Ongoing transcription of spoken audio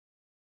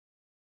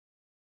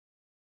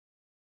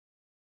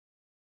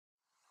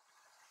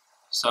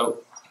So,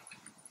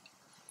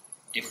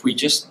 if we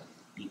just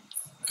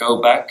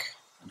go back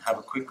and have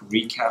a quick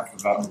recap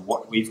about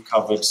what we've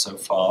covered so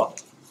far,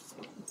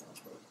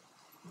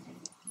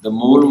 the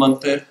Mool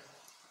Mantar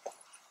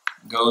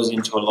goes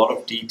into a lot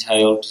of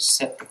detail to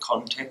set the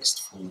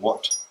context for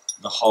what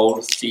the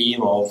whole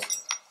theme of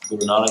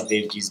Guru Nanak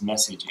Dev Ji's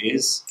message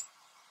is.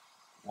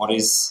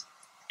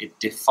 It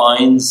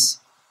defines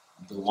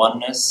the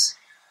oneness,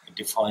 it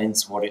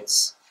defines what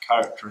its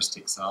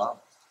characteristics are.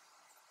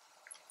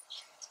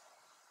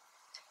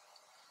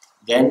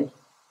 Then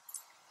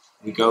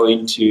we go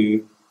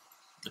into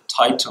the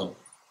title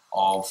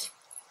of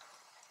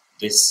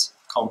this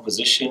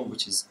composition,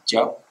 which is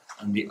Jap,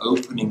 and the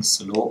opening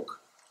salok,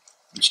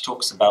 which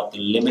talks about the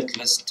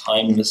limitless,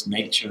 timeless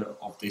nature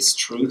of this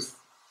truth,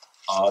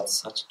 Ad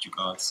Sach,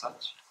 Jugad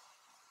Sach.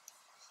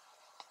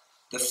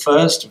 The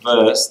first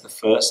verse, the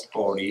first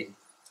pauri,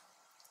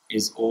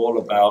 is all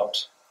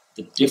about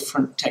the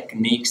different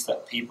techniques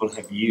that people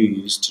have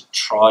used to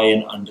try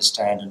and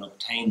understand and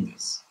obtain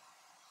this.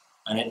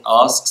 And it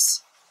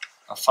asks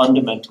a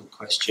fundamental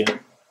question: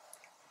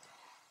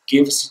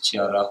 give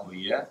Saachaa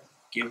hoya,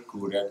 give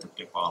Kura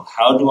Tapipal.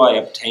 How do I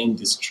obtain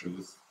this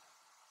truth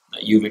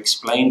that you've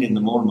explained in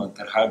the Mool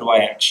Mantar? How do I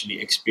actually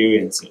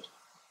experience it?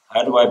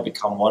 How do I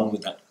become one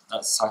with that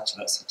Saach,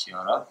 that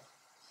Saachaa?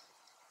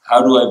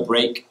 How do I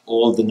break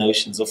all the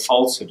notions of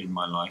falsehood in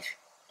my life?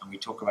 And we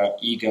talk about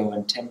ego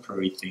and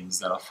temporary things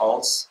that are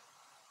false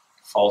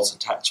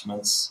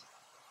attachments,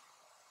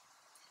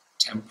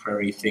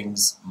 temporary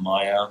things,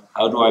 maya.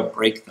 How do I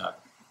break that?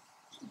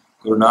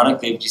 Guru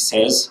Nanak Dev Ji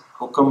says,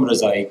 Hukam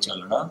Razai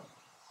Chalana,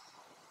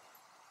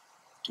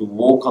 to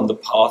walk on the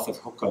path of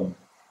Hukam.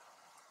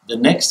 The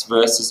next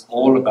verse is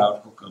all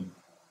about Hukam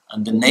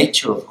and the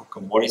nature of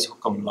Hukam. What is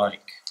Hukam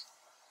like?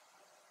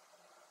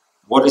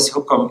 What is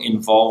Hukam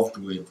involved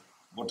with?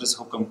 What does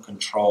Hukam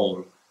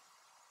control?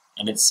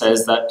 And it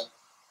says that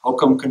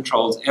Hukam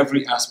controls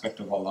every aspect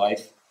of our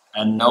life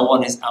and no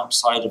one is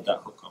outside of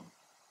that Hukam.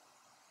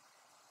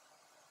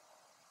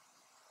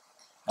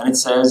 And it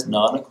says,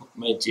 Nanak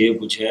hukme je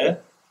bujhe,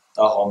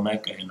 ta home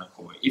kahe na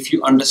koi. If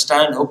you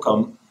understand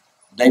Hukam,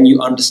 then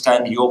you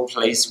understand your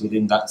place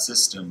within that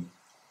system.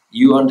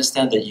 You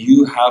understand that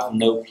you have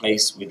no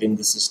place within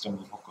the system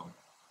of Hukam.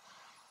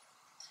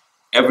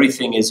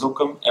 Everything is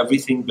Hukam,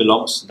 everything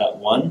belongs to that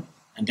one,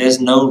 and there's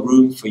no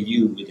room for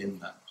you within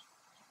that.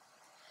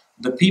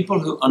 The people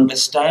who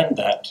understand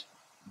that,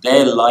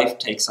 their life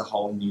takes a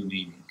whole new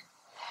meaning.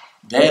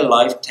 Their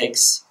life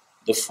takes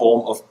the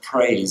form of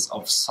praise,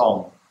 of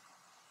song.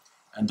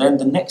 And then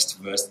the next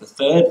verse, the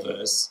third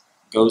verse,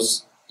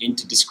 goes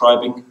into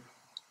describing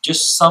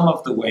just some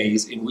of the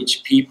ways in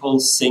which people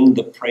sing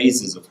the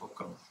praises of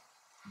Hukam.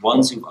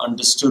 Ones who've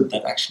understood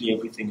that actually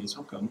everything is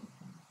Hukam.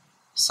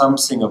 Some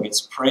sing of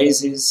its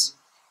praises,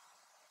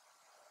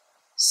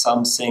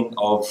 some sing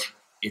of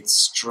its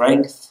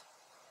strength,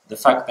 the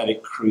fact that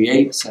it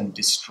creates and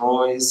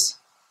destroys.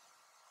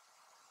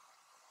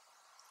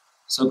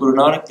 So Guru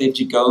Nanak Dev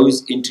Ji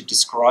goes into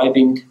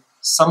describing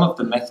some of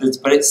the methods,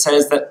 but it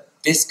says that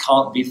this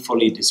can't be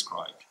fully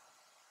described.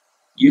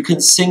 You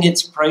can sing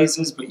its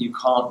praises, but you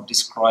can't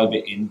describe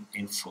it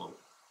in full.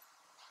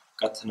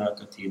 Kathana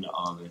kathina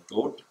ave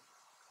tot.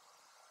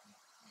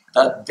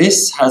 That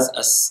this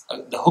has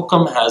the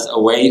Hukam has a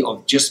way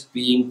of just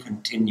being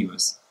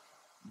continuous.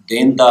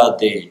 Denda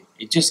de,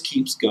 it just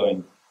keeps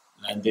going.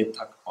 Lande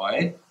thak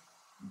paye,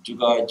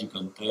 juga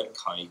jugantar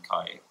khai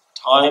khai.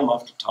 Time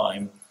after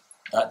time,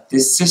 that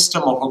this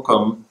system of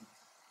Hukam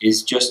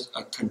is just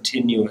a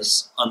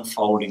continuous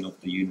unfolding of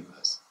the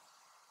universe.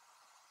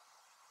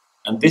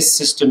 And this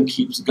system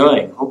keeps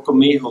going.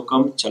 Hukami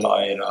Hukam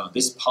chalaera.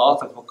 This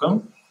path of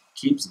Hukam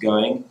keeps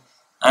going.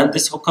 And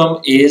this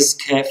Hukam is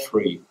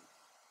carefree.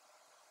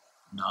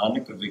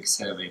 Nanak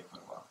viksave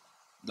parva.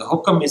 The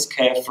Hukam is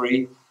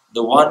carefree.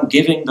 The one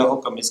giving the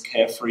Hukam is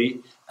carefree.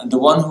 And the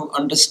one who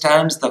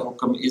understands the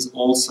Hukam is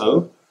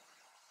also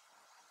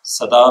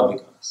sada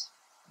vikas.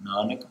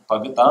 Nanak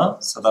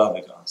bhagata sada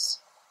vikas.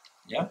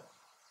 Yeah?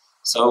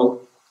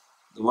 So,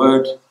 the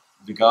word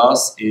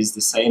vigas is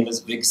the same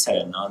as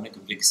vigsaya, Nanak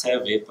vigsaya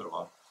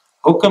veparva.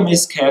 Hukam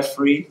is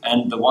carefree,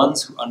 and the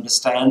ones who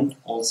understand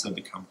also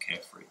become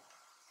carefree.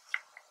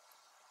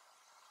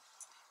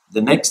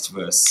 The next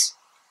verse,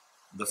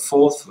 the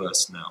fourth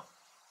verse now.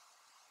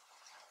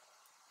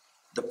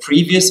 The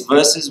previous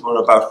verses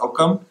were about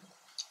Hukam.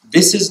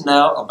 This is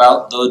now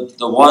about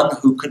the one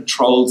who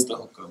controls the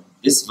Hukam.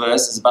 This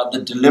verse is about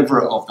the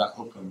deliverer of that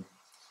Hukam.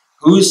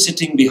 Who's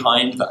sitting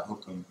behind that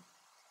Hukam?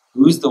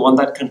 Who's the one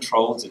that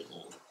controls it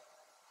all?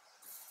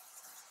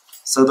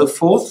 So the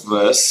fourth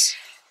verse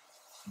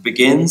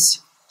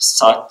begins,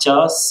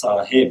 Saachaa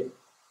Sahib.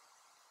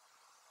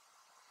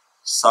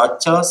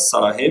 Saachaa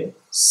Sahib,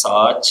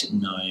 Saach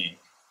nae.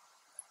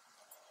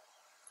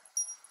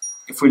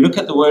 If we look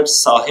at the word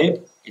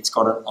Sahib, it's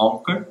got an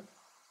ankar,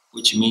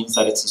 which means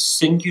that it's a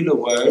singular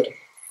word.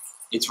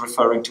 It's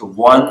referring to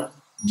one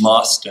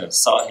master.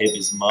 Sahib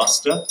is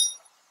master.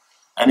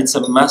 And it's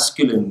a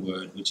masculine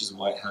word, which is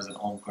why it has an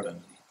ankar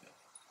underneath it.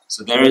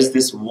 So there is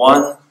this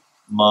one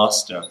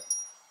master.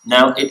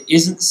 Now, it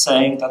isn't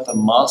saying that the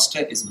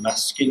master is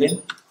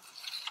masculine.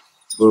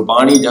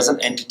 Gurbani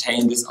doesn't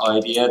entertain this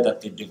idea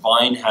that the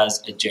divine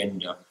has a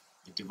gender.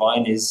 The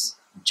divine is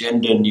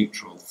gender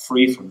neutral,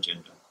 free from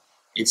gender.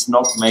 It's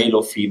not male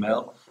or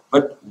female,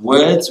 but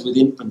words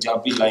within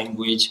Punjabi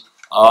language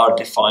are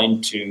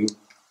defined to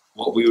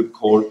what we would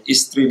call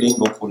Istriling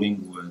or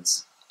Pulling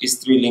words.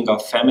 Istriling are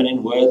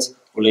feminine words,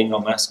 Pulling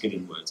are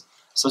masculine words.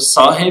 So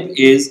Sahib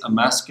is a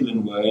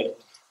masculine word,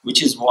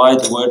 which is why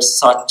the word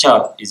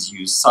Saachaa is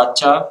used.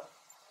 Saachaa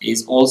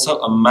is also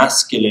a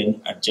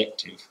masculine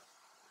adjective.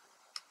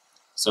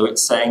 So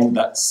it's saying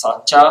that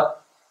Saachaa,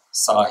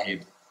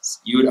 Sahib.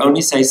 You would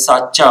only say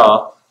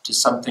Saachaa to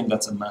something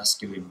that's a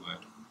masculine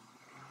word.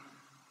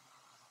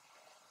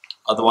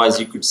 Otherwise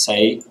you could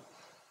say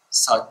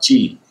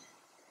Saachi.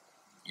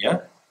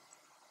 Yeah?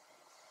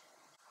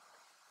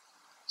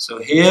 So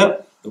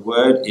here the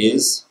word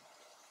is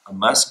a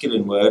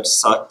masculine word,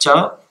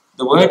 Saachaa.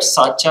 The word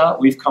Saachaa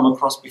we've come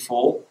across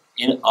before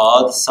in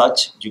Aad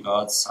Sach,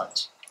 Jugad Sach.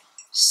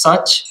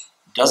 Sach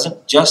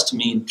doesn't just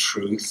mean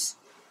truth,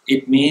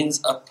 it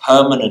means a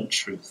permanent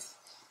truth.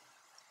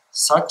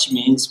 Sach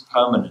means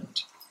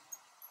permanent.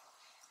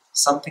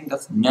 Something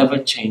that's never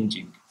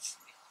changing.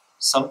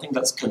 Something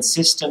that's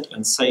consistent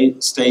and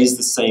stays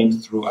the same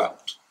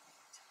throughout.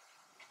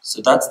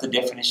 So that's the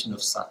definition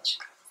of Sach.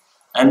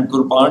 And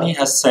Gurbani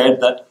has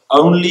said that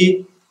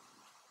only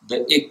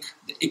the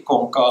ik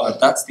onkar,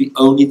 that's the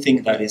only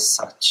thing that is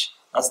Sach.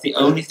 That's the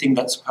only thing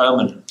that's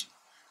permanent.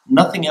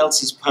 Nothing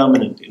else is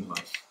permanent in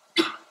life.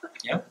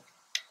 Yeah?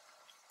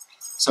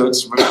 So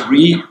it's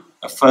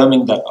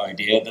reaffirming that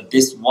idea that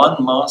this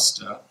one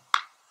master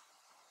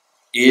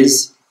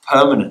is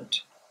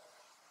permanent.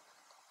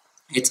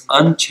 It's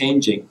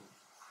unchanging.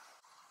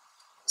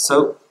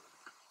 So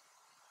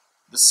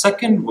the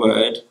second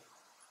word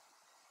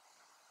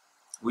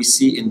we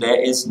see in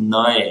there is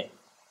Nae.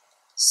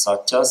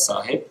 Saachaa,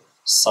 Sahib,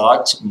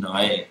 Saach,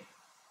 Nae.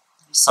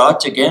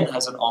 Saach again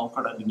has an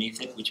onkar underneath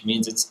it, which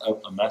means it's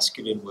a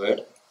masculine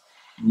word.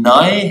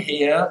 Nae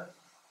here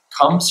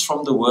comes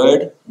from the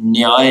word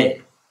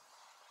Nyay.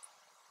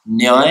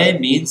 Nyay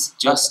means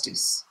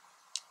justice.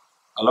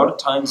 A lot of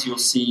times you'll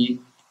see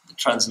the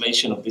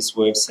translation of this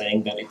word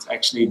saying that it's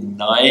actually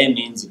Nae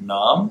means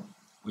Naam,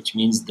 which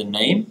means the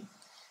name.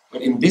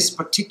 But in this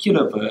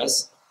particular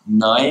verse,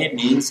 Nae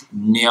means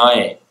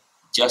Nyay,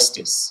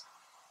 justice.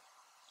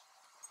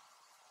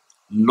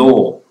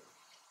 Law.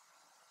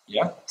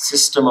 Yeah?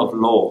 System of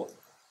law.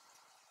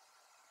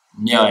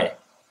 Nyay.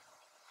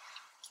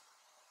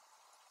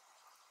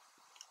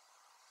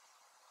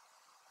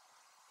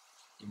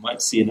 You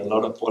might see in a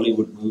lot of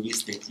Bollywood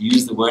movies they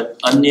use the word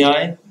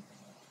anyay,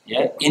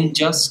 yeah,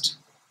 unjust.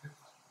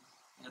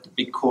 Yeah, the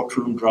big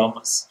courtroom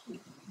dramas.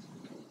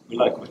 We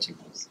like watching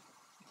those.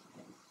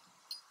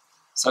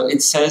 So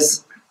it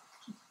says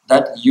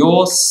that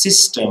your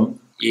system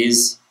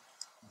is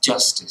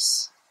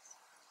justice.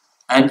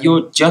 And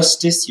your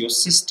justice, your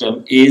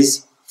system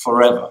is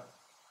forever.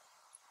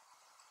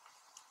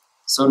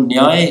 So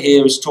Nyaya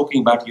here is talking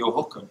about your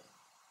hukam.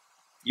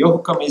 Your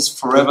hukam is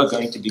forever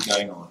going to be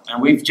going on.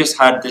 And we've just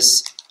had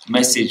this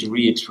message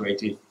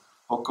reiterated.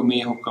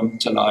 Hukami hukam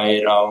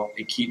chalaye rao.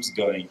 It keeps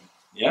going.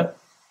 Yeah?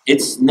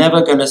 It's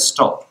never going to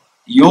stop.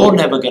 You're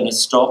never going to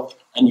stop,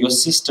 and your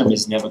system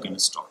is never going to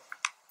stop.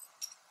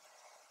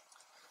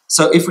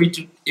 So if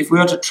we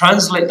were to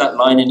translate that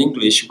line in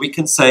English, we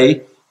can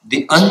say,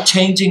 the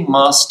unchanging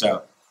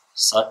master,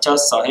 Saachaa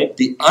Sahib,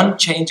 the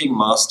unchanging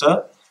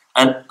master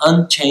and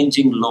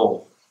unchanging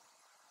law.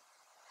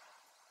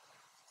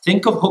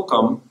 Think of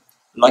hukam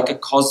like a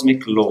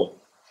cosmic law.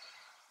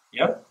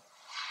 Yeah?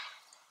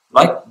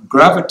 Like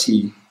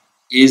gravity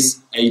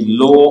is a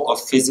law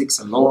of physics,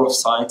 a law of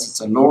science,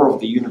 it's a law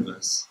of the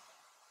universe.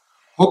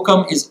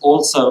 Hukam is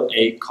also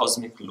a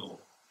cosmic law.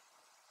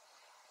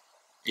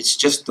 It's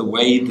just the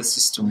way the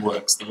system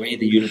works, the way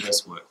the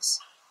universe works.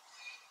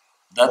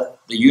 That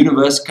the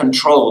universe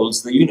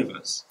controls the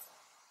universe.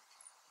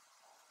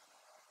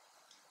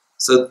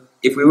 So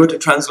if we were to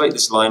translate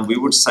this line, we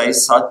would say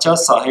Saachaa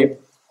Sahib,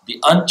 the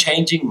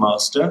unchanging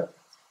master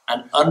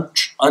and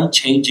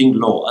unchanging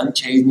law,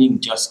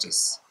 unchanging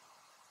justice.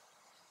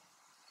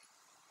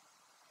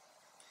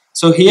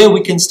 So here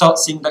we can start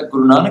seeing that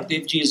Guru Nanak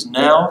Dev Ji is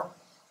now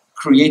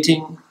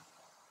creating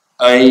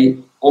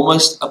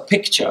almost a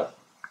picture,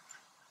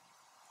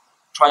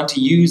 trying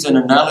to use an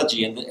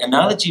analogy, and the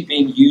analogy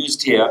being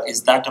used here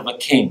is that of a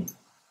king,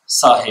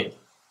 Sahib,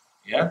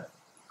 yeah,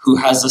 who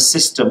has a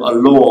system, a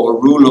law, a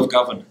rule of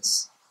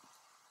governance.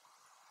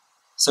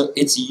 So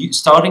it's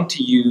starting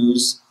to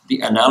use the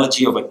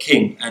analogy of a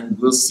king, and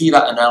we'll see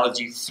that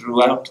analogy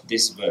throughout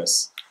this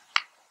verse.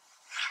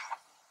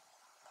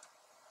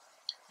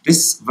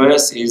 This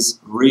verse is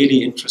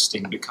really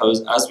interesting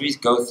because as we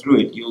go through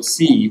it, you'll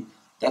see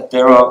that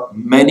there are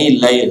many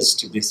layers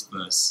to this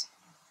verse.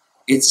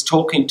 It's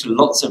talking to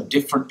lots of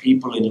different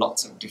people in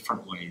lots of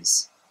different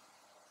ways.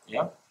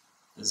 Yeah?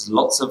 There's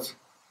lots of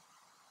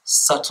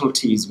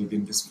subtleties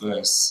within this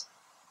verse.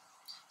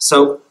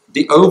 So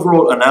the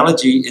overall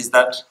analogy is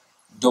that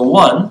The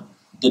one,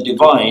 the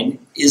divine,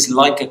 is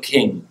like a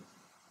king,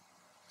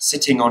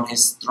 sitting on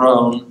his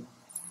throne,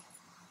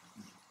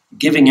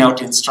 giving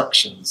out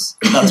instructions.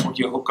 That's what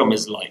your hukum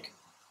is like.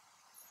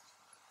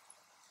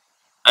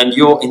 And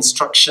your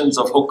instructions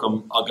of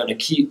hukum are going to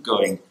keep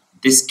going.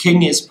 This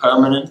king is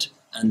permanent,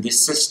 and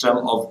this system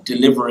of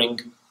delivering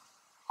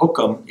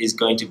hukum is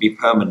going to be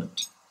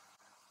permanent.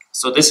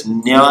 So this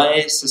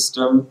nyaya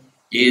system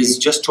is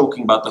just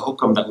talking about the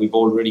hukum that we've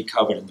already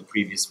covered in the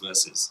previous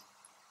verses.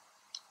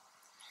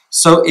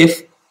 So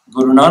if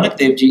Guru Nanak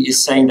Dev Ji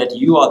is saying that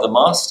you are the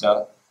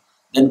master,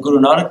 then Guru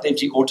Nanak Dev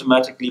Ji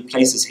automatically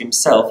places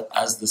himself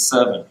as the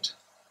servant.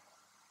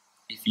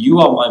 If you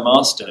are my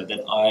master,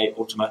 then I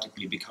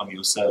automatically become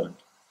your servant.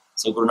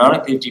 So Guru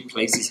Nanak Dev Ji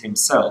places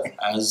himself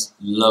as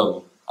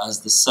low,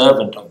 as the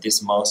servant of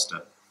this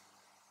master.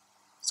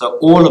 So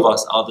all of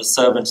us are the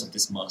servants of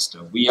this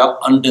master. We are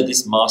under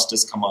this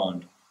master's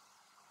command.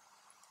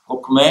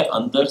 Hukme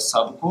andar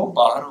sabko,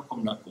 bahar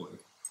hukum na koi.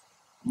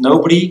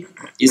 Nobody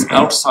is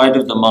outside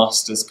of the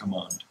master's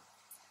command.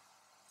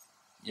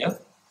 Yeah?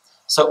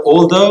 So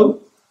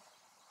although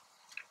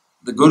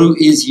the Guru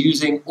is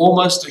using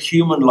almost a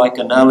human-like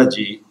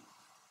analogy,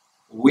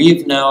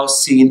 we've now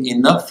seen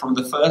enough from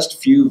the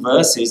first few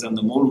verses and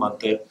the Mool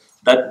Mantra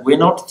that we're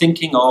not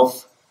thinking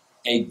of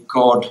a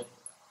God,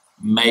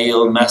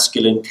 male,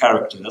 masculine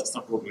character. That's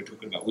not what we're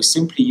talking about. We're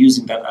simply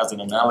using that as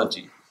an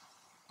analogy.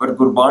 But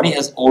Gurbani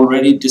has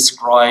already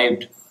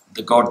described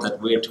the God that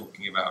we're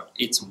talking about.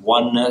 Its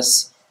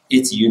oneness,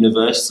 its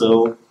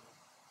universal,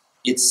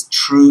 its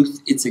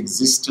truth, its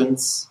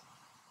existence.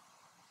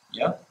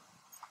 Yeah?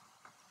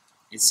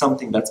 It's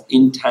something that's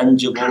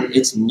intangible,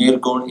 it's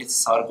nirgun,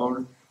 it's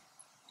sargun,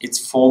 it's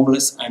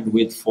formless and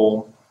with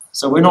form.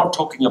 So we're not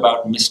talking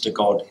about Mr.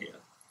 God here.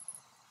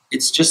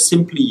 It's just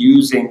simply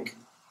using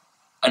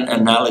an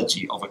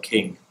analogy of a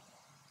king,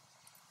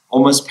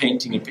 almost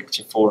painting a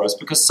picture for us.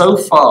 Because so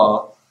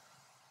far,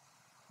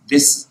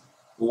 this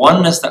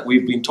oneness that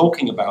we've been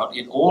talking about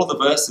in all the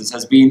verses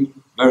has been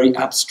very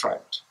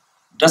abstract.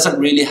 It doesn't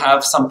really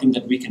have something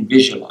that we can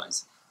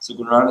visualize. So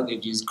Guru Nanak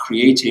Dev Ji is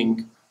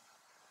creating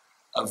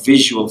a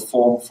visual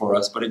form for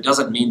us, but it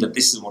doesn't mean that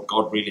this is what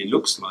God really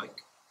looks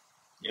like.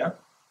 Yeah?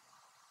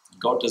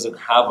 God doesn't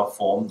have a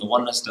form, the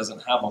oneness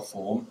doesn't have a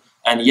form,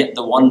 and yet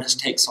the oneness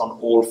takes on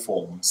all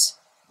forms.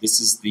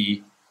 This is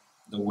the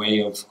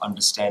way of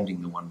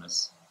understanding the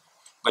oneness.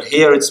 But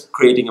here it's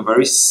creating a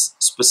very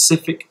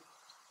specific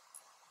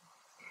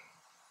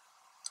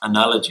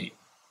analogy.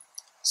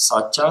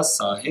 Saachaa,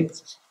 Sahib,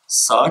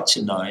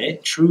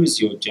 Saach, true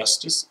is your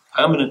justice,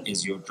 permanent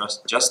is your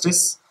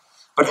justice.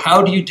 But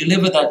how do you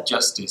deliver that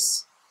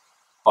justice?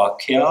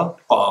 Pakya,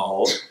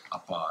 pao,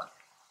 apar.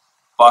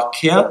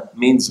 Pakya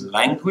means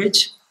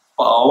language,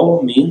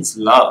 pao means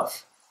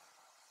love.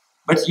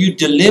 But you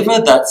deliver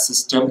that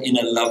system in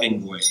a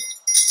loving way.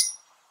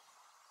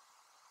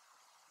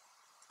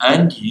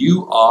 And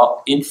you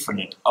are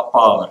infinite,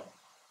 apar.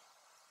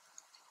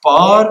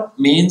 Par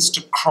means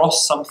to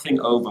cross something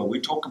over. We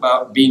talk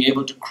about being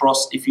able to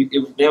cross, if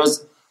there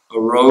was a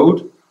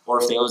road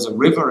or if there was a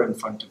river in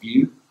front of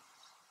you,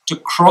 to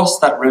cross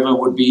that river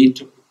would be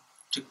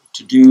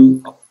to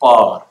do a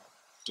par,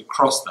 to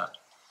cross that.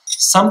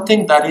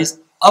 Something that is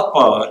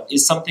apar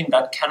is something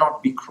that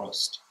cannot be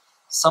crossed.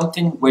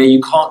 Something where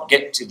you can't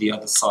get to the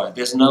other side.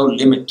 There's no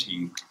limit to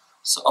you.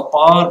 So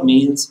apar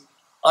means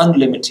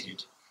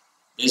unlimited.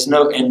 There's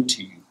no end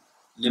to you.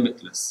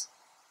 Limitless.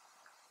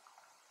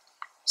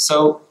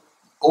 So,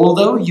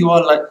 although you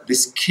are like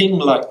this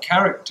king-like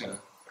character,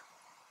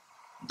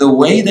 the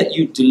way that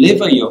you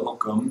deliver your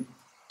hukum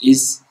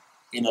is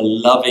in a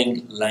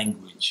loving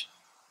language.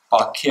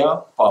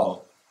 Pakya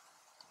pao.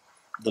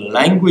 The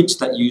language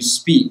that you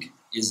speak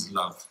is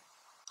love.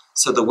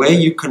 So the way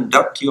you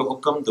conduct your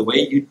hukum, the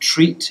way you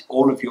treat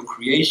all of your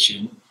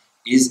creation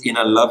is in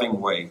a loving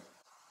way.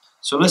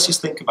 So let's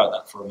just think about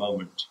that for a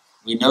moment.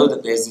 We know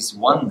that there's this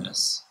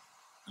oneness,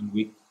 and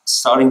we're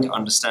starting to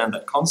understand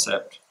that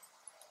concept.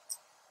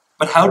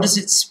 But how does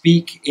it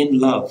speak in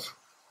love?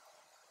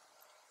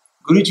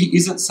 Guruji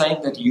isn't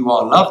saying that you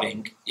are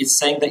loving, it's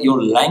saying that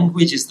your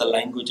language is the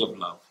language of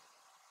love.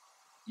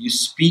 You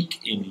speak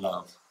in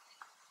love.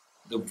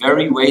 The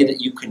very way that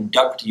you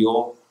conduct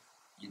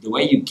the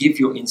way you give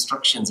your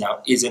instructions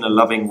out is in a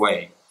loving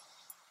way.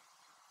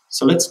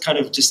 So let's kind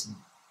of just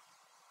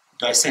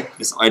dissect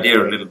this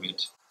idea a little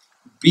bit.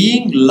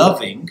 Being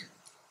loving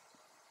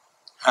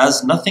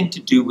has nothing to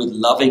do with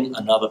loving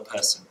another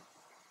person.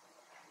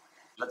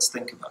 Let's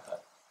think about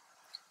that.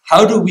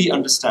 How do we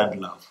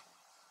understand love?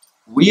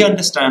 We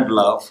understand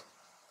love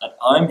that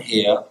I'm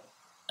here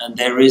and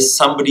there is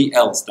somebody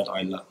else that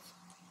I love.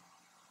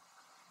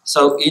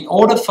 So in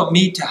order for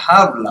me to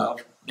have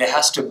love, there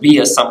has to be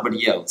a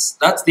somebody else.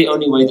 That's the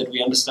only way that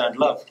we understand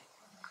love.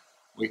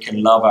 We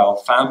can love our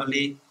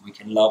family, we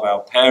can love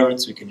our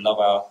parents, we can love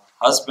our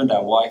husband,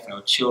 our wife,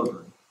 our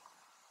children.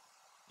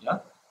 Yeah?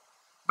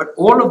 But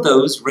all of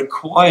those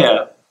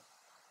require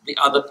the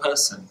other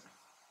person.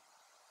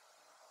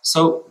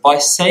 So by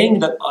saying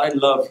that I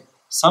love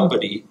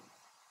somebody,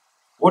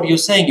 What you're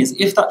saying is,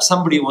 if that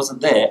somebody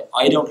wasn't there,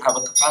 I don't have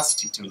a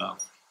capacity to love.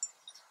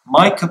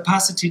 My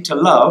capacity to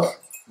love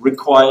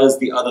requires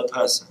the other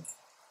person.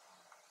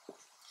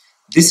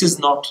 This is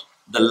not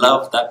the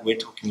love that we're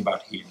talking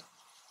about here.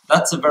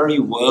 That's a very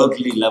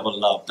worldly level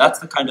love. That's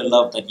the kind of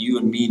love that you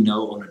and me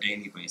know on a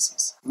daily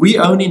basis. We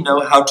only know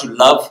how to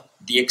love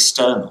the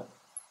external.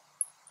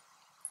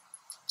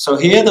 So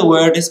here the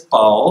word is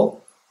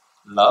pao,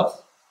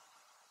 love.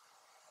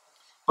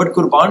 But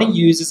Gurbani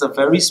uses a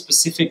very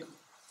specific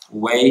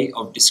way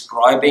of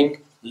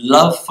describing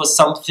love for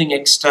something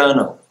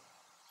external.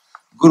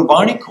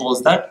 Gurbani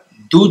calls that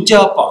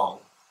duja pao,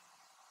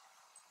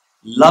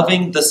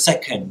 loving the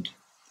second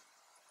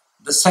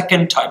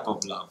type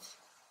of love.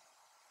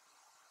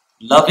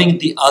 Loving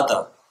the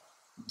other,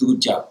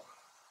 duja,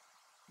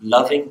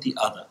 loving the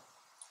other.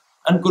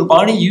 And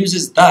Gurbani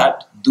uses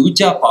that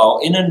duja pao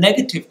in a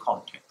negative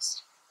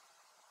context.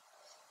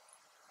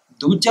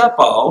 Duja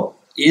pao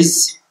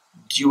is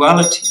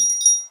duality.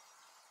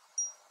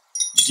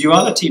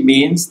 Duality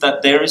means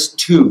that there is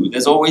two.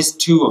 There's always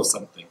two of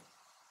something.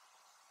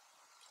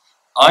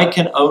 I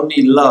can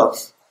only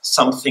love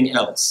something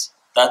else.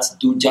 That's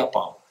duja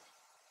pao.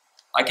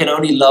 I can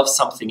only love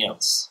something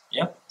else.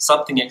 Yeah?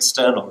 Something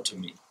external to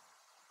me.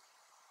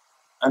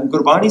 And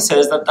Gurbani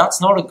says that that's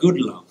not a good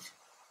love.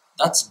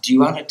 That's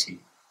duality.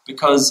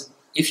 Because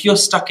if you're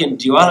stuck in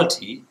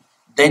duality,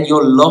 then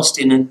you're lost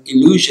in an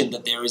illusion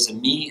that there is a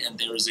me and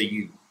there is a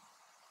you.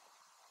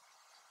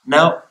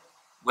 Now,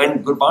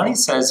 when Gurbani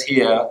says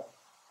here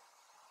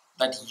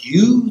that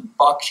you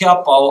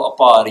pakya pao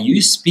apar,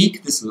 you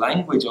speak this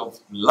language of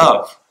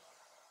love,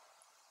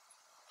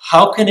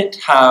 how can it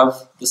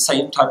have the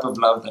same type of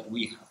love that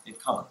we have?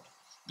 It can't.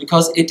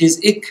 Because it is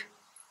ik.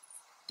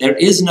 There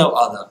is no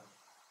other.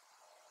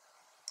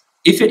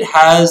 If it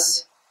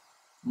has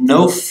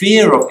no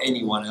fear of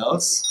anyone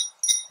else,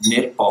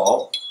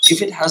 nirpao,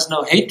 if it has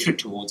no hatred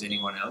towards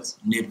anyone else,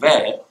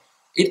 nirvair,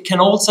 it can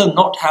also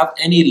not have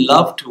any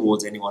love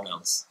towards anyone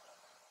else.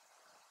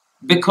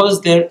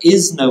 Because there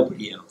is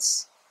nobody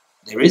else.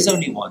 There is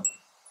only one.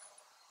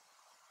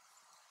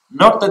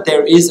 Not that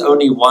there is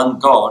only one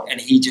God and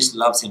He just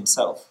loves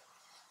Himself.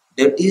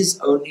 There is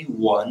only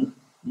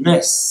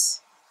oneness.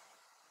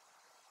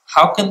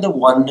 How can the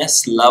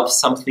oneness love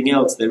something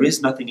else? There is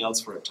nothing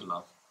else for it to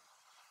love.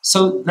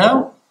 So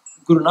now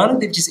Guru Nanak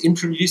Dev Ji is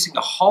introducing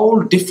a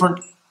whole different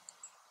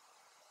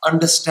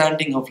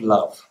understanding of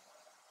love.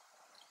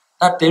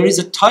 That there is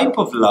a type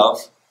of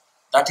love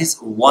that is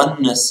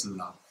oneness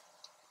love.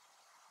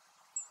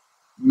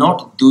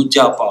 Not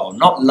duja pao,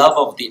 not love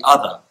of the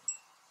other.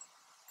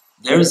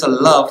 There is a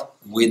love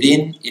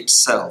within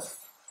itself.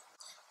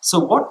 So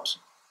what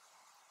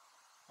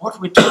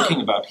we're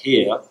talking about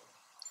here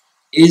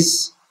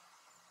is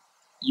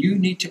you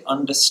need to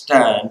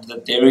understand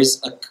that there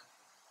is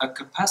a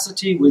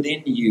capacity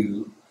within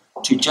you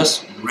to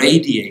just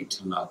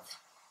radiate love.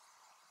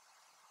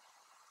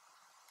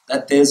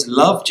 That there's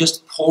love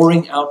just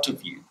pouring out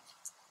of you.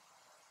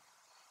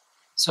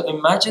 So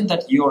imagine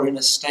that you're in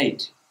a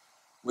state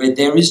where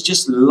there is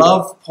just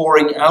love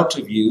pouring out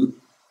of you,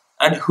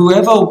 and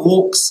whoever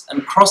walks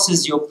and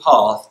crosses your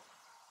path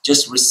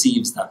just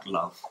receives that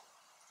love.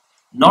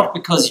 Not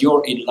because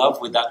you're in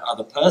love with that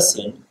other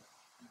person,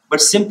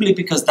 but simply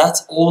because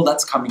that's all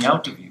that's coming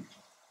out of you.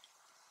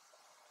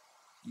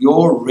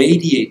 You're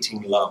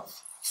radiating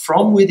love.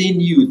 From within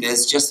you,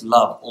 there's just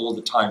love all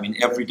the time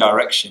in every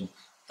direction.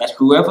 That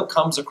whoever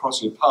comes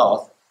across your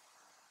path,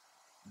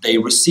 they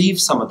receive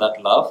some of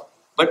that love,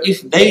 but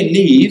if they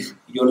leave,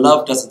 your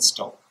love doesn't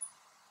stop.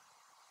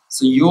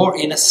 So you're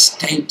in a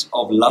state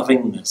of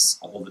lovingness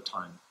all the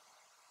time.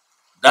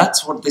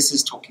 That's what this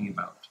is talking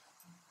about.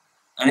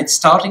 And it's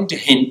starting to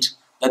hint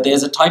that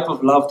there's a type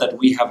of love that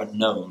we haven't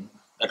known,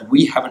 that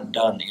we haven't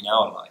done in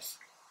our life.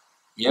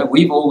 Yeah,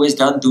 we've always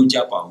done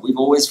duja pao. We've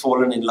always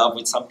fallen in love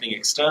with something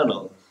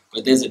external,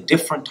 but there's a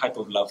different type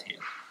of love here.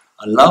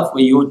 A love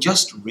where you're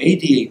just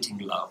radiating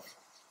love.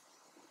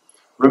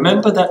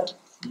 Remember that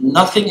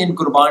nothing in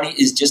Gurbani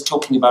is just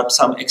talking about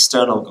some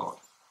external God.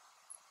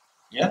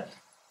 Yeah?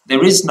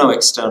 There is no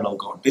external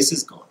God. This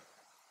is God.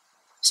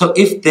 So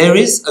if there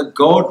is a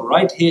God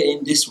right here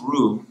in this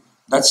room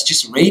that's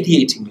just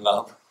radiating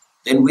love,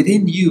 then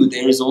within you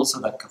there is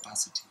also that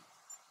capacity.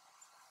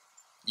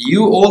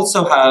 You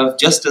also have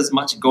just as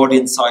much God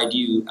inside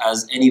you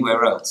as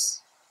anywhere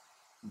else.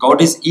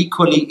 God is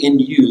equally in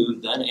you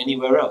than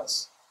anywhere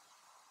else.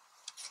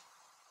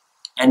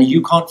 And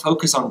you can't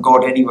focus on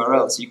God anywhere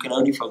else. You can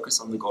only focus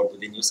on the God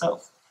within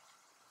yourself.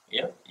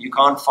 Yeah? You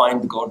can't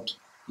find the God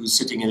who's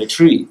sitting in a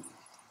tree,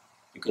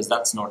 because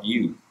that's not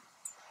you.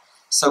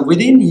 So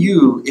within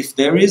you, if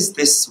there is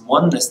this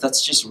oneness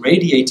that's just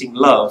radiating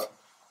love,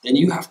 then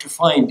you have to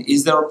find,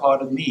 is there a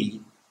part of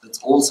me that's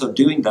also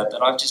doing that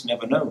I've just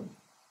never known?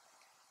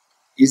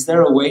 Is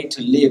there a way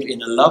to live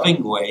in a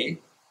loving way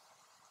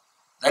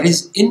that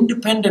is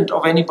independent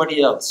of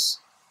anybody else?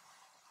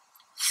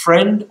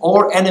 Friend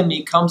or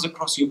enemy comes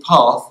across your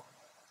path,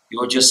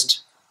 you're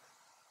just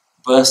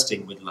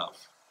bursting with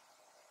love.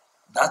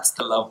 That's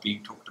the love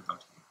being talked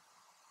about here.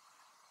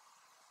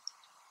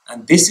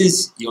 And this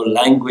is your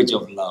language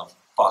of love.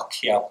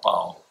 Pakya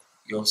pao.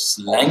 Your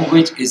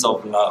language is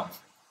of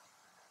love.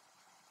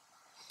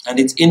 And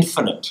it's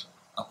infinite,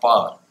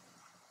 apart.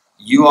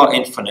 You are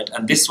infinite,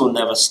 and this will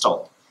never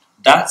stop.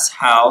 That's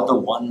how the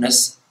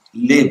oneness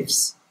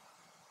lives.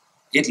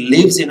 It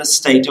lives in a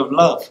state of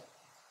love.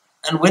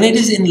 And when it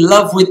is in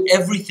love with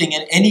everything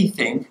and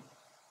anything,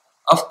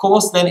 of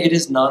course then it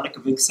is Nanak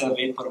Viksa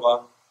Ve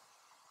Parva.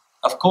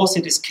 Of course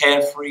it is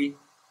carefree.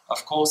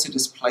 Of course it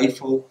is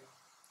playful.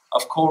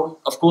 Of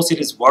course it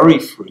is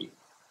worry-free.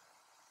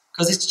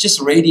 Because it's just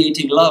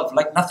radiating love,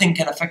 like nothing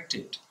can affect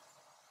it.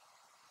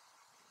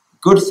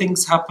 Good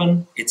things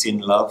happen, it's in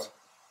love.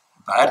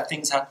 Bad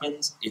things happen,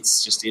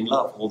 it's just in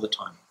love all the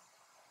time.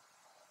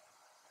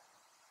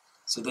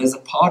 So there's a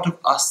part of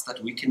us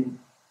that we can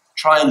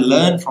try and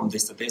learn from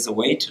this, that there's a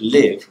way to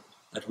live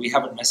that we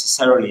haven't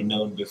necessarily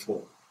known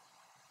before.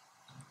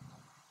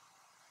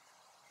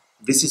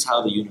 This is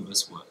how the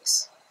universe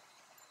works.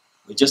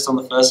 We're just on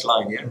the first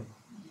line, yeah?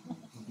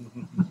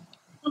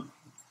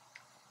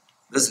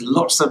 There's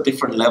lots of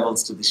different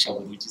levels to this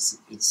Shabad, which is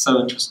it's so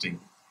interesting.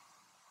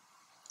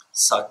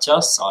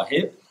 Saachaa,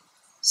 Sahib,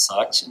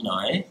 Saach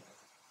Nai,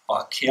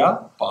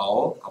 Pakya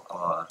Pao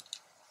Apar.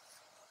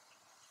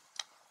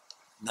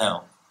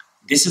 Now,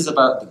 this is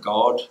about the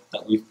God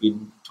that we've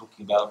been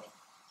talking about.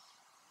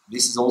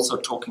 This is also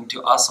talking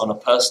to us on a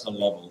personal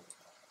level.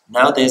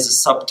 Now there's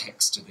a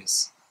subtext to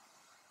this.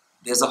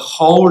 There's a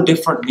whole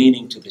different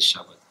meaning to this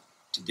Shabad,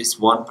 to this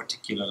one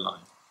particular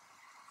line.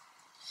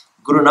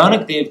 Guru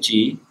Nanak Dev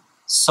Ji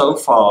so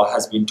far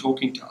has been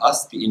talking to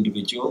us, the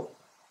individual,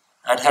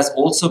 and has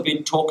also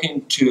been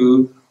talking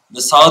to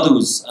the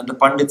sadhus and the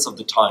pandits of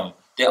the time.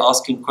 They're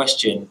asking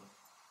question,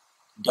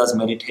 does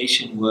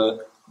meditation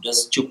work?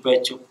 Does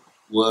chuppe chup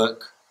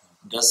work?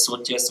 Does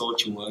soche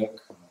soch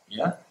work?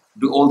 Yeah?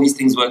 Do all these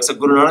things work? So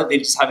Guru Nanak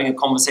Dev is having a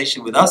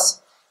conversation with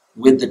us,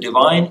 with the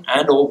divine,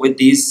 and or with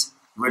these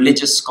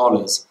religious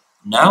scholars.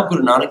 Now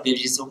Guru Nanak Dev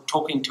is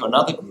talking to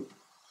another group.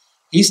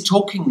 He's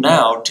talking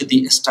now to the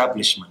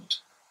establishment.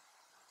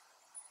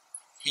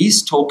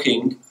 He's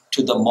talking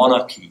to the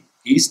monarchy.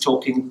 He's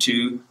talking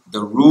to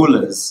the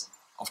rulers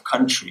of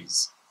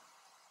countries,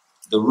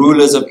 the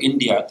rulers of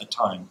India at the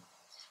time.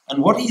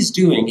 And what he's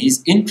doing,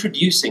 he's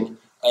introducing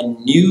a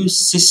new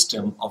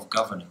system of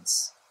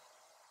governance.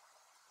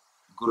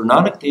 Guru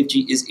Nanak Dev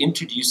Ji is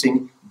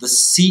introducing the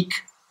Sikh,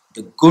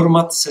 the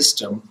Gurmat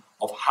system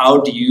of how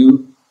do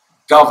you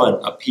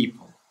govern a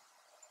people.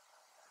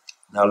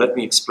 Now let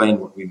me explain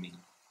what we mean.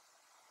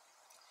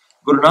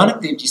 Guru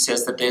Nanak Dev Ji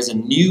says that there's a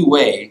new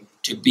way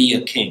to be a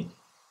king.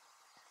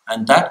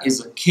 And that is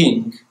a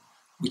king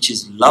which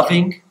is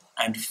loving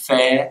and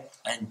fair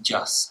and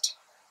just.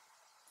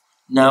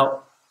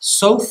 Now,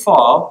 so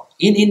far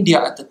in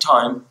India at the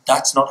time,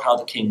 that's not how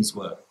the kings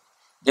were.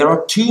 There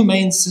are two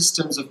main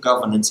systems of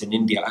governance in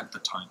India at the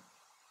time.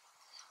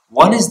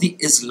 One is the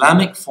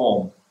Islamic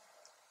form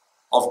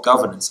of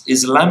governance,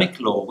 Islamic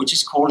law, which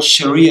is called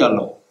Sharia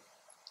law.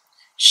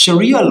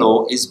 Sharia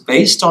law is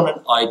based on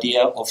an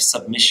idea of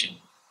submission,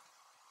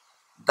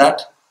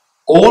 that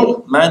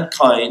all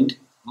mankind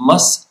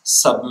must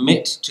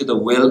submit to the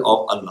will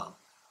of Allah.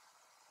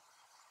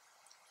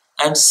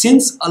 And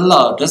since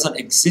Allah doesn't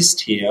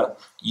exist here,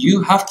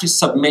 you have to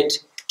submit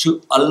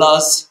to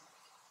Allah's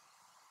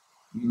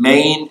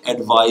main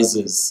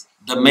advisors,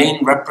 the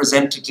main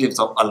representatives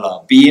of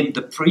Allah, be him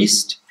the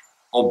priest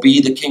or be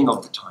the king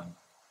of the time.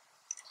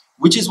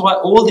 Which is why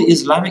all the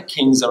Islamic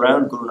kings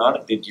around Guru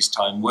Nanak Dev Ji's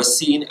time were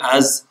seen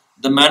as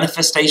the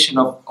manifestation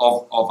of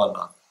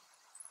Allah.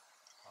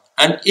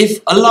 And if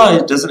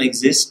Allah doesn't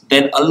exist,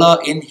 then Allah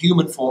in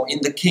human form, in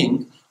the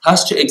king,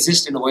 has to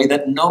exist in a way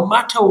that no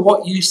matter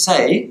what you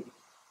say,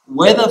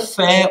 whether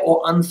fair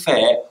or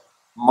unfair,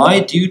 my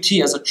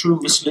duty as a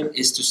true Muslim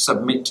is to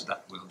submit to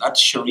that will.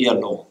 That's Sharia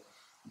law.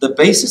 The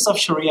basis of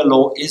Sharia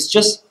law is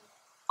just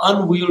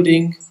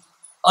unwielding,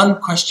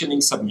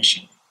 unquestioning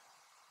submission.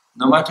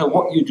 No matter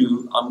what you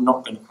do, I'm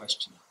not going to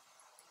question it.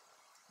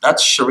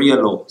 That's Sharia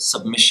law,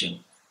 submission.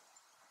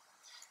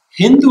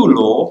 Hindu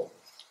law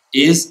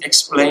is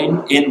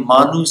explained in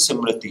Manu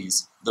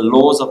Simritis, the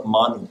laws of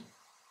Manu.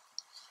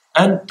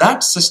 And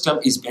that system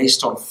is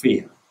based on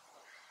fear.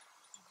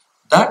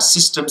 That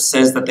system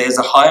says that there's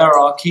a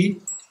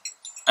hierarchy,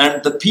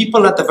 and the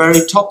people at the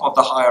very top of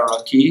the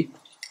hierarchy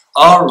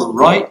are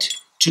right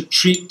to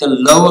treat the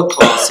lower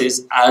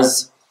classes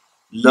as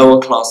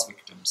lower class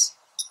victims.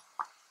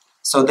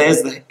 So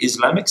there's the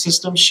Islamic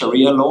system,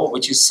 Sharia law,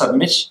 which is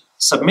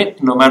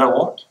submit no matter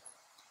what.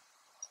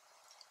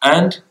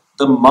 And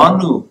the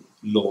Manu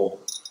law,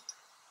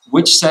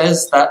 which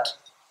says that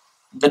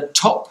the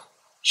top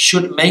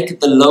should make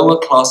the lower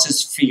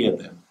classes fear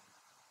them.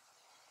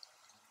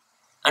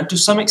 And to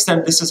some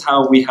extent, this is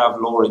how we have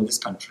law in this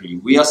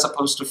country. We are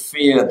supposed to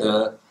fear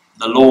the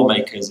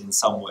lawmakers in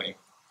some way.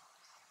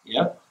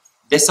 Yeah?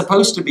 They're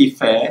supposed to be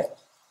fair,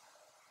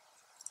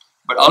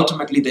 but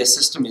ultimately their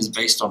system is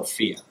based on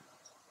fear.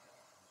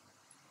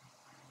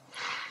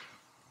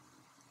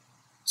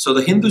 So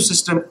the Hindu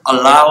system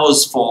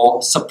allows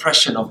for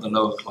suppression of the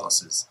lower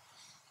classes.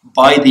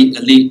 by the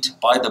elite,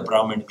 by the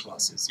Brahmin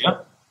classes. Yeah.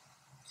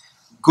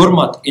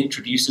 Gurmat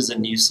introduces a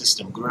new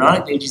system. Guru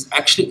Nanak Dev Ji is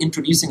actually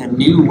introducing a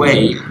new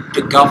way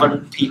to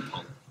govern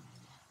people.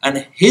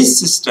 And his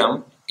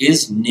system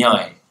is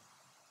Nyay,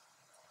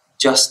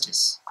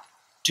 justice.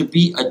 To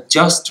be a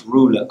just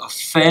ruler, a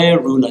fair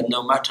ruler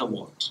no matter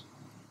what.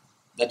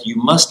 That you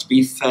must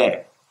be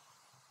fair.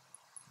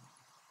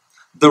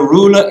 The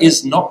ruler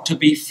is not to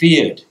be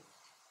feared.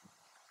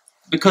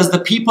 Because the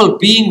people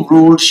being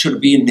ruled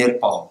should be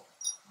nirpal.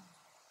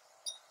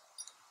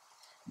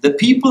 The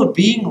people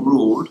being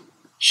ruled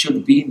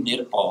should be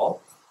nirpal,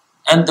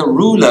 and the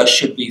ruler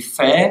should be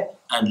fair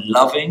and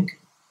loving,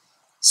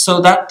 so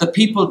that the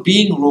people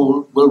being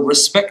ruled will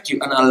respect you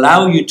and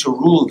allow you to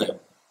rule them.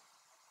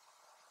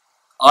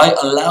 I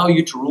allow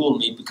you to rule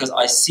me because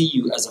I see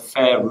you as a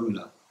fair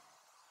ruler.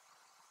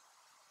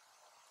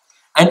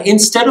 And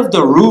instead of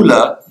the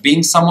ruler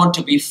being someone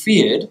to be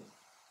feared,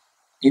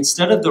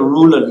 instead of the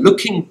ruler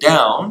looking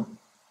down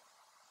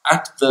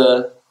at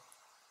the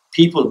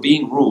people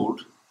being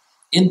ruled,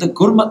 in the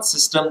Gurmat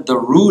system, the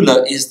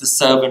ruler is the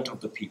servant of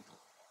the people.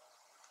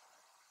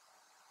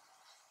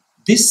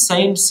 This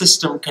same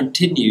system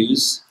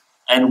continues,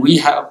 and we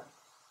have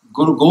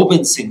Guru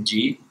Gobind Singh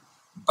Ji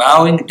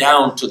bowing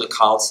down to the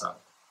Khalsa.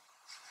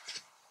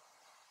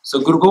 So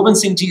Guru Gobind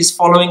Singh Ji is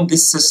following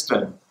this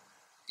system.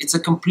 It's a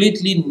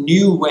completely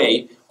new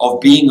way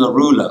of being a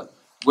ruler,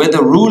 where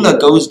the ruler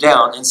goes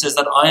down and says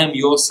that I am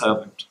your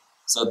servant.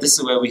 So this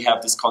is where we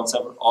have this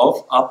concept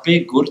of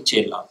Ape Gur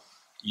Chela.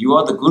 You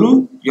are the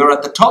Guru, you're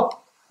at the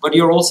top, but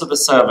you're also the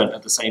servant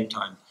at the same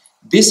time.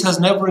 This has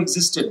never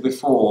existed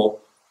before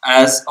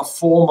as a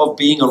form of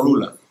being a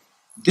ruler.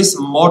 This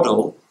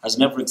model has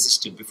never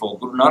existed before.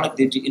 Guru Nanak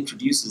Dev Ji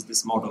introduces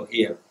this model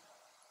here.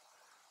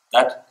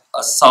 That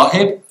a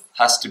Sahib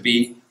has to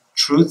be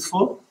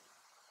truthful,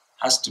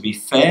 has to be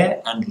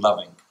fair and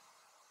loving.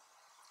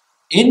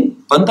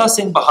 In Banda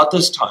Singh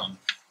Bahadur's time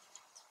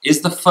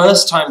is the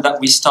first time that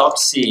we start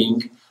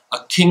seeing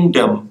a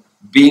kingdom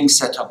being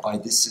set up by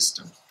this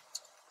system.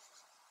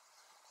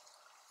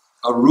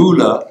 A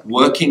ruler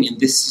working in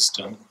this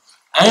system,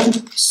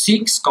 and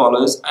Sikh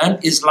scholars and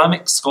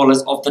Islamic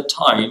scholars of the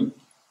time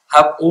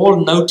have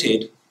all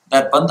noted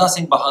that Banda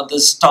Singh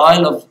Bahadur's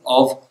style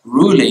of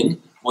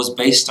ruling was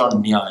based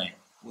on Nyay,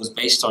 was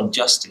based on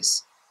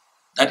justice.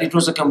 That it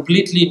was a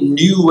completely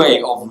new way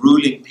of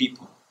ruling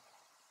people.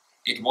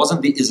 It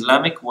wasn't the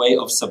Islamic way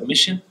of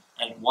submission,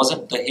 and it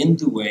wasn't the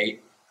Hindu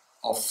way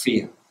of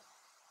fear.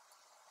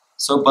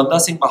 So Banda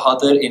Singh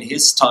Bahadur in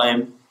his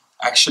time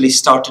actually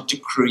started to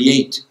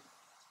create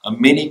a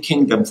mini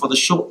kingdom for the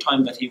short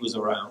time that he was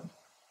around,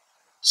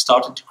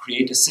 started to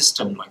create a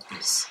system like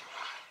this.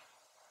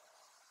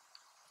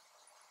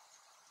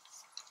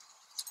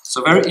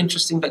 So very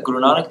interesting that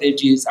Guru Nanak Dev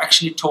Ji is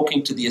actually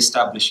talking to the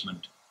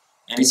establishment.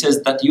 And he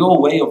says that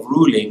your way of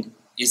ruling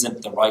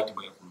isn't the right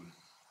way of ruling.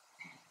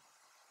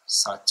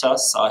 Saachaa,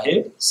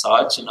 Sahib,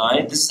 Saach and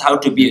I, this is how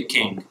to be a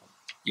king.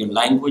 Your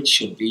language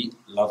should be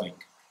loving.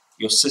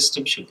 Your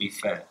system should be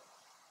fair.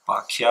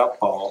 Pakhya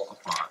pao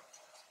apar.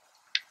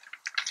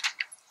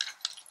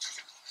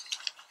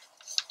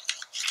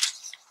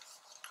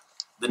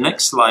 The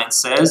next line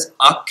says,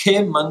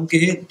 Akhe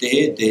mange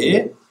de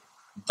de,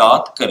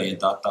 daat kare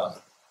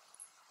data.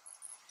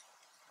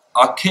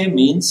 Akhe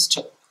means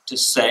to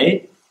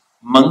say,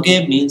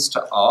 mange means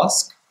to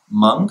ask,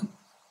 mang.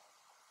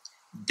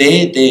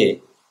 De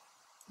de.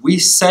 We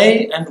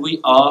say and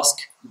we ask,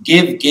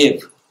 give,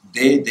 de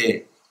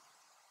de.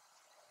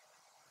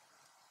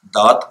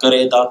 Daat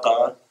kare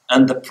datar,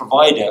 and the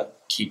provider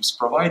keeps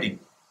providing.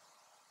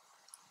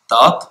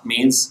 Daat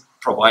means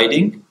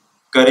providing,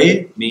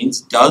 kare means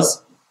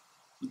does,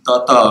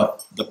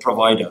 datar, the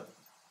provider.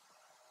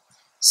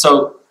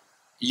 So,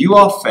 you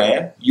are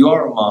fair, you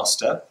are a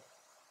master.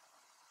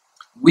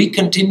 We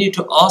continue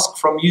to ask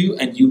from you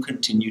and you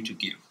continue to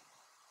give.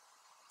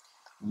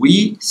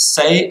 We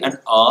say and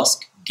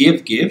ask,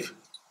 give.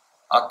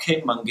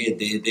 Akhe mange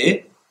de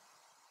de.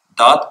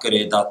 Daat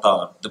kare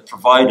datar. The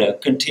provider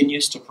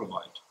continues to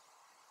provide.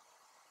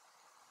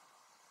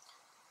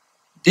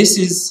 This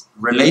is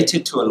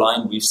related to a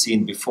line we've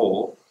seen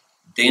before.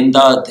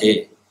 Denda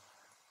de.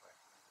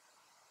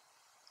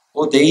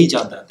 Oh, dei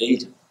janda.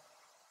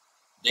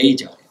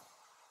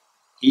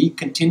 He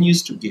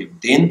continues to give.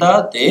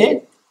 Denda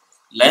de.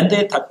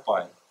 Lende tak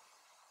pai.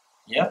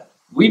 Yeah?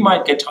 We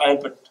might get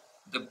tired, but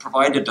the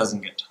provider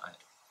doesn't get tired.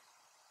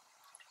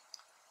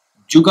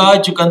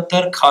 Juga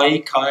jugantar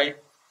khai.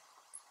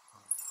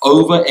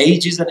 Over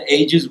ages and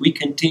ages, we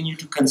continue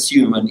to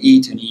consume and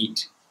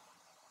eat.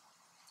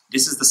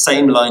 This is the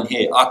same line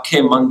here.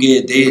 Akhe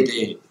mange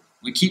de.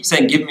 We keep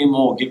saying, give me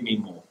more.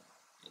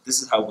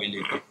 This is how we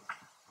live.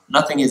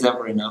 Nothing is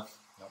ever enough.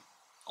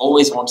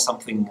 Always want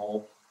something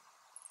more.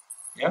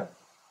 Yeah?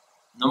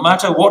 No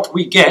matter what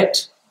we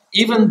get,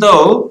 even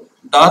though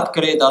daat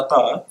kare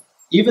data,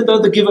 even though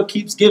the giver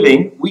keeps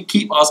giving, we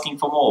keep asking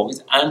for more.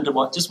 And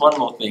just one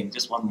more thing,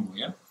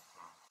 yeah?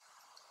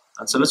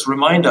 And so let's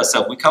remind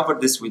ourselves, we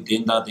covered this with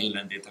Dinda, Dil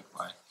and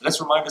Detakwai.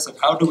 Let's remind ourselves,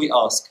 how do we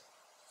ask?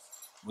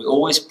 We're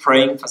always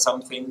praying for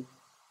something.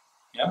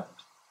 Yeah?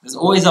 There's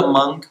always a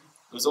monk.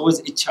 There's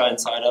always Icha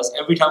inside us.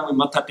 Every time we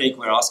matha take,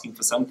 we're asking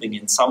for something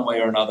in some way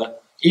or another.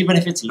 Even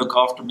if it's look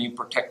after me,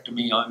 protect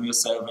me, I'm your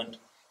servant.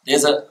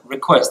 There's a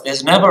request.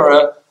 There's never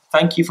a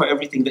thank you for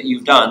everything that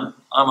you've done.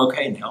 I'm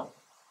okay now.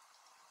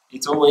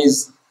 It's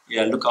always,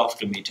 yeah, look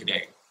after me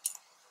today.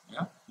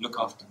 Yeah? Look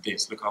after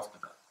this, look after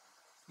that.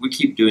 We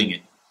keep doing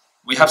it.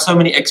 We have so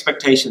many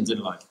expectations in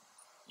life.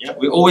 Yeah?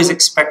 We always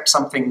expect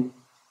something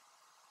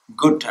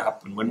good to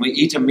happen. When we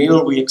eat a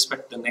meal, we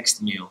expect the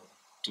next meal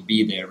to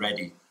be there,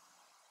 ready.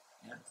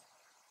 Yeah?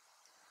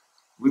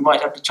 We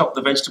might have to chop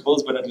the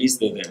vegetables, but at least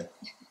they're there.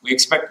 We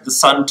expect the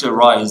sun to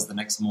rise the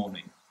next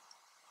morning.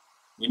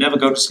 We never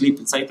go to sleep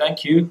and say,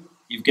 thank you,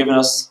 you've given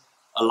us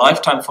a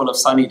lifetime full of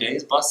sunny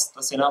days, bus,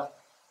 that's enough.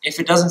 If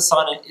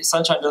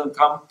sunshine doesn't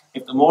come,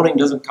 if the morning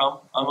doesn't come,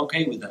 I'm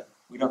okay with that.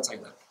 We don't say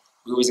that.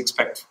 We always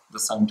expect the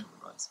sun to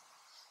rise.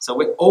 So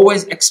we're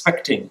always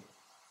expecting.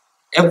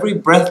 Every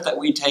breath that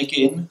we take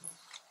in,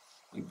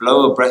 we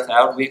blow a breath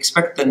out, we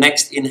expect the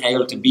next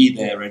inhale to be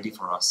there ready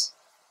for us.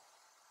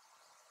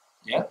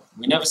 Yeah?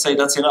 We never say,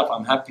 that's enough,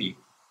 I'm happy.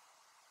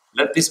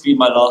 Let this be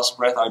my last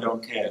breath, I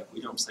don't care.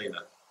 We don't say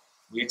that.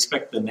 We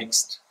expect the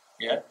next,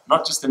 yeah?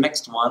 Not just the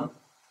next one,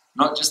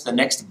 not just the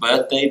next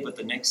birthday, but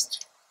the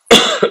next.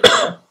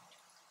 Yeah?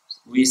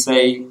 We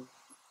say,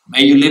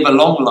 may you live a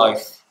long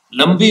life.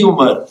 Lambi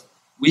Umar.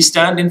 We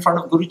stand in front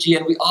of Guruji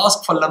and we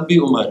ask for Lambi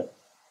Umar.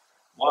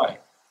 Why?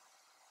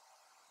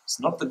 It's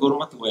not the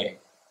Gurmat way.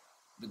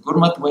 The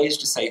Gurmat way is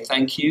to say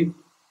thank you.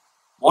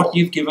 What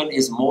you've given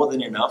is more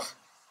than enough.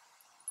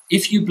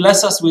 If you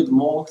bless us with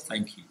more,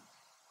 thank you.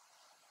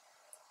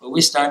 But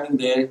we're standing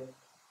there,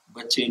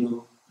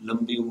 Bachenu,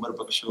 Lambi Umar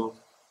Baksho.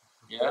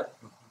 Yeah?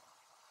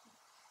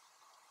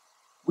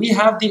 We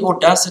have the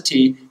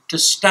audacity to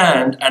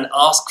stand and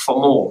ask for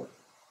more.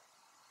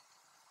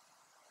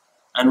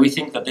 And we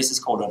think that this is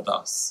called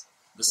ardas.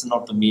 This is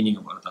not the meaning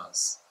of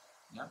ardas.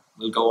 Yeah?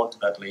 We'll go on to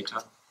that later.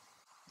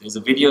 There's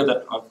a video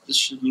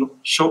this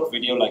short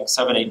video, like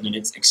 7-8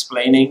 minutes,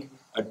 explaining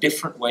a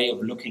different way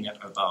of looking at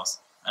ardas.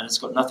 And it's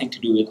got nothing to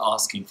do with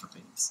asking for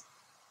things.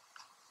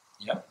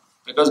 Yeah?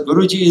 Because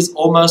Guruji is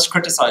almost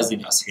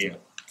criticizing us here.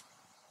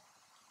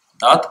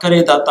 Dat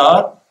kare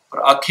datar,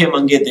 par aakhe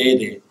mange de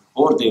de.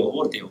 Or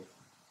deo.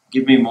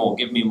 Give me more,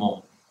 give me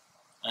more.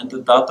 And the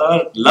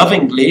datar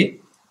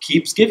lovingly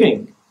keeps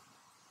giving.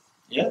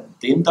 Yeah?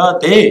 Dinda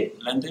de,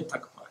 lende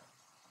tak paye.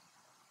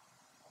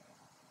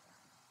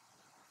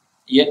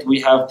 Yet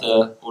we have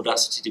the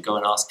audacity to go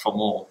and ask for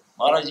more.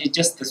 Maharaji,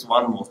 just this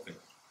one more thing.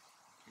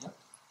 Yeah?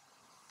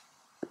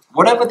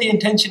 Whatever the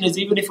intention is,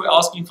 even if we're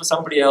asking for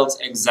somebody else,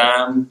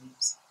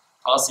 exams,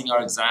 passing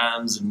our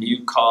exams, a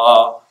new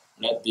car,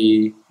 let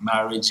the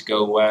marriage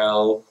go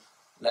well,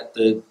 let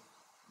the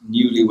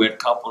newlywed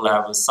couple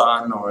have a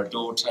son or a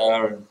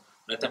daughter, and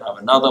let them have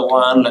another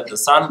one, let the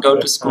son go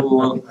to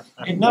school.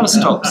 It never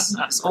stops.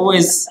 It's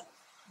always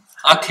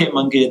Aake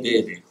mange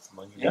de de.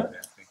 Yeah?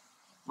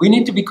 We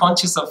need to be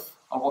conscious of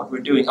what we're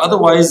doing.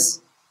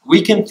 Otherwise,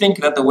 we can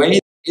think that the way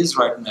it is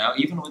right now,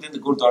 even within the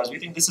Gurdwaras, we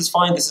think this is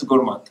fine, this is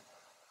Gurmat.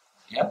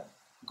 Yeah?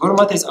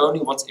 Gurmat is only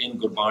what's in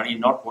Gurbani,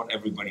 not what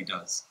everybody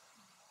does.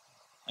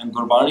 And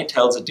Gurbani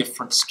tells a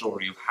different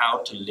story of how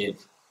to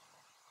live.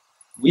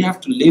 We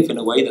have to live in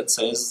a way that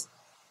says,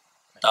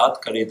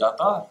 Dat kare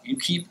datar. You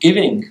keep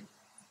giving.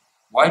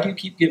 Why do you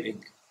keep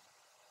giving?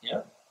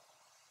 Yeah?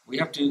 We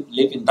have to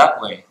live in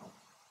that way.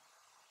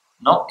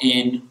 Not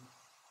in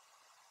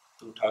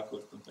Tu Thakur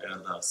Tumpe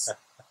Ardas.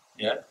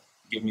 Yeah?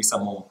 Give me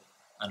some more.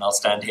 And I'll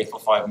stand here for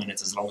 5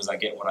 minutes as long as I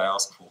get what I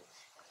ask for.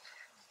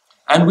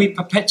 And we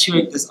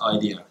perpetuate this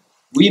idea.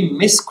 We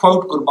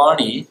misquote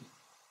Gurbani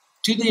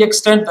to the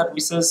extent that we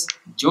says,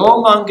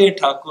 Jo mange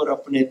Thakur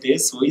apne te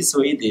soi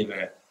soi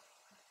deve.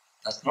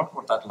 That's not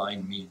what that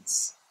line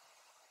means.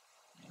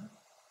 Yeah?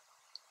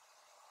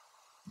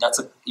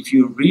 If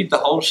you read the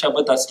whole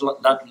Shabad,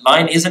 that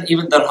line isn't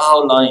even the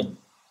Rao line.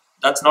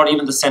 That's not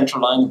even the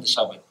central line of the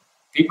Shabad.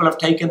 People have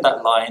taken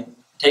that line,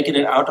 taken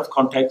it out of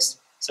context,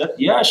 said,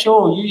 yeah,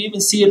 sure, you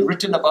even see it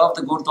written above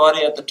the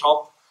Gurdwara at the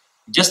top,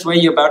 just where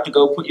you're about to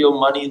go put your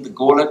money in the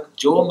golak.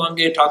 Jo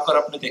mange Thakur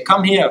apne te.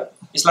 Come here.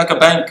 It's like a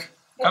bank.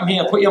 Come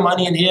here, put your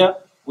money in here,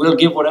 we'll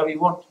give whatever you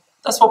want.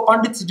 That's what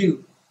Pandits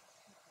do.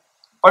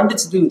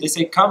 Pandits do. They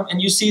say, come,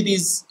 and you see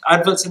these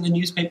adverts in the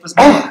newspapers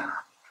now.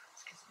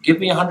 Give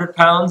me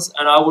 £100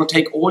 and I will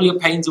take all your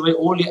pains away,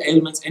 all your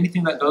ailments,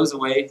 anything that goes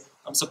away.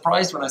 I'm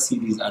surprised when I see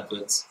these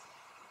adverts.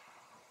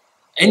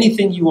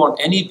 Anything you want,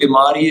 any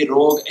bimari,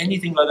 rog,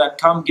 anything like that,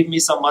 come, give me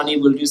some money,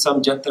 we'll do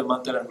some jantar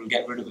mantar and we'll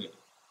get rid of it.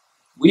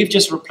 We've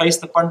just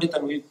replaced the Pandit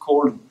and we've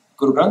called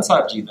Guru Granth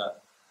Sahib Ji that.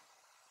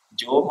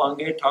 Jo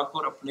mange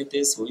Thakur apne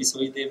te soi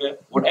soi deve.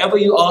 Whatever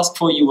you ask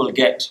for, you will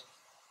get.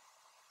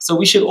 So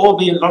we should all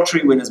be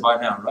lottery winners by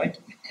now, right?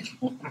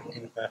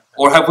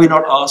 Or have we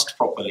not asked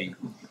properly?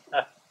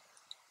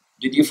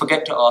 Did you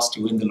forget to ask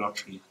to win the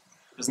lottery?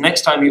 Because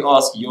next time you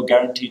ask, you're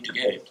guaranteed to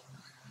get it,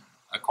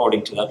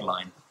 according to that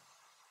line.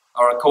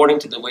 Or according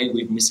to the way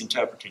we've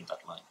misinterpreted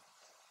that line.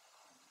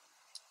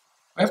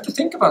 We have to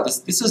think about this.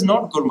 This is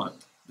not Gurmat.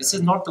 This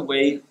is not the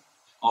way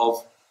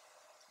of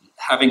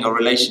having a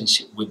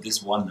relationship with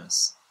this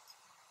oneness.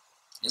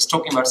 It's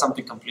talking about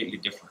something completely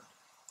different.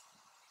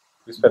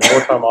 We spend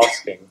more time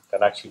asking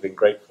than actually being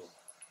grateful.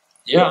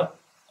 Yeah.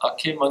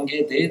 Akhe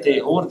mange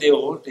de, or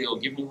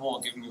give me more,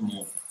 give me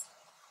more.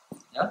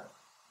 Yeah?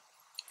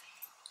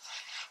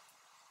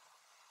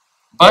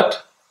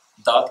 But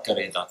daat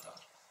kare datar.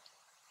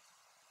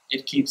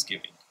 It keeps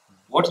giving.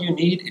 What you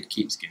need, it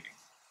keeps giving.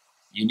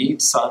 You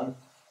need sun,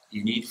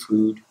 you need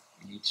food,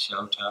 you need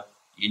shelter,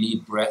 you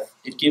need breath.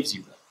 It gives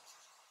you that.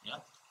 Yeah?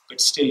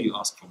 But still you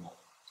ask for more.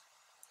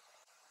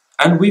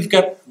 And we've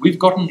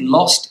gotten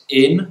lost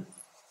in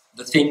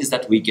the things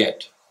that we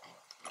get.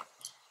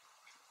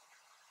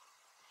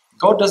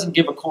 God doesn't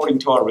give according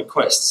to our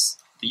requests.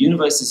 The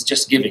universe is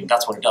just giving.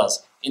 That's what it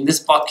does. In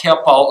this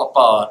pakya pao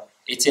apar,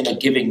 it's in a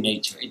giving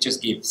nature. It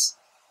just gives.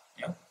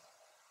 Yeah?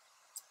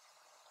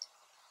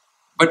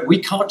 But we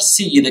can't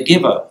see the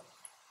giver.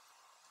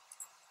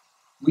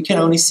 We can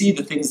only see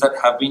the things that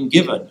have been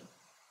given.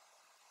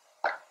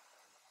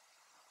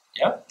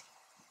 Yeah?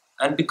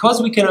 And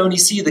because we can only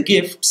see the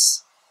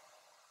gifts,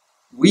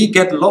 we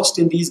get lost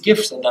in these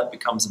gifts, and that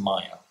becomes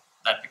maya.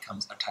 That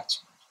becomes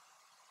attachment.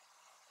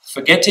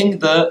 Forgetting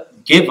the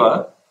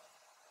giver,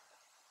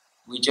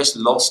 we just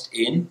lost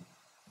in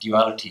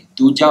duality.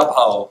 Duja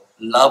bhav,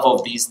 love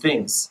of these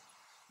things.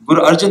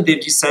 Guru Arjan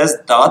Dev Ji says,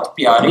 Daat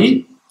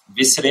pyari,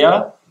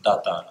 visraya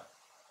datara.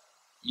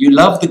 You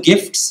love the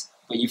gifts,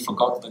 but you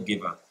forgot the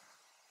giver.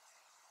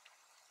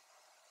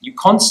 You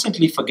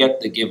constantly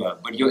forget the giver,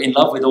 but you're in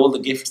love with all the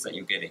gifts that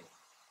you're getting.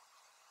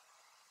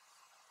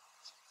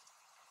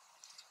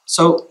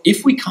 So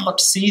if we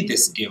can't see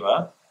this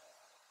giver,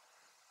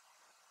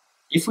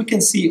 if we can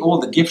see all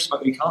the gifts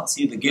but we can't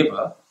see the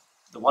giver,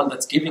 the one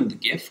that's giving the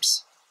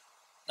gifts,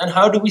 then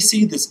how do we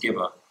see this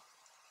giver?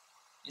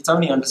 It's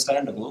only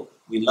understandable.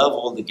 We love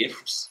all the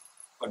gifts,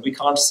 but we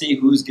can't see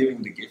who's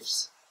giving the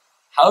gifts.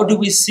 How do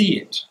we see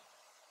it?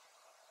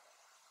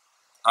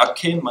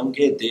 Akhe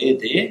mange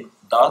de,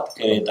 daat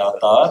kare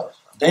datar.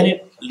 Then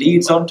it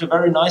leads on to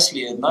very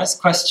nicely, a nice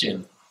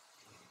question.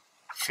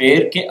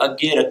 Fer ke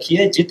agge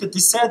rakhiye jit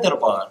disse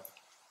darbar.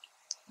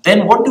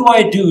 Then what do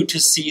I do to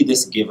see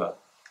this giver?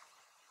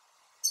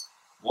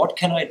 What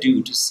can I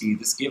do to see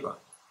this giver?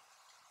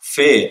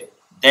 Fer,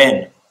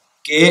 then,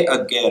 ke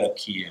agge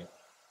rakhiye.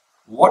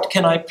 What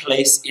can I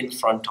place in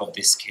front of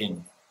this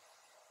king?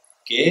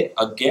 Ke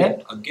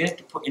agge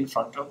to put in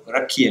front of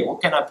rakhiye.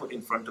 What can I put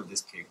in front of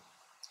this king?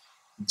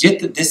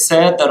 Jit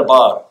disse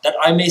darbar, that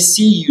I may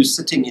see you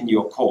sitting in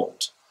your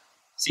court.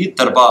 See,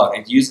 darbar,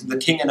 it uses the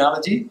king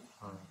analogy.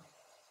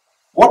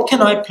 What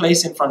can I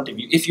place in front of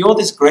you? If you're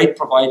this great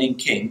providing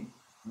king,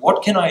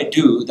 what can I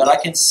do that I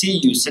can see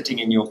you sitting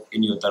in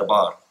your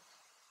darbar?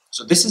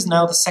 So this is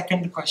now the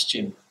second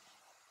question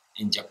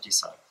in Japji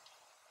Sahib.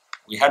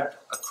 We had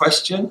a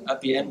question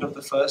at the end of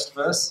the first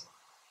verse.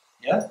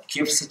 Yeah?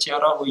 Kiv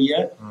sachara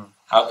hoiye.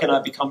 How can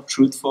I become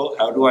truthful?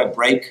 How do I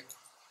break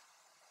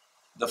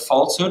the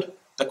falsehood?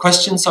 The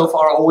questions so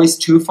far are always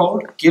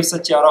twofold. Kiv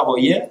sachara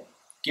hoiye.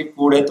 Kiv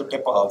pure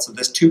tutte pahal. So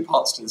there's two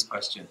parts to this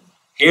question.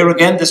 Here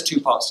again, there's two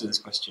parts to this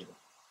question.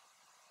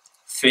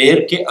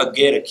 Fer ke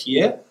agge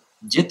rakhiye,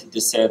 jit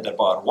disse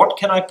darbar. What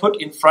can I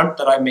put in front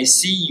that I may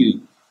see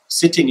you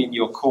sitting in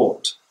your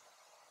court?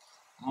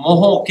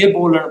 Moho ke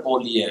bolan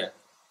boliye.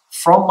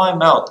 From my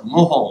mouth,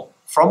 moho.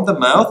 From the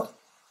mouth,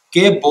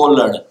 ke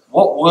bolan.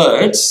 What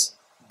words,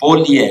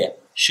 boliye,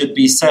 should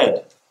be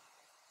said?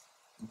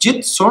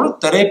 Jit sur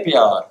tare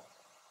pyar.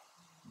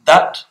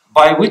 That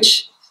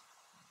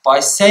by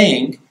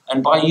saying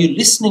and by you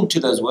listening to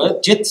those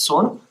words, jit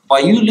sun, by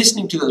you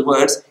listening to those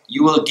words,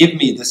 you will give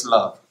me this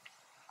love.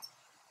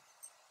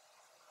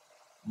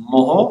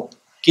 Moho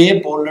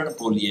ke bolan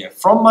boliye.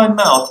 From my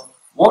mouth,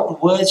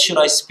 what words should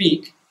I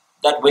speak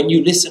that when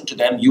you listen to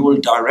them, you will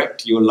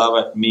direct your love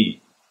at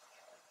me?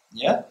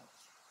 Yeah?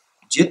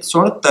 Jit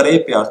sun tare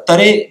pyar.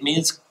 Tare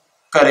means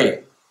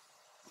kare.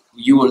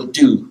 You will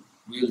do.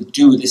 We will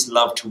do this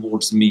love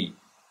towards me.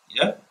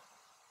 Yeah?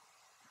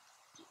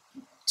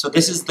 So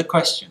this is the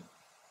question.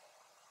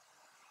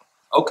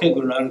 Okay,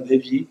 Guru Nanak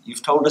Dev Ji,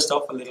 you've told us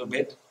off a little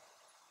bit.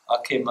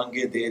 Akhe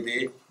mange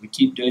de. We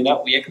keep doing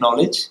that. We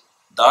acknowledge.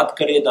 Daat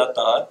kare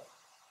datar.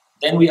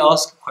 Then we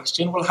ask a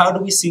question, well, how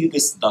do we see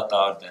this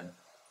datar then?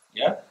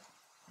 Yeah?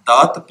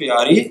 Daat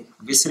pyari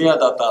visraya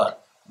datar.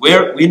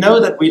 Where we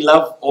know that we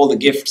love all the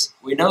gifts.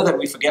 We know that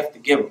we forget the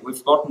giver. We've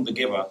forgotten the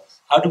giver.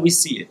 How do we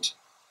see it?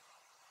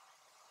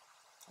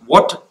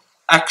 What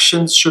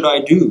actions should I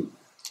do?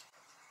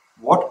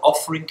 What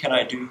offering can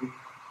I do?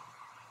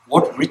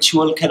 What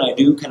ritual can I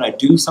do? Can I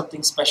do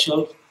something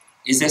special?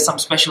 Is there some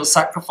special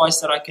sacrifice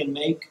that I can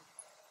make?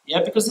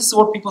 Yeah, because this is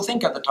what people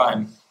think at the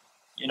time.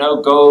 You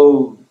know,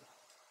 go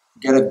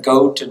get a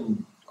goat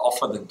and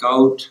offer the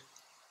goat.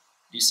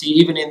 You see,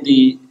 even in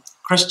the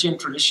Christian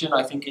tradition,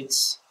 I think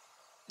is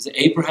it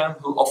Abraham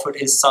who offered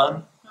his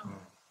son?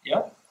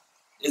 Yeah?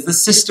 Is the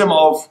system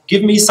of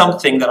give me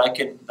something that I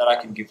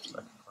can give to you.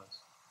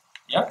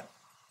 Yeah?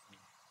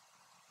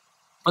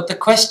 But the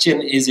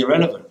question is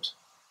irrelevant.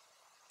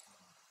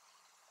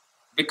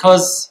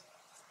 Because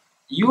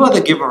you are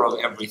the giver of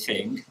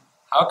everything.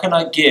 How can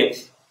I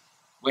give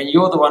when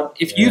you're the one?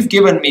 If you've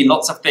given me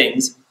lots of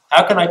things,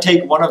 how can I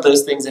take one of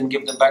those things and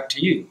give them back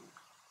to you?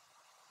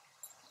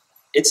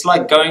 It's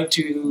like going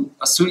to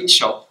a sweet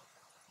shop,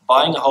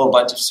 buying a whole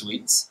bunch of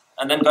sweets,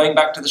 and then going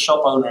back to the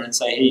shop owner and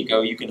say, here you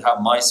go, you can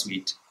have my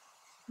sweet.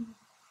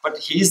 But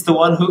he's the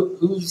one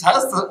who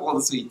has all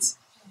the sweets.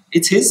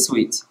 It's his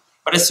sweets.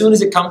 But as soon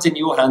as it comes in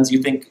your hands,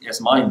 you think, it's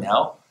mine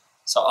now.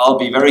 So I'll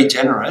be very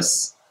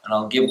generous and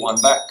I'll give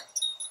one back.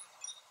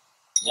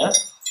 Yeah?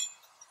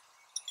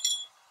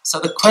 So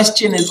the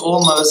question is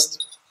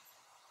almost,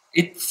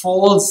 it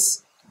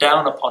falls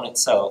down upon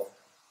itself.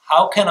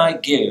 How can I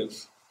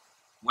give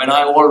when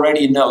I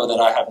already know that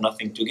I have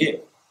nothing to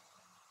give?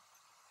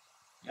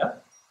 Yeah?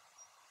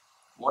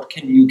 What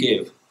can you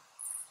give?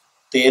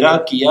 Tera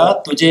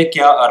kiya, tujhe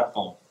kya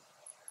arpon?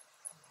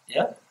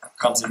 Yeah?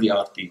 Comes in the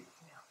arti.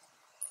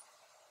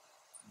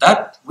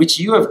 That which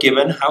you have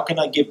given, how can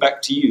I give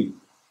back to you?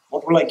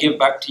 What will I give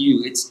back to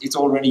you? It's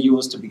already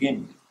yours to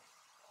begin with.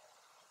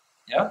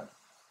 Yeah?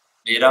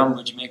 Mera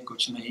mujh mein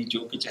kuch nahi,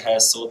 jo kuch hai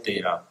so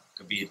tera,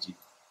 Kabir ji.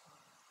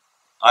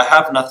 I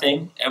have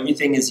nothing,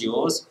 everything is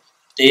yours.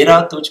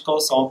 Tera tujhko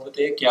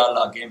saumpte kya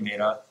lage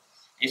mera.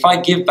 If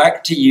I give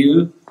back to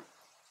you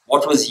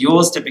what was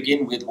yours to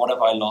begin with, what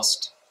have I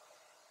lost?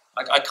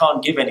 Like, I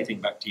can't give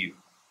anything back to you.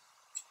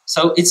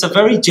 So it's a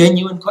very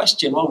genuine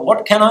question. Well,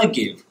 what can I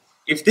give?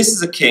 If this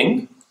is a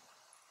king,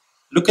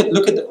 look at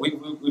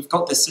we've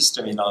got this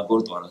system in our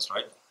gurdwaras,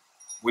 right?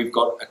 We've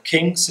got a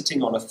king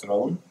sitting on a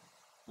throne.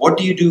 What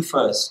do you do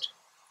first?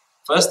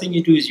 First thing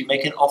you do is you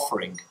make an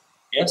offering.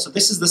 Yeah, so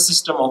this is the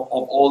system of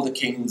all the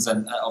kings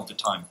and of the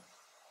time.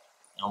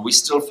 And we're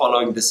still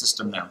following this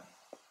system now.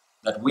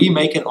 That we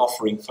make an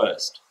offering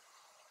first.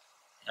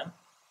 Yeah?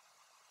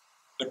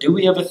 But do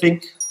we ever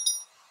think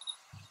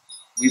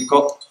we've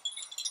got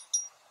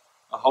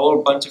a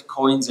whole bunch of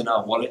coins in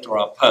our wallet or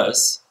our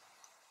purse,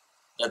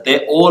 that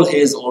they're all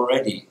his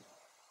already?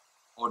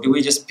 Or do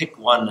we just pick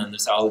one and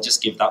say, I'll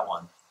just give that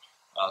one.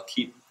 I'll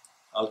keep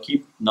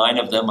 9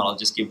 of them and I'll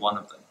just give one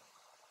of them.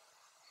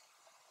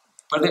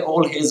 But they're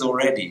all his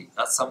already.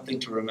 That's something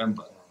to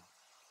remember.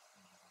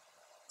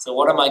 So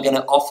what am I going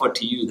to offer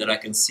to you that I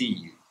can see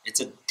you? It's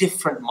a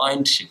different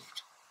mind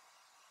shift.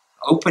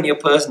 Open your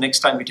purse next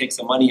time you take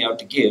some money out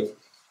to give,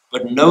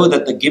 but know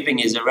that the giving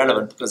is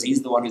irrelevant because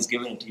he's the one who's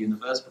given it to you in the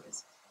first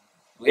place.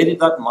 Where did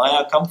that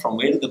maya come from?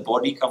 Where did the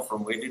body come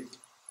from? Where did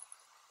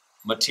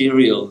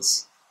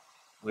materials,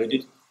 where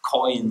did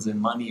coins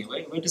and money,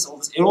 where does all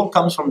this? It all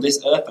comes from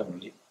this earth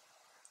only.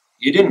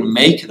 You didn't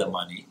make the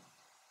money.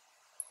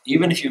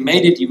 Even if you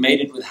made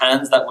it with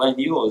hands that weren't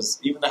yours.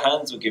 Even the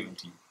hands were given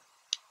to you.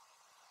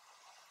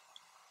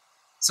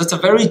 So it's a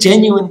very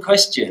genuine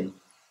question,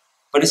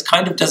 but it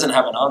kind of doesn't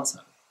have an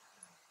answer.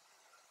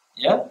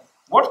 Yeah?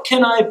 What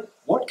can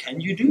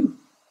you do?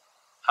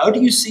 How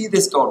do you see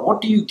this God? What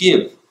do you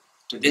give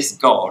to this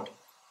God,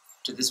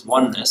 to this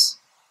oneness,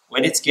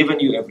 when it's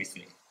given you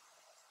everything?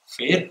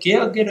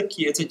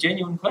 It's a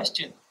genuine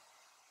question.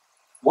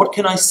 What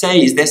can I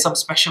say? Is there some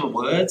special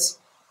words?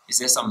 Is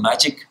there some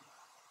magic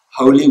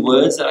holy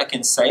words that I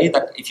can say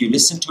that if you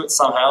listen to it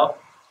somehow,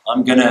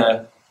 I'm going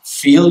to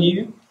feel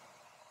you?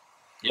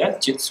 Yeah,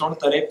 Chit Sun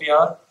Tare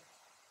Pyar.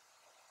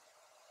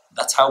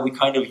 That's how we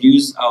kind of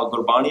use our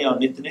Gurbani, our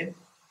Nityanim.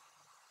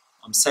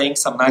 I'm saying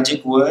some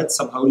magic words,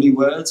 some holy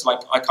words. Like,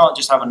 I can't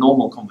just have a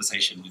normal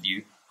conversation with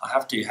you. I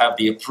have to have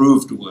the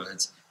approved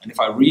words. And if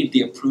I read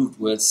the approved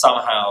words,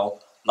 somehow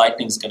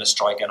lightning's going to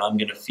strike and I'm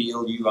going to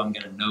feel you, I'm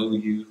going to know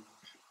you.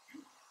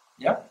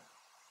 Yeah?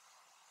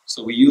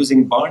 So we're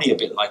using Barney a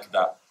bit like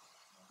that.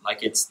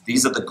 Like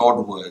these are the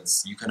God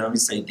words. You can only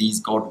say these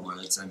God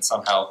words and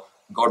somehow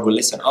God will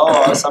listen.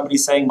 Oh,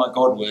 somebody's saying my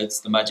God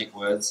words, the magic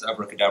words,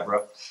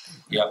 abracadabra.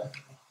 Yeah.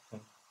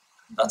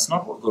 That's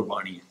not what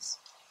Gurbani is.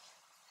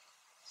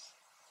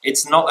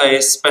 It's not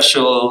a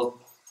special,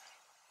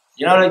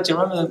 do you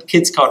remember the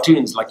kids'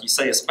 cartoons, like you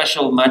say a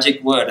special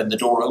magic word and the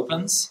door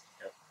opens?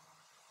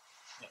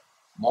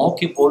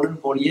 What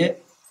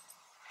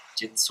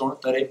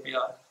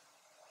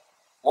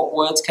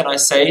words can I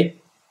say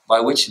by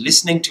which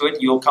listening to it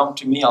you'll come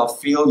to me, I'll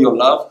feel your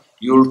love,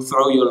 you'll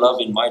throw your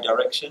love in my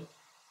direction?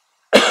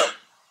 It's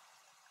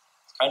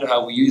kind of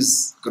how we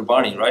use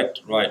Gurbani, right?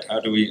 Right, how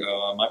do we,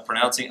 I'm not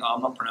pronouncing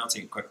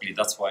it correctly,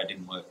 that's why it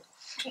didn't work.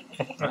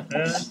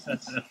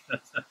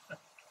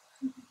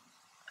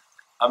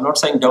 I'm not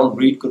saying don't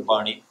read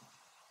Gurbani.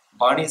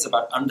 Bani is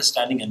about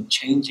understanding and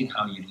changing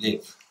how you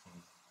live.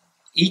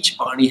 Each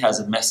Bani has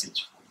a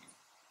message for you.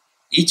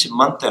 Each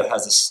mantra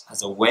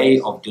has a way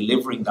of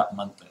delivering that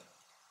mantra.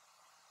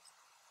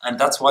 And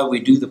that's why we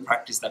do the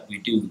practice that we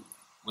do.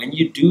 When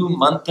you do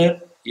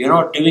mantra, you're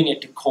not doing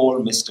it to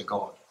call Mr.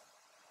 God.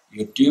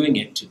 You're doing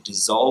it to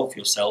dissolve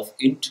yourself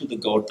into the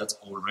God that's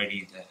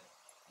already there.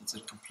 It's a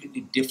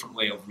completely different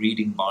way of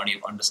reading Bani,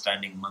 of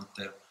understanding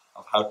mantra,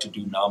 of how to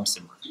do Naam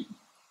Simran.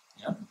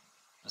 Yeah?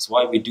 That's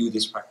why we do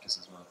this practice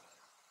as well.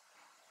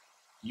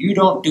 You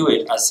don't do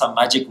it as some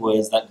magic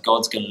words that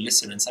God's going to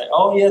listen and say,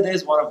 oh yeah,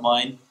 there's one of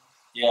mine.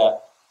 Yeah.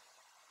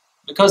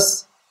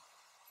 Because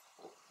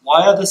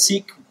why are the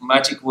Sikh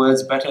magic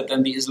words better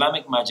than the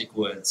Islamic magic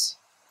words?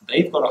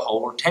 They've got a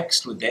whole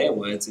text with their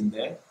words in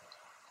there.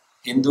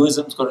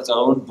 Hinduism's got its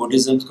own,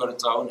 Buddhism's got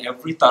its own,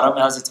 every dharam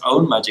has its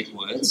own magic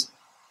words.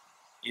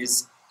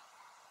 Is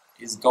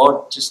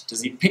God just,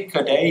 does he pick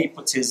a day, he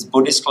puts his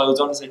Buddhist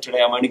clothes on and says,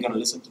 today I'm only going to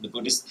listen to the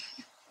Buddhist,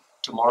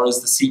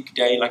 tomorrow's the Sikh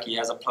day, like he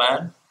has a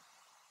plan?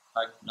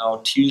 Like,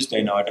 no,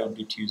 Tuesday, no, I don't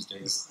do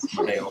Tuesdays, it's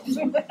my day off.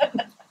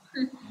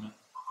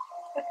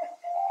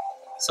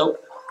 So,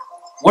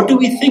 what do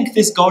we think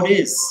this God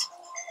is?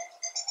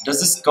 Does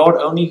this God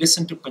only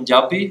listen to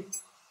Punjabi?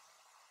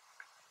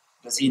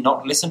 Does he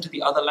not listen to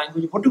the other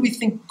language? What do we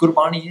think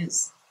Gurbani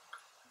is?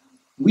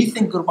 We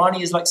think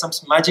Gurbani is like some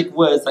magic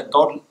words that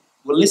God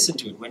will listen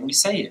to it when we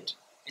say it.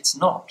 It's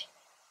not.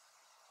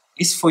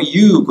 It's for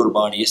you,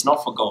 Gurbani. It's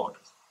not for God.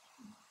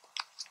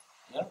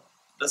 Yeah?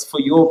 That's for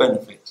your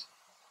benefit.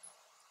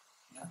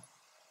 Yeah?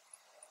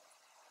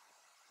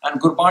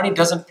 And Gurbani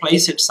doesn't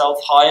place itself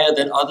higher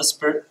than other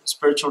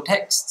spiritual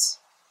texts.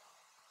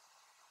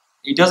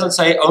 He doesn't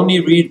say, only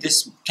read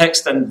this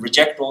text and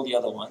reject all the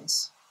other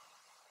ones.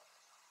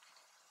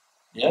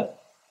 Yeah?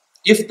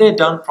 If they're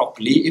done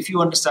properly, if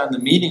you understand the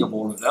meaning of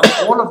all of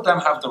them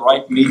have the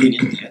right meaning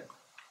in there.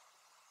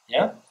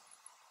 Yeah?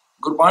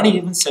 Gurbani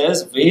even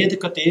says, Ved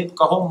Kateb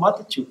Kaho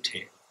Mat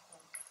Chute.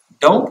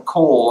 Don't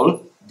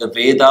call the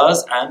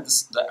Vedas and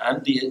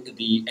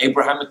the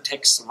Abrahamic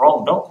texts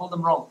wrong. Don't call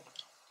them wrong.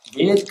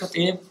 Ved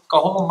Kateb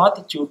Kaho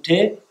Mat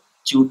Chute,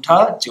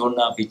 Chuta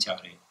Jona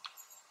Bichare.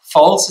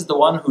 False is the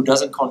one who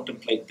doesn't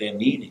contemplate their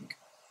meaning.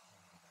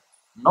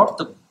 Not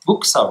the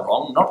books are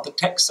wrong, not the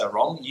texts are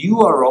wrong.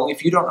 You are wrong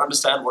if you don't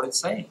understand what it's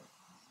saying.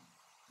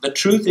 The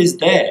truth is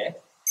there.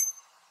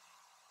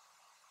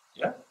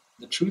 Yeah?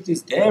 The truth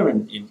is there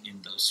in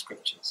those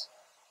scriptures.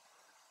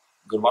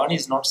 Gurbani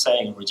is not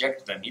saying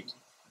reject them.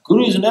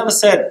 Guru has never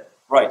said,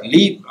 right,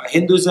 leave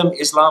Hinduism,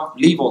 Islam,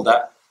 leave all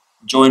that,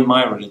 join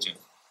my religion.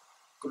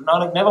 Guru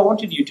Nanak never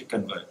wanted you to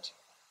convert.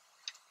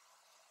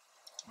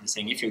 He's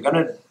saying if you're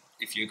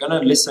gonna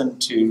listen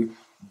to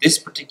this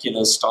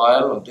particular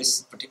style or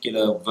this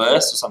particular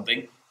verse or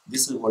something,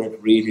 this is what it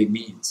really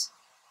means.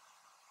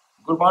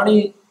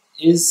 Gurbani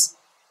is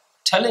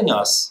telling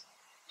us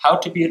how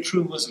to be a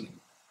true Muslim.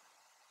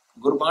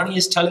 Gurbani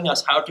is telling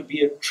us how to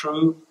be a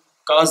true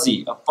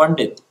Qazi, a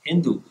Pandit,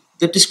 Hindu.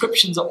 The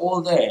descriptions are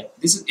all there.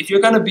 If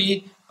you're going to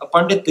be a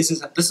Pandit, this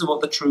is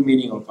what the true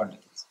meaning of a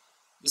Pandit is.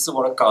 This is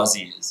what a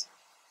Qazi is.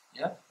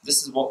 Yeah?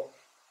 This is what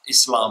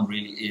Islam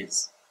really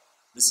is.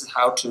 This is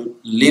how to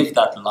live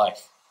that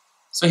life.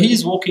 So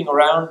he's walking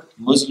around,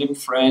 Muslim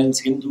friends,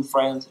 Hindu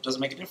friends, it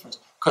doesn't make a difference.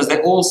 Because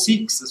they're all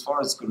Sikhs as far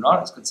as Guru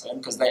Nanak is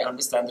concerned, because they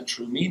understand the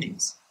true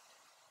meanings.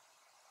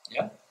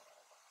 Yeah?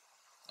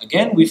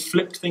 Again, we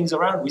flipped things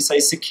around. We say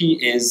Sikhi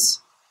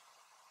is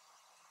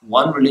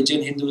one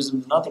religion, Hinduism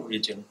is another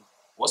religion.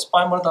 What's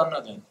Bhai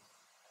Mardana then?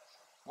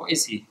 What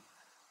is he?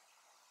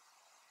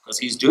 Because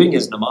he's doing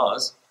his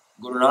namaz.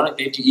 Guru Nanak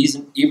Dev Ji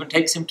even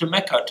takes him to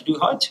Mecca to do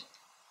Hajj.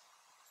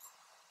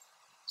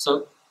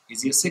 So,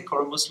 is he a Sikh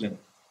or a Muslim?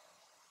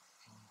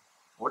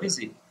 What is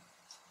he?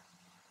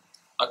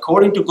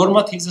 According to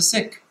Gurmat, he's a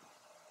Sikh.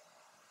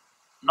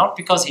 Not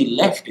because he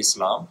left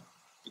Islam,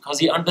 because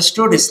he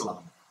understood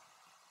Islam.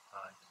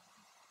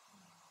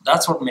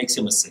 That's what makes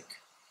him a Sikh.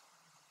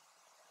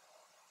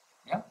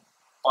 Yeah?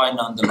 Bhai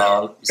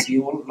Nandalal, you see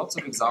lots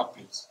of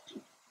examples.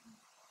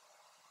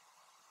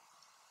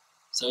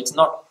 So it's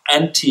not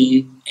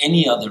anti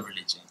any other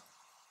religion.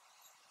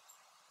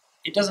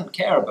 It doesn't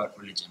care about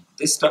religion.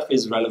 This stuff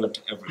is relevant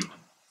to everyone.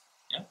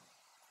 Yeah?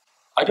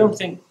 I don't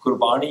think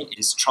Gurbani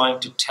is trying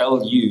to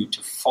tell you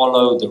to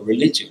follow the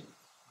religion.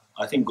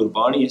 I think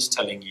Gurbani is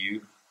telling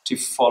you to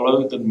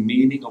follow the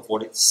meaning of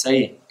what it's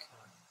saying.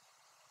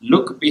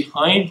 Look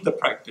behind the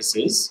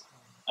practices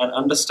and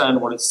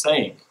understand what it's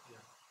saying. Yeah.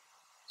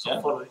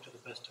 So follow it to the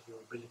best of your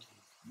ability.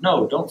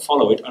 No, don't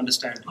follow it,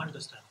 understand it.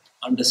 Understand it.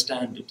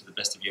 Understand it to the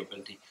best of your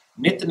ability.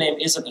 Nitnem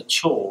isn't a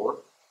chore.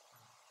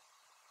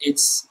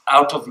 It's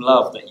out of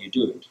love that you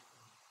do it.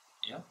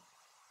 Yeah?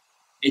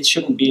 It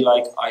shouldn't be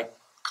like, I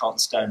can't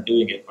stand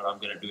doing it, but I'm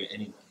going to do it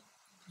anyway.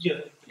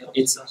 Yeah,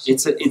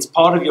 it's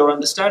part of your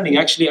understanding.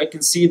 Actually, I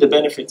can see the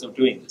benefits of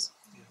doing this.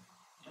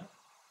 Yeah?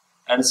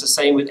 And it's the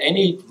same with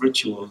any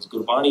rituals.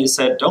 Gurbani has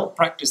said, don't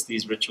practice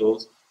these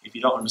rituals if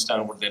you don't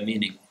understand what they're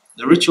meaning.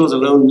 The rituals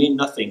alone mean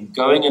nothing.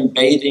 Going and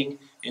bathing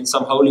in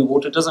some holy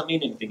water doesn't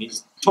mean anything.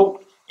 He's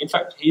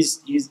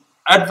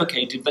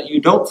advocated that you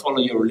don't follow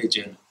your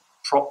religion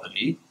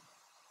properly,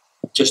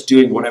 just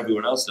doing what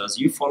everyone else does.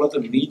 You follow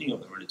the meaning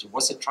of the religion.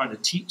 What's it trying to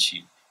teach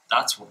you?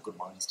 That's what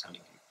Gurbani is telling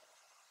you.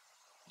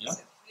 Yeah?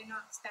 So we're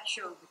not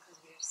special because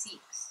we're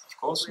Sikhs. Of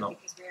course not.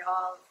 Because we're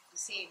all the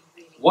same,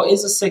 really. What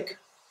is a Sikh?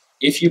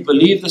 If you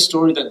believe the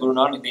story that Guru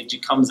Nanak Dev Ji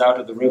comes out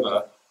of the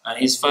river and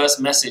his first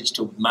message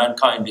to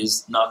mankind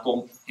is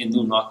Nako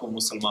Hindu, Nako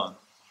Musalman.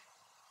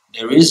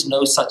 There is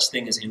no such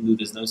thing as Hindu,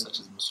 there's no such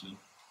as Muslim.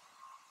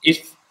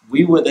 If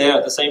we were there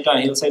at the same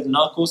time. He'll say,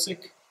 Na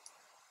kosik,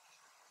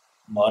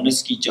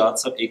 manas ki jaat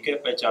sab ek hai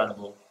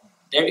pehchanabo.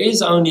 There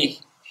is only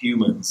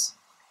humans.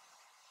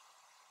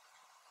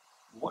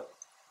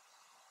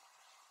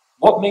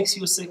 What makes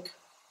you sick?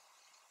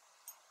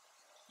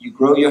 You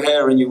grow your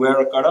hair and you wear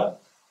a kara?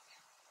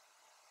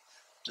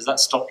 Does that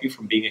stop you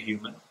from being a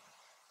human?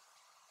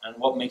 And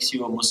what makes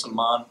you a Muslim?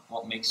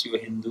 What makes you a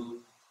Hindu?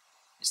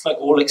 It's like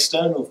all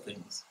external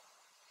things.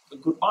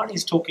 But Gurbani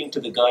is talking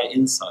to the guy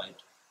inside.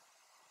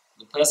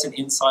 The person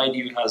inside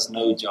you has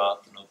no jaat,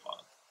 no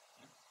path.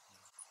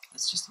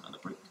 That's just another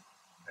brick.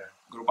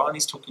 Gurbani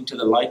is talking to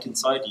the light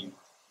inside you.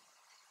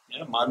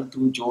 Man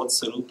tu jot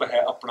sarupa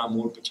hai apna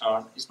mood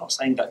pachan. He's not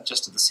saying that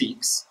just to the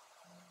Sikhs.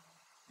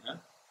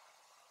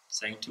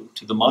 Saying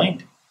to the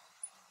mind.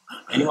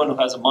 Anyone who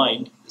has a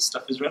mind, this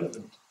stuff is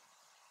relevant.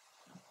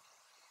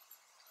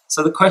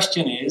 So the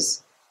question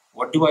is,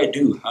 what do I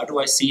do? How do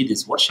I see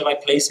this? What shall I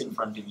place in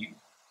front of you?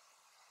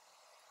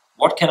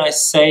 What can I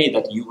say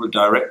that you will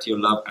direct your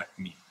love at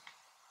me?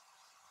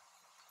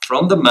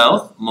 From the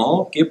mouth,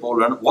 moh ke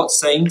bolan, what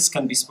sayings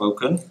can be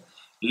spoken,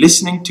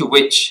 listening to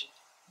which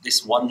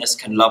this oneness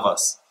can love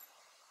us.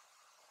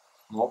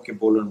 Moh ke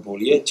bolan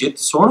boliye, jit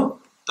sun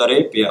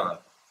tare pyar.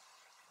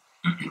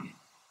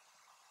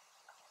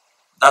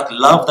 That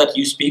love that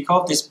you speak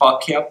of, this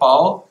pakya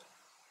pao,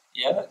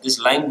 this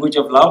language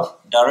of love,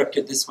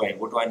 directed this way.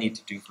 What do I need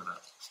to do for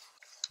that?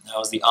 That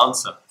was the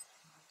answer.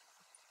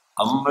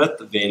 Amrit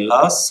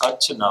vela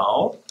sach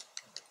now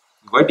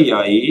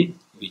vadiyai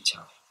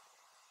vichar.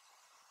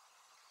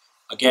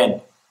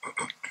 Again,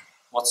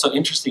 what's so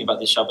interesting about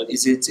this Shabad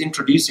is it's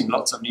introducing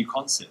lots of new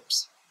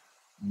concepts.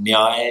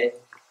 Nyay,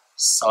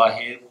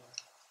 Sahib,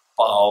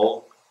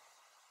 Pao.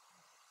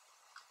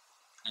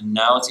 And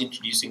now it's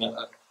introducing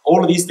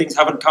all of these things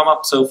haven't come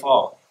up so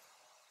far.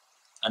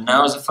 And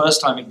now is the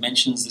first time it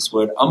mentions this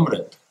word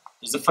Amrit.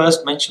 It's the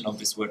first mention of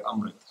this word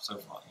Amrit so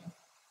far.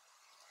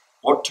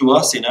 What to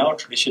us in our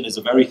tradition is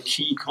a very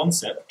key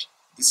concept,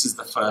 this is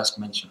the first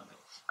mention of it.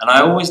 And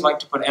I always like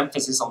to put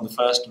emphasis on the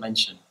first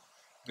mention,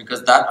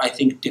 because that, I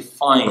think,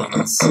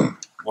 defines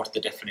what the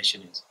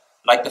definition is.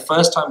 Like the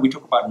first time we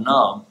talk about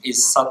Naam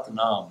is Sat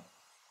Naam.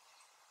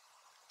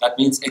 That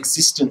means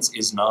existence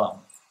is Naam.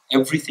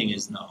 Everything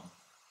is Naam.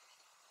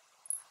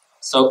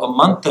 So a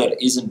mantra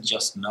isn't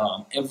just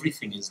Naam,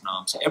 everything is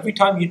Naam. So every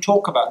time you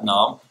talk about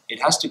Naam,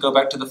 it has to go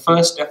back to the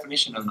first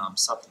definition of Naam,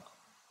 Sat Naam.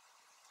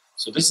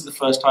 So this is the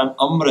first time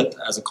Amrit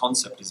as a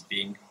concept is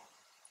being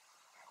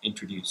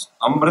introduced.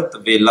 Amrit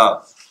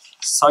Vela,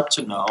 Sach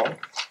Now,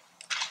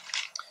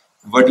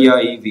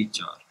 Vadiyai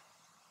Vichar.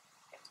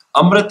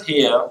 Amrit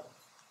here,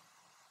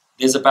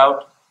 there's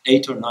about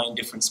 8 or 9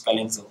 different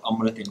spellings of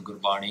Amrit in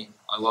Gurbani.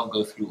 I won't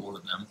go through all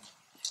of them.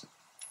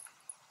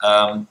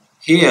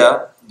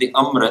 Here, the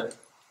Amrit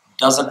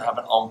doesn't have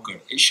an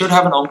ankar. It should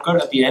have an ankar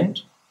at the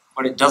end,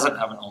 but it doesn't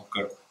have an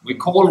ankar. We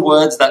call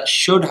words that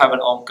should have an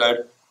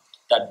ankar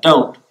that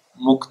don't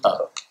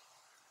mukta.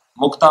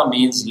 Mukta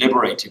means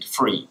liberated,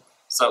 free.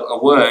 So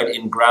a word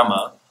in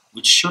grammar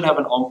which should have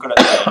an ankar at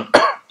the end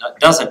that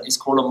doesn't is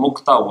called a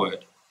mukta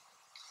word.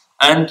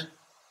 And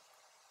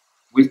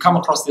we've come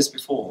across this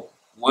before.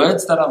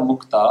 Words that are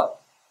mukta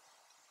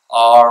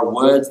are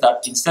words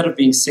that instead of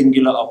being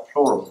singular are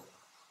plural.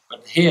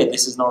 But here,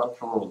 this is not a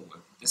plural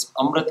word. This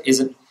Amrit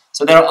isn't.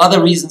 So there are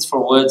other reasons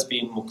for words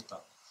being mukta.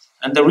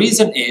 And the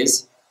reason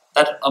is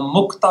that a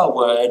mukta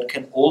word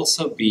can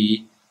also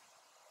be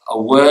a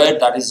word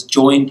that is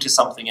joined to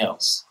something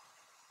else.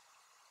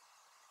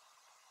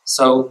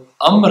 So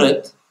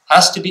Amrit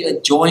has to be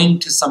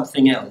joined to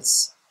something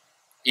else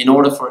in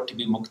order for it to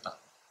be mukta.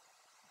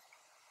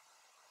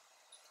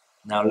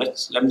 Now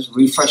let me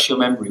refresh your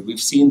memory.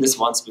 We've seen this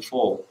once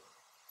before.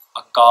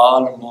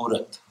 Akal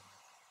Murat.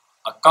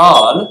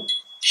 Akal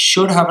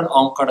should have an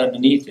ankar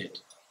underneath it,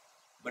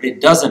 but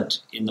it doesn't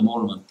in the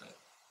Mool Mantar.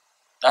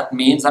 That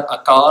means that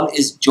Akal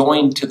is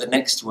joined to the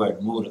next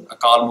word, Murat.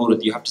 Akal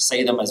Murat. You have to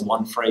say them as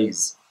one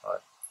phrase. Right.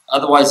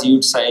 Otherwise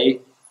you'd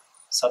say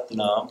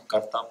Satnam,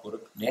 Karta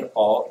Purak,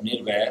 Nirpaw,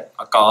 Nirvair,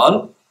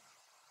 Akal,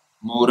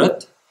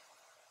 Murat,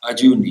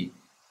 Ajuni.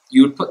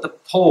 You would put the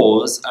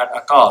pause at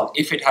Akal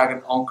if it had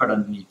an ankar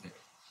underneath it.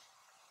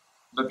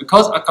 But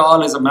because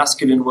Akal is a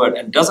masculine word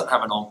and doesn't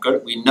have an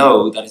ankar, we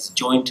know that it's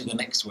joined to the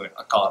next word,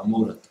 Akal,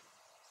 Murat.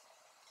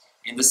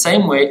 In the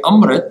same way,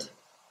 Amrit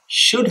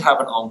should have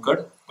an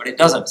ankar, but it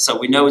doesn't. So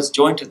we know it's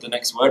joined to the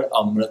next word,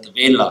 Amrit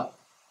Vela.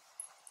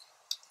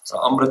 So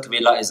Amrit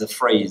Vela is a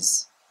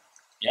phrase.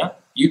 Yeah?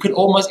 You could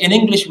almost, in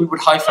English we would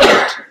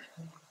hyphenate.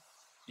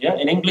 Yeah?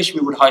 In English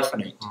we would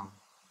hyphenate.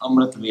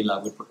 Amrit Vela,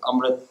 we put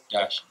Amrit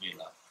dash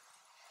Vela.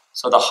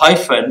 So the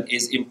hyphen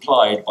is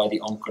implied by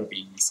the ankar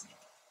being missing.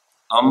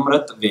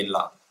 Amrit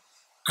Vela.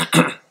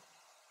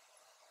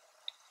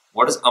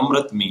 What does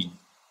Amrit mean?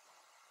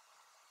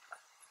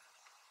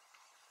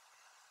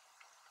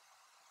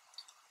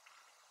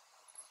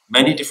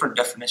 Many different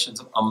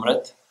definitions of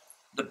Amrit.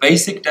 The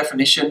basic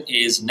definition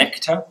is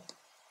nectar.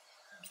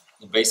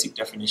 The basic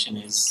definition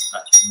is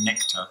that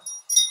nectar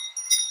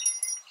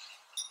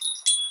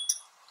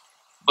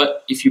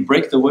But if you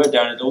break the word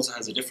down, it also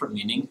has a different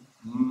meaning.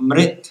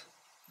 Mrit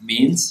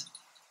means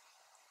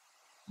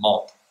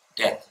maut,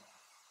 death.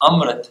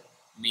 Amrit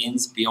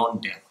means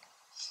beyond death.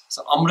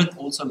 So Amrit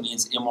also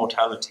means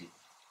immortality.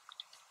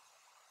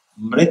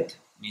 Mrit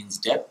means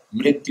death.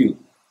 Mrityu,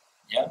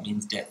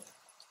 means death.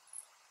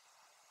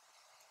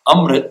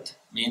 Amrit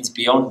means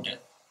beyond death.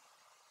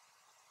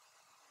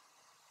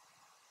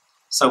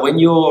 So when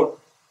you're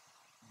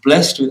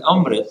blessed with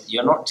Amrit,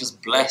 you're not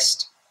just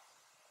blessed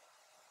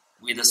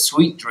with a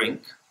sweet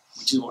drink,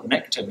 which is what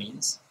nectar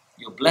means.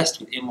 You're blessed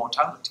with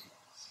immortality.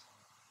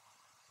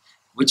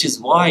 Which is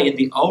why in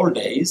the old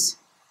days,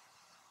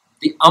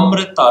 the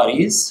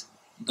Amritaris,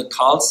 the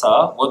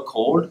Khalsa, were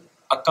called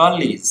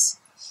Akalis.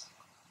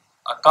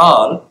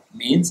 Akal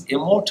means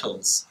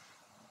immortals.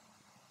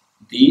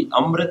 The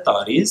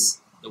Amritaris,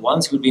 the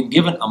ones who'd been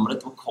given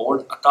Amrit, were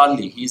called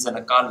Akali. He's an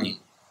Akali.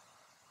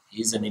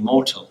 He's an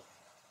immortal.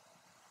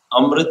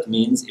 Amrit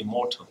means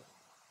immortal,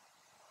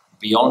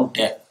 beyond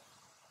death.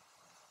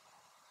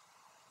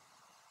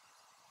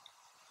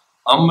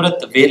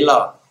 Amrit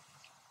Vela.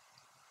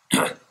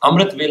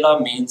 Amrit Vela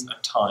means a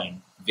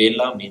time.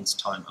 Vela means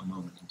time, a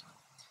moment in time.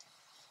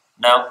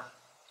 Now,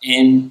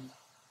 in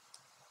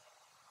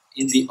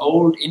the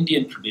old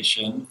Indian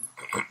tradition,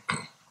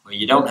 where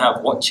you don't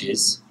have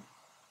watches,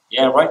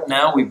 right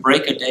now we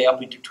break a day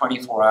up into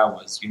 24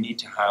 hours. You need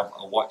to have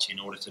a watch in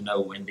order to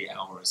know when the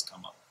hour has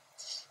come up.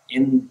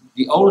 In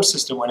the old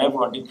system, when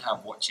everyone didn't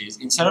have watches,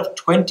 instead of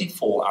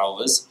 24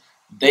 hours,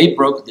 they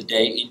broke the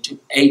day into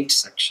 8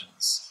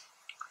 sections.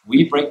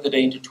 We break the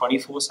day into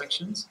 24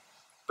 sections,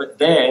 but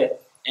there,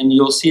 and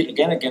you'll see it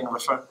again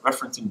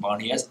referencing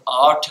Bani as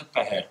Art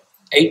Peher,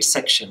 8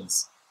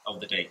 sections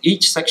of the day.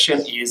 Each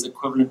section is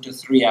equivalent to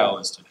 3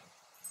 hours today.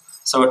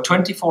 So a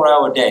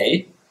 24-hour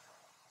day,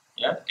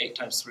 8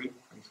 times 3,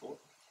 24.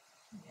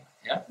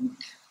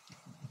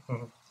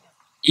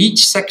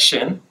 Each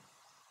section,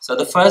 so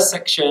the first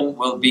section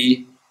will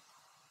be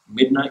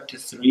midnight to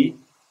 3,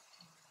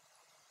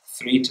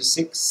 3 to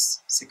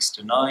 6, 6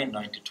 to 9,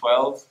 9 to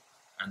 12,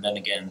 and then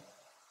again.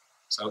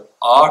 So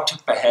Art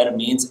Peher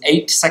means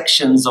 8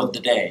 sections of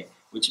the day,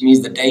 which means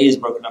the day is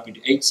broken up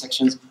into 8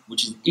 sections,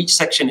 which is each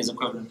section is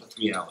equivalent to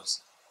 3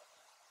 hours.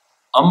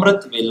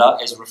 Amrit Vela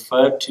is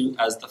referred to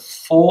as the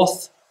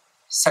 4th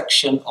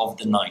section of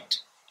the night.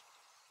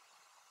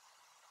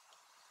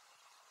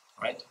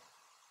 Right?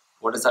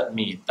 What does that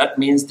mean? That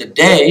means the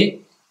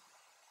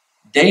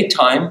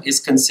daytime is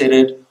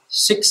considered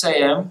 6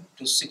 a.m.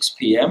 to 6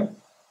 p.m.,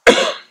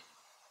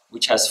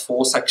 which has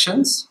 4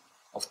 sections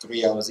of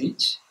 3 hours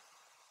each.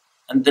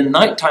 And the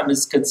nighttime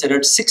is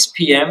considered 6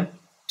 p.m.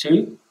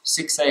 to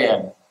 6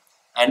 a.m.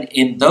 And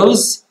in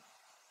those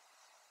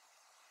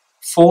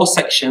 4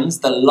 sections,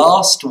 the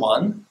last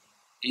one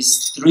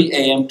is 3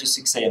 a.m. to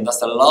 6 a.m. That's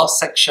the last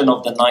section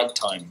of the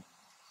nighttime.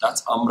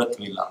 That's Amrit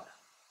Vela.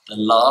 The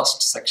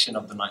last section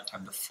of the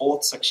nighttime, the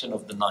 4th section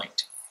of the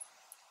night.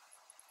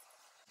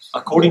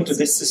 According to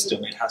this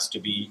system, it has to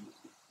be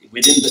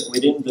within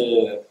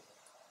the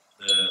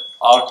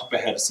Art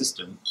Peher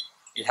system.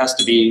 It has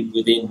to be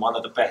within one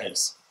of the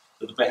Pehers.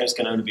 So the Pehers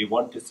can only be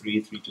 1 to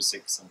 3, 3 to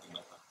 6, something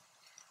like that.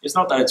 It's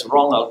not that it's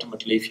wrong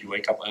ultimately if you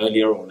wake up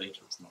earlier or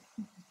later. It's not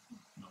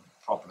a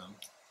problem.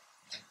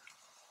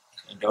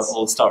 And don't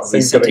all start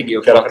resetting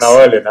your get up clocks. an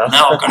hour early now.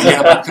 Now I'm going to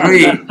get up at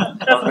 3.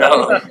 Oh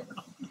no.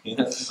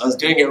 I was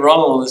doing it wrong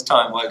all this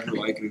time. I grew.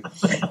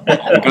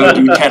 Go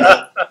do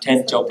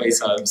 10 Japji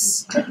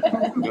Sahibs.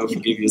 Go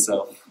forgive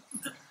yourself.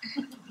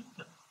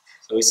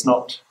 So it's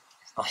not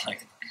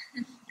like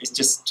that. It's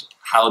just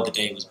how the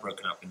day was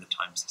broken up in the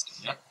time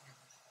system.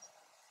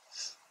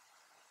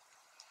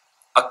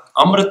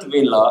 Amrit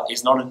Vela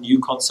is not a new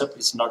concept.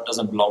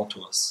 Doesn't belong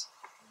to us.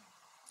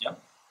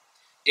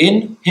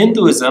 In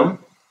Hinduism,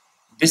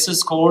 this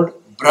is called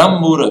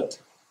Brahm Muhurat,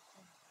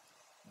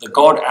 the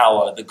God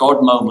hour, the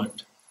God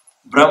moment.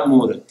 Brahm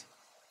Muhurat.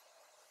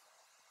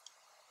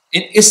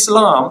 In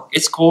Islam,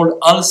 it's called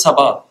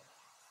Al-Sabah.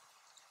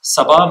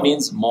 Sabah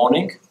means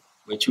morning,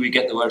 which we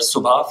get the word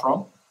Subha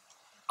from.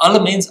 Al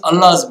means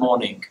Allah's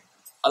morning.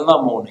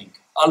 Allah morning.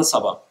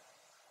 Al-Sabah.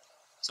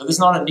 So this is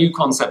not a new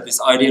concept,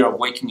 this idea of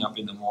waking up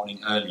in the morning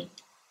early.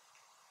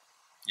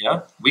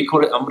 We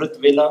call it Amrit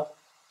Vela.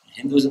 In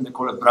Hinduism, they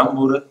call it Brahm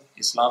Muhurat.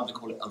 Islam, they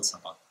call it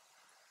Al-Sabah.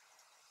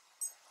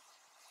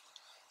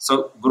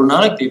 So Guru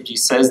Nanak Dev Ji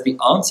says the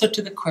answer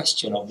to the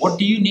question of what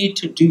do you need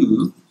to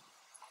do,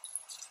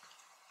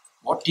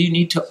 what do you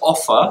need to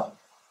offer,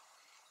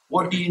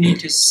 what do you need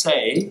to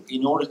say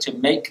in order to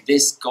make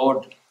this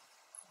God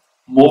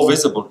more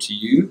visible to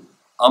you,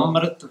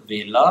 Amrit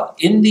Vela,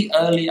 in the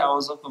early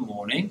hours of the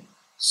morning,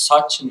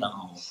 Saach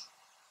now.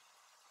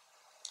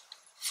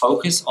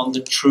 Focus on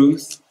the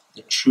truth,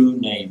 the true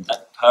name,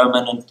 that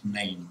permanent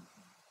name.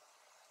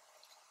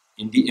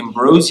 In the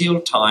ambrosial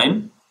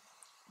time,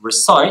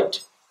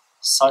 recite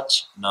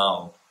Saach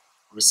now.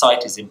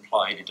 Recite is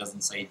implied, it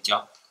doesn't say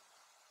jap.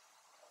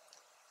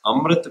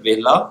 Amrit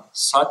Vela,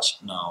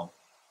 Saach now.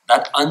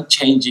 That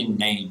unchanging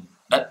name,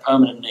 that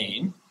permanent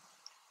name,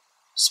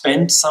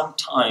 spend some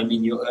time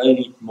in your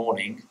early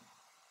morning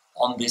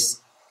on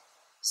this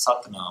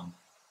Satnam.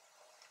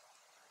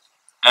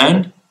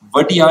 And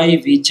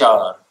Vadiyai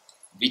Vichar.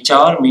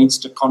 Vichar means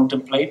to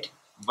contemplate.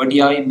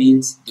 Vadiyai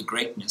means the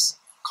greatness.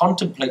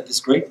 Contemplate this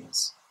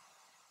greatness.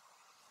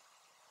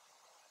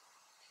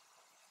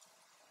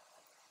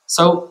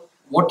 So,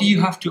 what do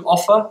you have to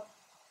offer?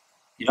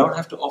 You don't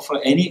have to offer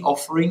any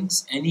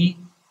offerings, any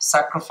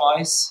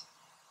sacrifice.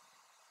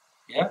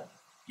 Yeah?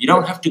 You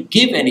don't have to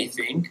give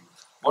anything.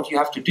 What you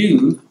have to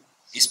do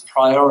is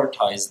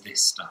prioritize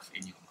this stuff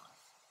in your life.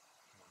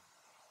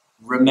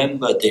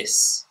 Remember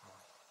this.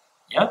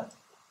 Yeah?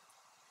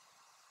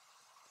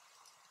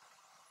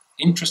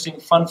 Interesting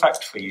fun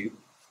fact for you.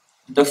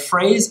 The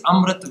phrase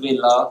Amrit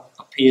Vela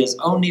appears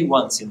only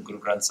once in Guru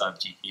Granth Sahib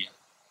Ji here.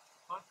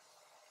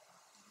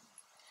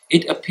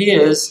 It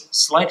appears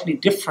slightly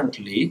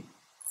differently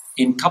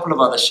in a couple of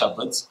other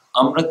shabads.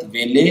 Amrit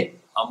Vele,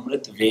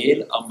 Amrit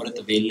Vel, Amrit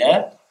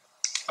Vela.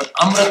 But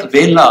Amrit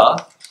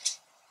Vela,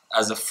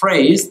 as a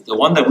phrase, the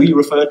one that we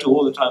refer to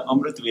all the time,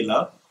 Amrit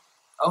Vela,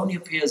 only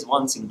appears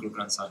once in Guru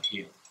Granth Sahib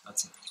here.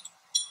 That's it.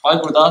 Bhai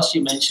Gurdas Ji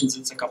mentions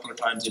it a couple of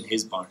times in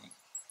his Bani.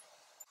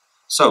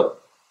 So,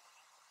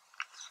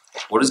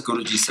 what is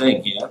Guruji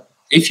saying here?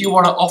 If you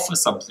want to offer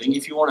something,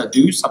 if you want to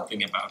do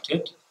something about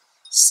it,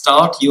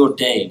 start your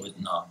day with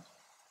Naam.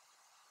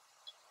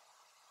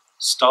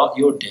 Start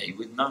your day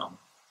with Naam.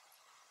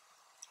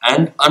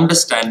 And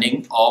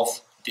understanding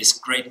of this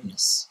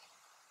greatness.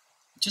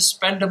 Just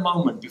spend a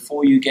moment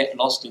before you get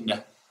lost in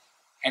the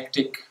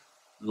hectic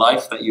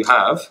life that you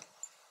have.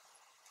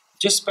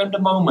 Just spend a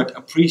moment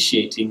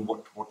appreciating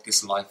what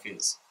this life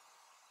is.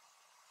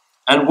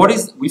 And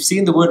we've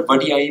seen the word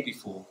Vadiyai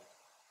before.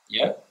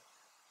 Yeah?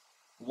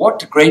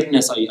 What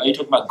greatness are you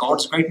talking about?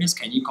 God's greatness?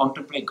 Can you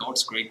contemplate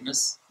God's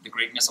greatness? The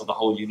greatness of the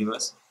whole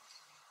universe?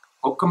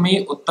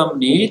 Hukmi uttam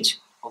neech,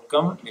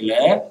 hukam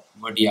mile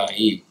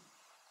vadiyai.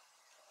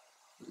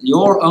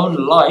 Your own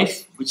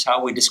life, which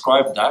how we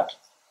describe that,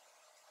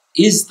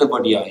 is the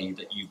vadiyai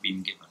that you've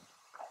been given.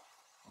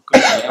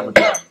 Hukam mile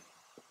vadiyai.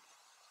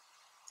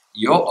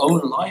 Your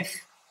own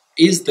life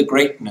is the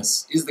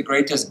greatness, is the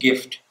greatest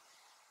gift.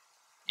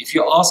 If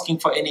you're asking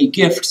for any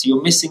gifts,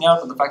 you're missing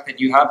out on the fact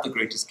that you have the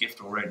greatest gift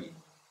already.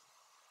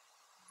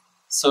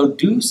 So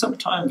do some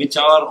time,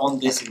 vichar on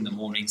this in the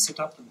morning. Sit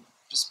up and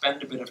just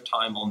spend a bit of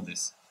time on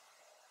this.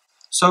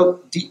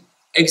 So the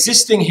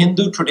existing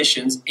Hindu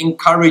traditions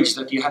encourage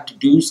that you have to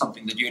do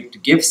something, that you have to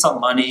give some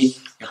money,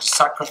 you have to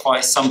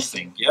sacrifice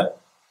something, yeah?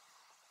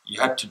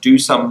 You had to do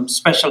some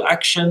special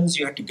actions,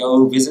 you had to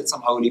go visit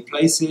some holy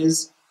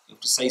places, you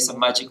have to say some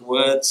magic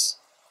words,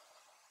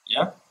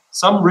 yeah?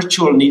 Some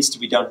ritual needs to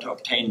be done to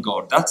obtain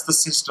God. That's the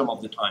system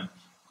of the time.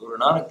 Guru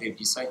Nanak Dev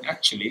Ji is saying,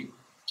 actually,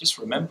 just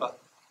remember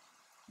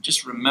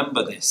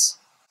this.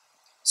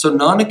 So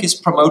Nanak is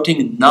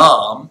promoting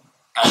Naam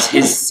as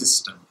his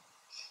system.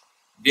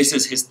 This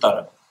is his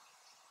taran.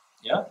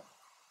 Yeah?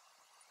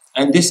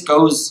 And this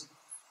goes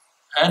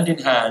hand in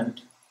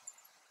hand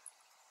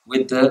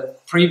with the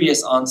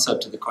previous answer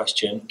to the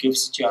question, you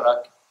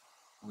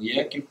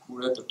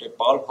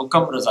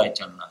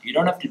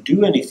don't have to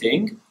do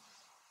anything.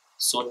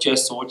 Soche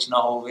soch na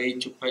hove,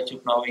 chuppe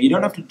chup na hove. You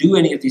don't have to do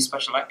any of these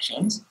special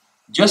actions.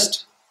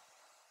 Just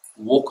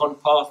walk on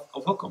path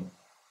of hukum.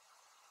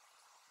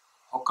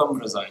 Hukam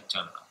razai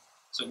chalna.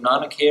 So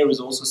Nanak here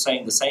is also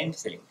saying the same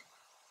thing.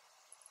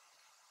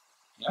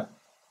 Yeah?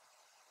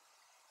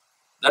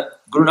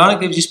 That Guru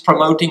Nanak Dev Ji is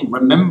promoting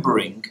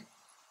remembering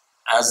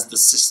as the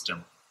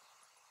system,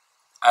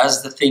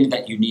 as the thing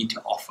that you need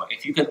to offer.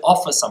 If you can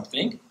offer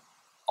something,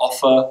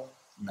 offer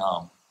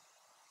Naam.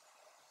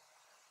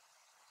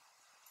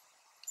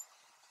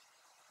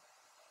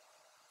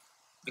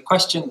 The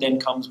question then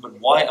comes, but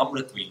why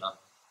Amrit Vela?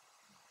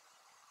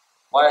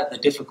 Why at the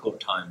difficult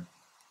time?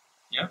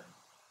 Yeah?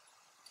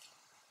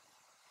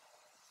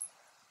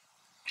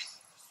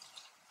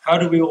 How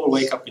do we all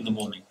wake up in the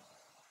morning?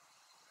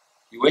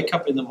 You wake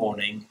up in the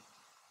morning,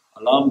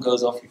 alarm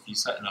goes off if you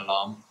set an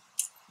alarm.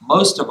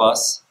 Most of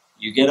us,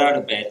 you get out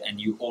of bed and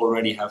you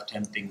already have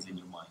 10 things in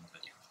your mind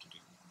that you have to do.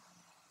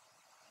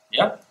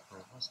 Yeah?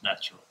 It's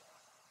natural.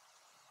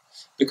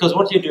 Because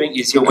what you're doing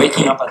is you're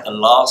waking up at the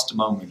last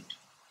moment.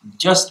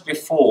 Just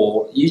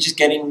before, you're just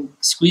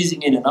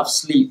squeezing in enough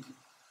sleep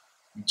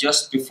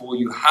just before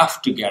you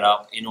have to get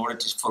up in order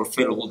to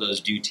fulfill all those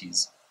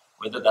duties.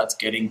 Whether that's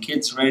getting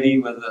kids ready,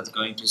 whether that's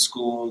going to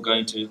school,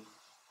 going to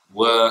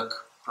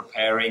work,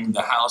 preparing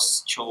the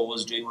house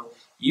chores, doing what.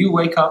 You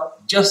wake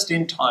up just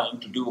in time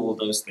to do all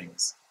those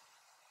things.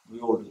 We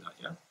all do that,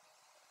 yeah?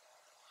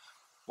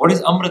 What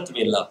is Amrit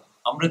Vela?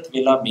 Amrit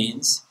Vela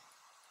means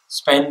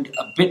spend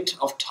a bit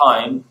of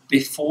time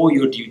before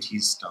your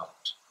duties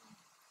start.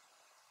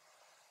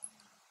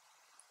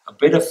 A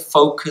bit of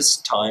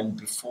focused time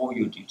before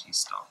your duties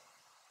start.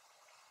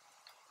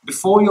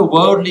 Before your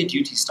worldly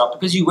duties start,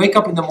 because you wake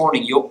up in the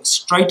morning, you're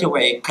straight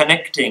away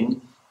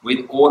connecting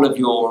with all of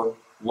your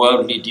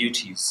worldly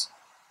duties.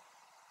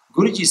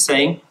 Guruji is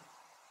saying,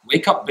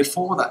 wake up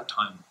before that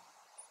time.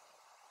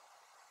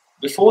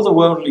 Before the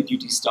worldly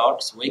duty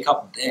starts, wake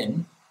up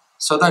then,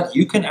 so that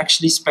you can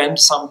actually spend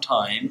some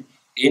time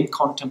in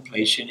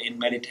contemplation, in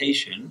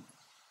meditation,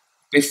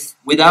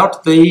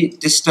 without the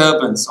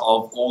disturbance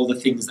of all the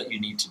things that you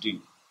need to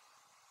do.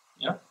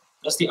 Yeah?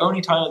 That's the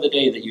only time of the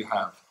day that you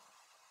have,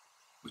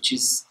 which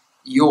is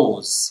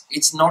yours.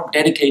 It's not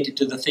dedicated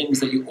to the things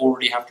that you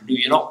already have to do.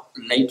 You're not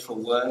late for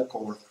work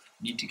or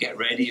need to get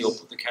ready or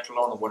put the kettle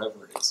on or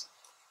whatever it is.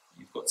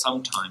 You've got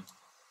some time.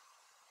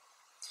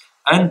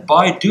 And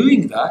by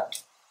doing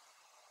that,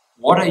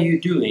 what are you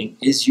doing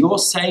is you're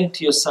saying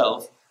to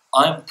yourself,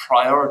 I'm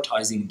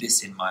prioritizing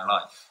this in my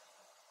life.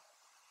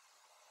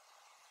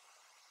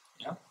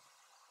 Yeah?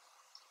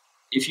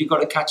 If you've got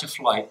to catch a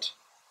flight,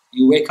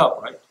 you wake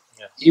up, right?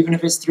 Yes. Even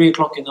if it's 3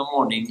 o'clock in the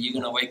morning, you're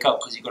going to wake up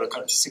because you've got to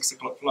catch a 6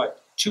 o'clock flight.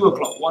 2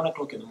 o'clock, 1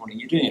 o'clock in the morning,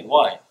 you're doing it.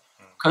 Why?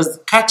 Because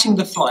catching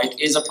the flight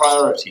is a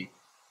priority.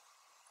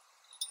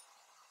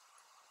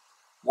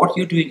 What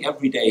you're doing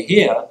every day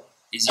here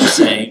is you're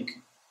saying,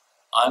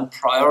 I'm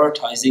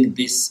prioritizing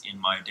this in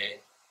my day.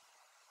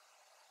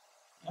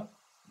 Yeah?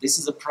 This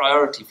is a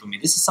priority for me.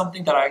 This is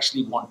something that I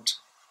actually want.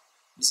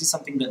 This is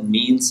something that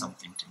means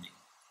something to me.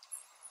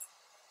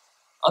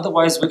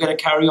 Otherwise, we're going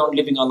to carry on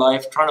living our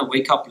life, trying to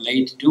wake up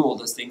late, do all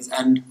those things,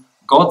 and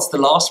God's the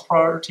last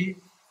priority.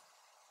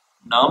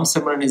 Naam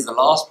Simran is the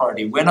last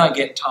priority. When I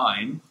get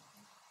time,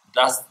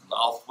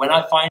 when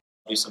I find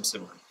I'll do some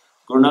Simran.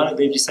 Guru Nanak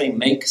Dev Ji is saying,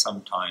 make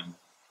some time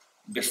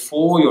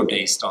before your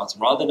day starts,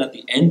 rather than at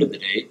the end of the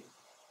day.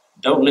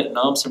 Don't let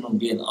Naam Simran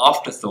be an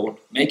afterthought.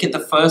 Make it the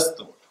first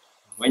thought.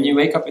 When you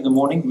wake up in the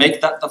morning, make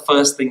that the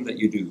first thing that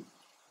you do.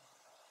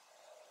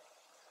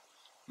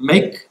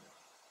 Make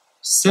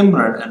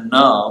Simran and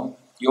Naam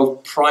your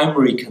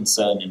primary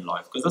concern in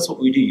life, because that's what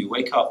we do. You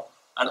wake up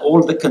and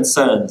all the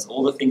concerns,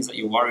 all the things that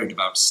you're worried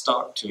about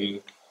start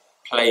to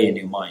play in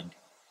your mind.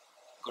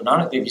 Guru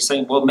Nanak Dev Ji is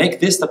saying, well, make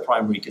this the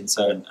primary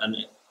concern. And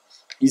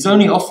he's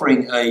only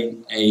offering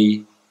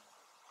a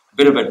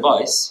bit of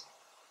advice.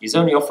 He's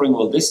only offering,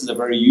 well, this is a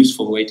very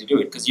useful way to do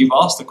it, because you've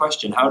asked the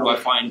question, how do I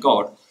find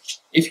God?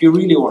 If you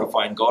really want to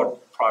find God,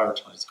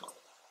 prioritize God.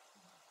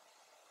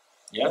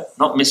 Yeah?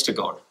 Not Mr.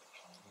 God.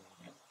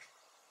 Yeah?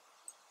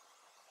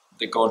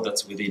 The God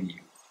that's within you.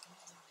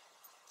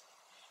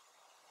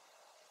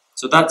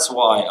 So that's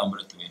why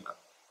Amrita Vela.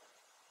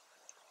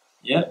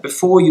 Yeah?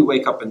 Before you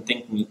wake up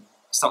and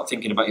start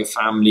thinking about your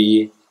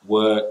family,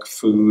 work,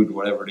 food,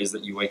 whatever it is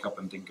that you wake up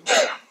and think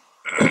about,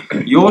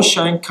 you're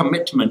showing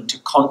commitment to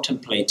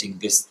contemplating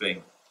this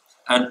thing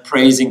and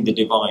praising the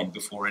divine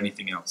before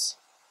anything else.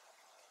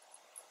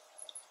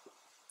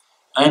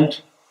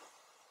 And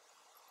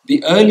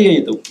the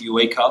earlier that you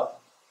wake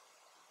up,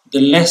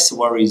 the less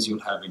worries you'll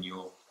have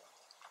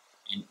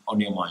on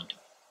your mind.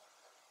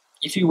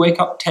 If you wake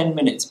up 10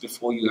 minutes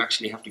before you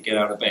actually have to get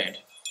out of bed,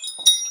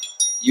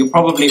 you're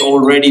probably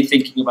already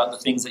thinking about the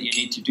things that you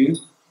need to do.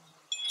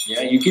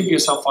 Yeah, you give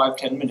yourself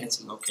 5-10 minutes,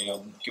 and okay,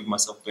 I'll give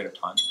myself a bit of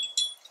time.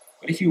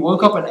 But if you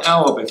woke up an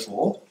hour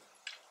before,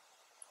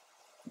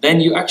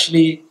 then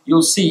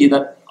you'll see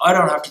that I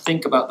don't have to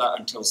think about that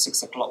until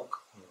 6 o'clock.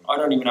 I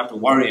don't even have to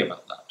worry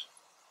about that.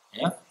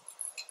 Yeah?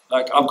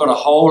 Like, I've got a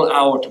whole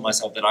hour to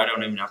myself that I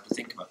don't even have to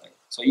think about that.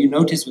 So you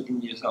notice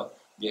within yourself,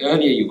 the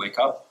earlier you wake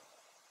up,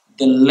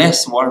 the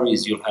less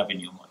worries you'll have in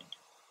your mind.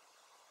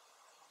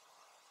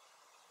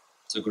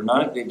 So Guru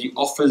Nanak Dev Ji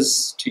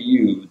offers to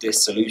you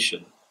this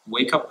solution.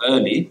 Wake up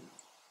early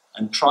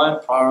and try and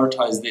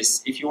prioritize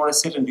this. If you want to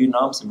sit and do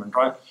Naam Simran,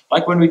 try.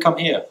 Like when we come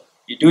here,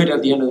 you do it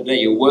at the end of the day,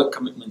 your work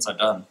commitments are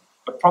done.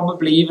 But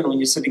probably even when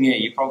you're sitting here,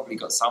 you probably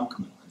got some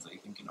commitments that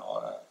you're thinking,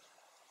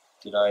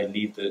 did I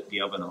leave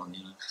the oven on?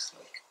 Just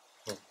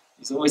like,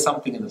 there's always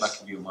something in the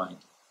back of your mind.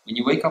 When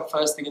you wake up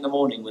first thing in the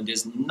morning, when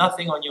there's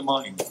nothing on your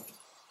mind,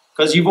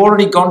 because you've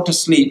already gone to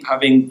sleep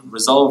having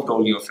resolved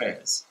all your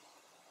affairs.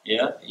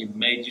 Yeah? You've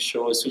made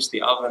sure, switch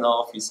the oven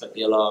off, you set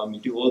the alarm,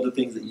 you do all the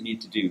things that you need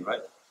to do,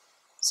 right?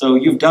 So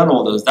you've done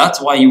all those. That's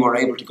why you were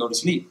able to go to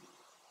sleep.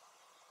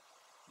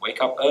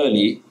 Wake up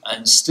early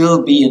and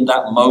still be in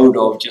that mode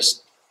of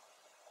just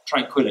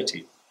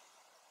tranquility.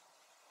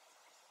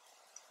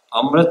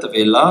 Amrita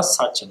Vela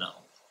Saachaa.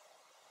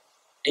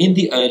 In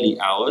the early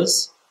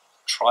hours,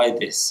 try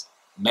this.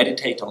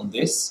 Meditate on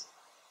this.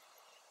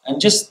 And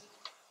just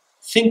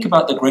think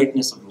about the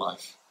greatness of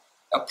life.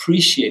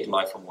 Appreciate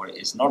life for what it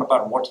is, not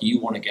about what you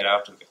want to get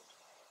out of it.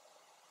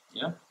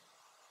 Yeah?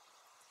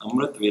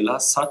 Amrita Vela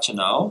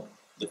Saachaa,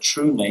 the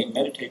true name.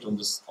 Meditate on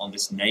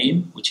this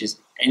name, which is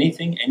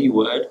anything, any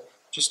word,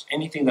 just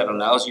anything that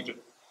allows you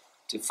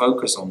to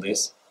focus on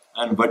this.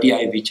 And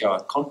Vadhyaya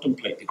Vichar,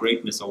 contemplate the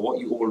greatness of what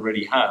you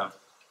already have,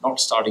 not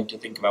starting to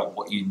think about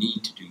what you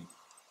need to do.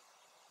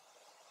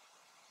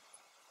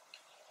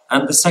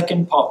 And the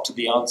second part to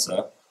the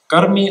answer,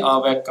 Karmi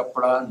ave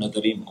kapda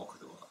nadari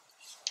mokhdua.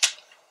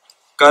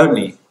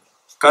 Karmi.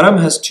 Karam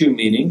has two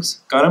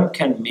meanings. Karam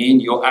can mean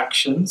your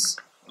actions,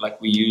 like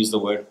we use the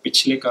word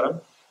pichle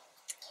karam.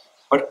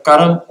 But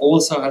karam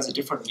also has a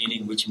different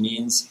meaning, which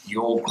means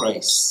your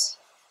grace.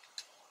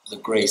 The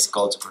grace,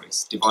 God's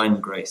grace, divine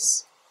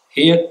grace.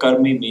 Here,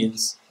 karmi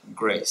means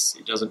grace.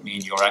 It doesn't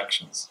mean your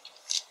actions.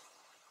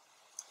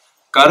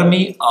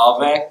 Karmi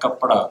ave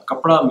kapda.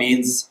 Kapda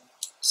means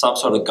some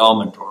sort of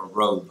garment or a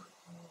robe.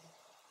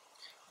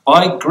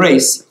 By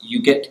grace,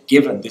 you get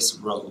given this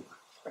robe.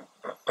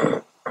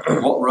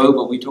 What robe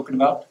are we talking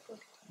about?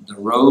 The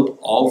robe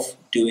of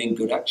doing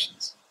good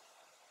actions.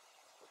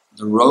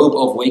 The robe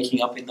of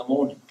waking up in the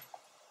morning.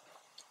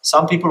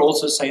 Some people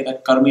also say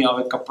that karmi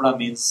ave kapda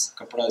means,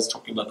 kapda is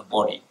talking about the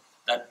body.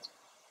 That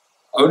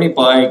only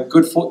by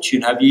good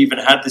fortune have you even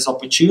had this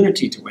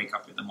opportunity to wake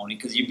up in the morning,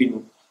 because you've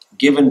been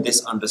given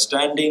this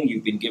understanding,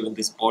 you've been given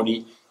this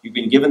body, you've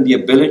been given the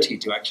ability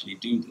to actually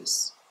do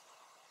this.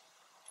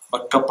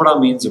 But kapda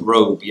means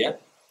robe, yeah?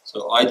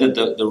 So either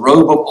the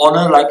robe of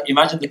honor, like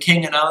imagine the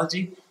king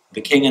analogy.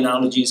 The king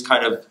analogy is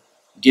kind of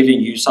giving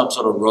you some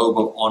sort of robe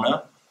of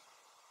honor.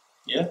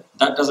 Yeah?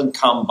 That doesn't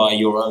come by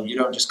your own. You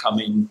don't just come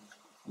in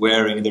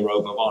wearing the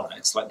robe of honor.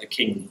 It's like the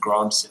king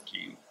grants it to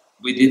you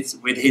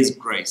with his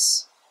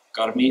grace.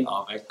 Karmi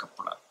ave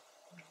kapda.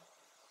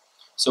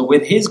 So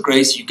with his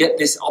grace, you get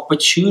this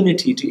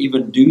opportunity to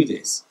even do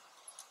this.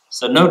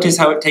 So notice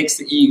how it takes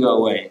the ego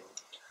away.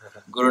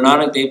 Guru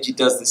Nanak Dev Ji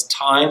does this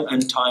time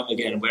and time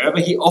again. Wherever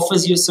he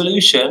offers you a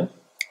solution,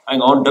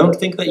 hang on, don't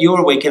think that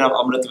you're waking up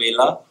Amrit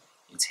Vela.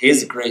 It's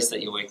his grace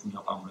that you're waking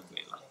up Amrit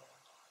Vela.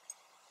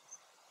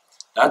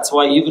 That's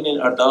why even in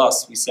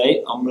Ardas we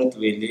say Amrit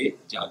Vele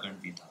Jagan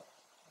Vidha.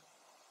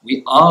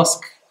 We ask,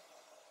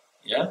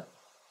 yeah,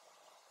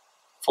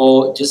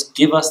 for just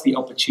give us the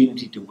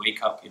opportunity to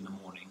wake up in the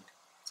morning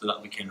so that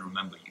we can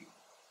remember you.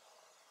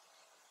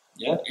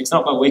 Yeah, it's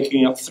not by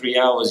waking up 3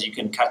 hours you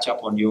can catch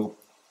up on your,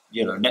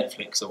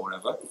 Netflix or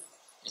whatever.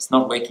 It's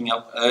not waking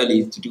up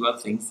early to do other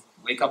things.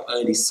 Wake up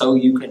early so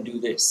you can do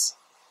this.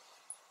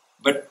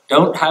 But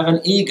don't have an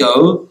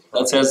ego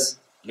that says,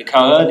 look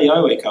how early I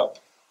wake up.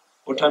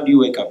 What time do you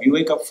wake up? You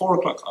wake up 4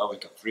 o'clock. I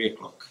wake up 3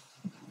 o'clock.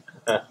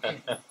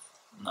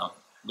 No.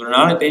 Guru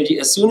Nanak Dev Ji,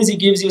 as soon as he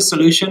gives you a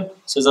solution,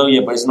 says, oh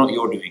yeah, but it's not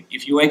your doing.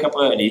 If you wake up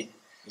early,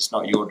 it's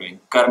not your doing.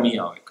 Karmi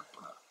ave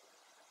kapda.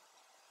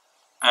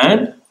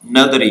 And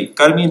nadari.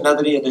 Karmi and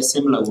nadari are the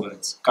similar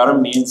words.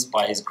 Karam means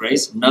by his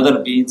grace.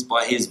 Nadar means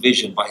by his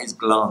vision, by his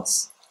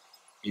glance.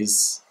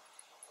 His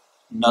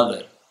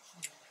nadar.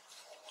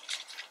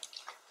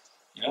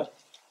 Yeah?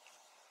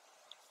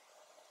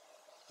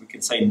 We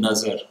can say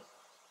nazar.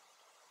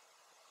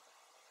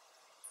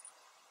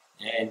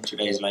 Yeah, in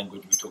today's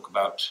language we talk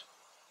about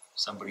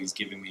somebody's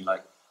giving me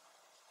like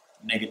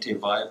negative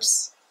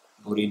vibes,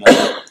 buri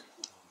nazar.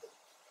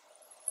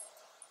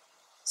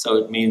 So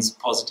it means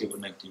positive or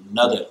negative.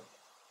 Nadar.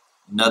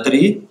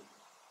 Nadari,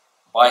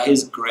 by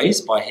his grace,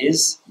 by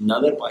his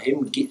nadar, by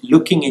him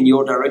looking in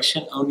your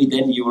direction, only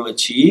then you will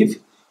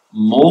achieve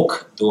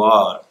mokh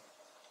dwar.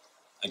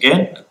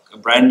 Again, a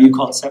brand new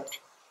concept.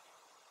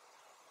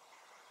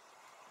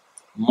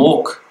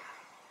 Mokh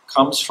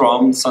comes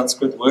from the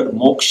Sanskrit word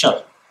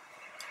moksha,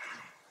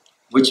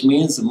 which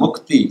means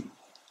mukti,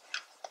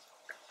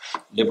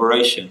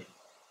 liberation.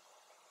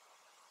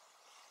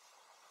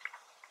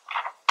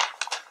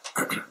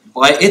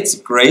 By its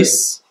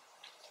grace,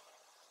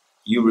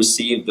 you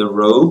receive the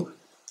robe.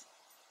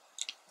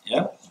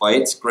 Yeah, by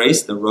its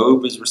grace, the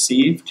robe is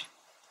received.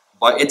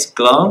 By its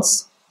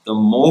glance, the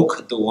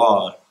mokh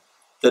dwar.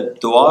 The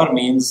dwar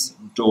means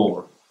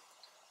door,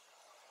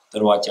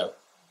 darwaja.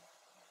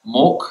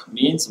 Mokh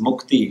means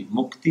mukti,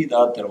 mukti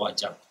da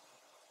darwaja.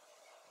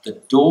 The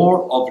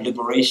door of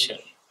liberation.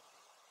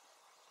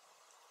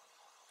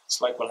 It's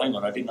like, well, hang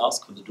on, I didn't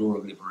ask for the door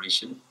of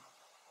liberation.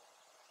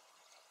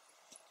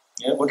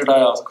 Yeah, what did I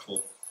ask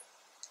for?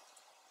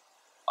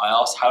 I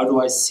asked, how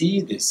do I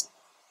see this?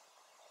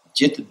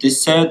 Jit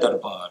disse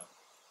darbar,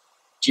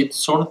 jit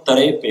sun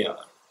tare pyar.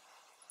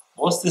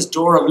 What's this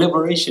door of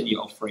liberation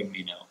you're offering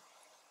me now?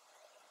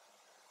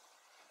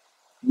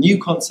 New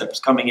concepts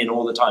coming in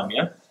all the time,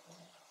 yeah?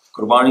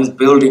 Gurbani is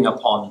building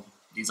upon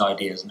these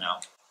ideas now.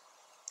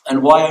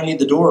 And why only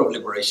the door of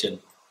liberation?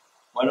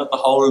 Why not the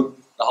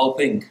whole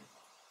thing?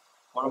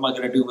 What am I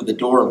going to do with the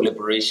door of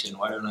liberation?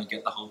 Why don't I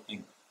get the whole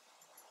thing?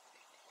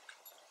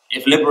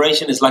 If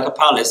liberation is like a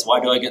palace, why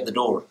do I get the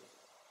door?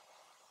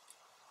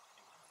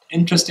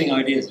 Interesting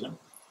ideas, you know?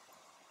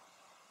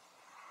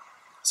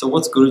 So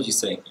what's Guruji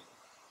saying?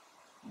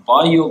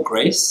 By your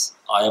grace,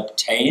 I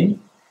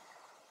obtain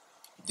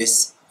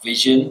this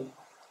vision.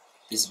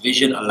 This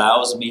vision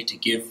allows me to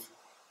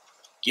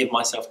give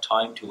myself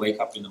time to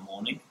wake up in the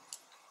morning.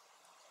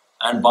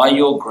 And by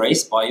your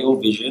grace, by your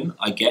vision,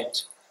 I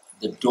get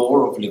the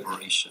door of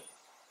liberation.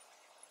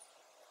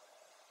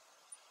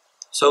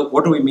 So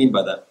what do we mean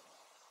by that?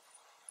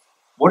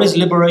 What is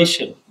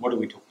liberation? What are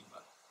we talking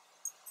about?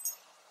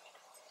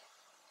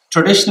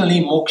 Traditionally,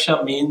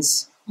 moksha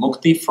means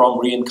mukti from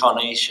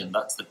reincarnation.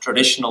 That's the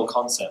traditional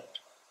concept.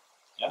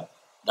 Yeah?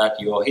 That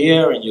you're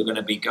here and you're going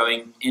to be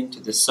going into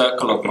the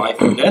circle of life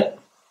and death,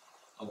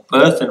 of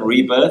birth and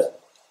rebirth.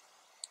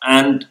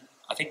 And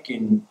I think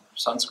in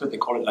Sanskrit they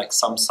call it like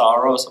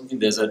samsara or something.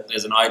 There's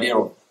an idea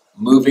of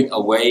moving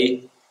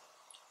away,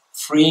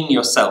 freeing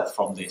yourself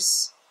from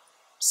this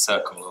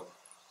circle.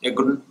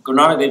 Guru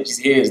Nanak Dev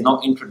Ji here is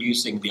not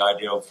introducing the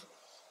idea of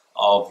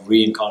of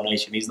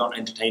reincarnation. He's not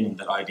entertaining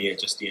that idea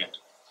just yet.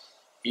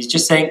 He's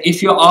just saying,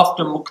 if you're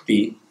after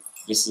mukti,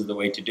 this is the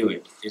way to do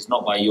it. It's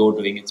not by your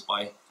doing, it's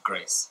by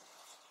grace.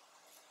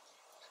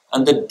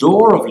 And the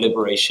door of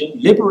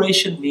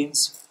liberation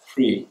means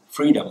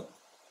freedom.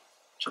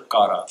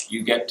 Chutkara,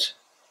 you get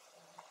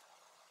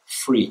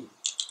free.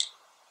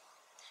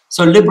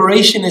 So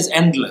liberation is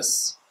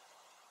endless.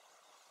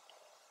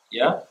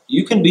 Yeah?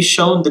 You can be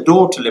shown the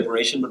door to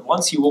liberation, but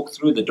once you walk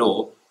through the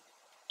door,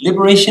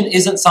 liberation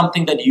isn't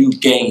something that you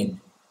gain.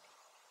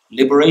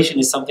 Liberation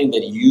is something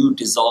that you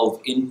dissolve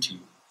into.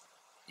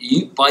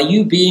 By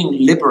you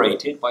being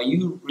liberated, by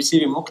you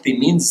receiving mukti,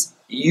 means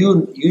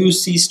you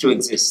cease to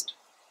exist.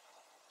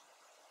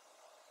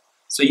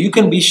 So you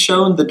can be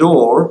shown the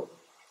door.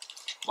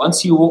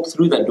 Once you walk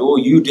through that door,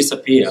 you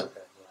disappear.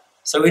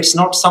 So it's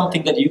not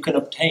something that you can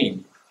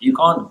obtain. You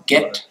can't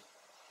get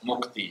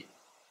mukti.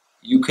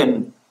 You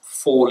can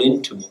fall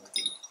into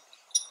mukti.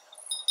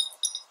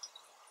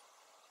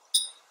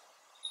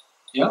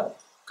 Yeah?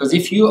 Because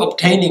if you're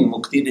obtaining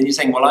mukti, then you're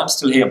saying, well, I'm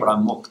still here, but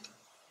I'm mukt.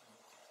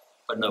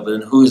 But no, but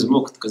then who is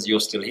mukt? Because you're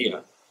still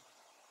here.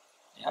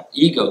 Yeah?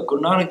 Ego.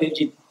 Guru Nanak Dev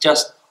Ji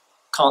just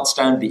can't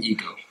stand the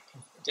ego.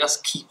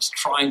 Just keeps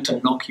trying to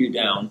knock you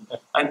down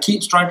and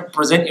keeps trying to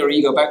present your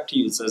ego back to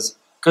you. It says,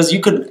 because you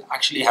could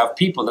actually have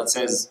people that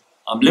says,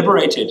 I'm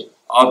liberated,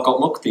 I've got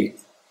mukti.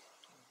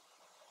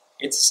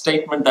 It's a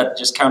statement that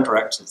just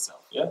counteracts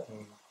itself. Yeah?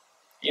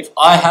 If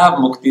I have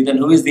mukti, then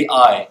who is the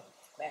I?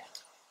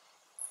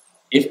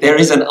 If there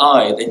is an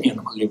I, then you're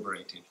not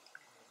liberated.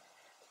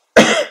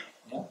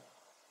 Yeah?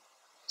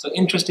 So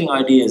interesting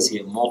ideas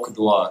here. Mok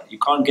Dwar. You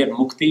can't get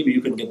mukti, but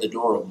you can get the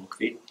door of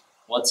mukti.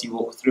 Once you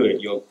walk through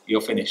it,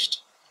 you're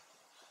finished.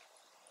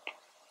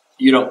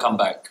 You don't come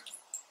back.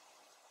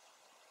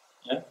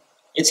 Yeah?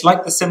 It's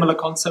like the similar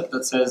concept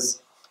that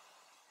says,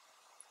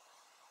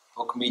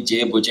 if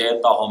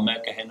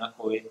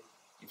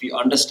you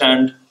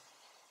understand,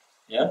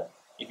 yeah,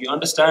 if you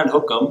understand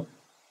hukum,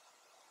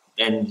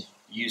 then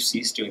you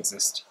cease to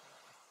exist.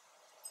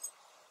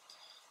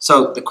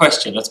 So the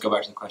question, let's go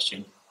back to the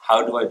question,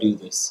 how do I do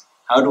this?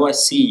 How do I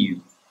see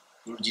you?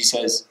 Guruji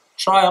says,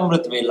 try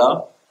Amrit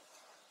Vela.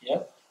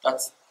 Yeah,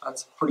 that's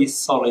pretty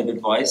solid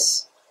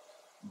advice,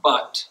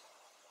 but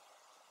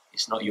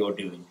it's not your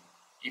doing.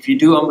 If you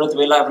do Amrit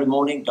Vela every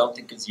morning, don't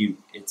think it's you,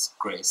 it's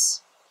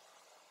grace.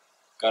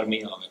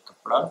 Karmi aave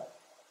kapda.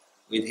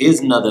 With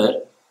his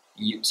nadar,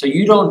 so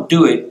you don't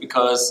do it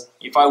because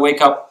if I wake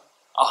up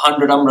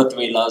 100 Amrit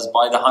Velas,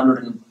 by the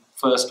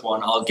 101st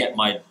one, I'll get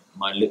my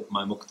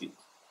mukti.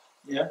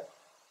 Yeah?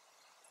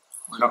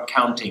 We're not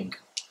counting.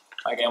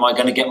 Like, am I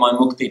going to get my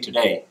mukti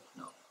today?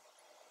 No.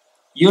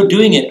 You're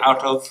doing it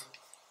out of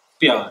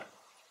pyar.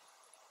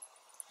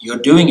 You're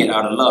doing it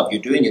out of love.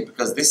 You're doing it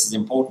because this is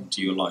important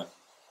to your life.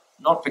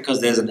 Not because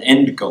there's an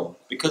end goal.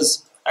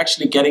 Because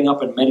actually getting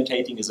up and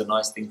meditating is a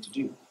nice thing to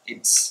do.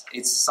 It's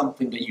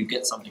something that you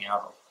get something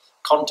out of.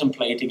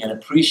 Contemplating and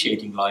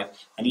appreciating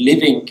life and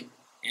living.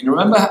 And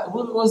remember,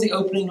 what was the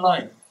opening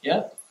line?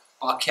 Yeah?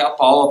 Pakya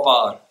pawa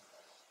par.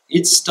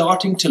 It's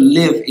starting to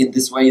live in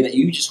this way that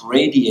you just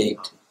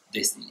radiate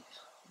this.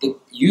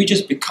 You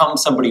just become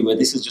somebody where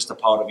this is just a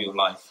part of your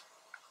life.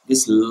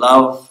 This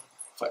love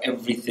for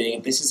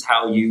everything, this is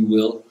how you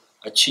will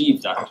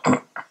achieve that.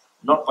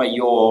 Not by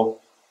your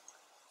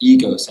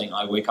ego saying,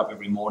 I wake up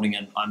every morning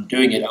and I'm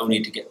doing it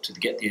only to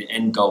get the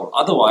end goal.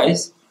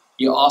 Otherwise,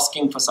 you're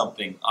asking for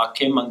something.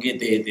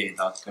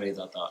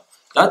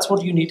 That's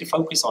what you need to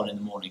focus on in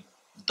the morning.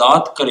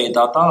 Dat kare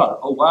datar.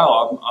 Oh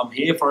wow, I'm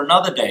here for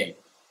another day,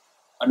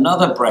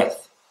 another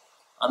breath,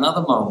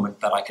 another moment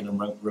that I can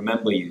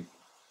remember you.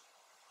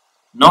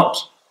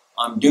 Not,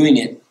 I'm doing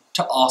it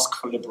to ask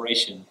for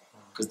liberation.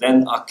 Because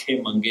then,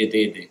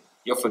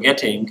 you're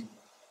forgetting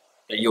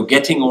that you're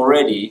getting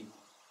already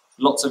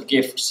lots of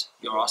gifts.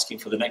 You're asking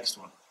for the next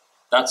one.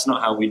 That's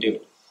not how we do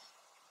it.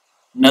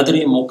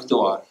 Nadri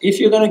muktuar. If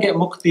you're going to get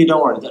mukti,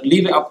 don't worry.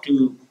 Leave it up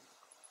to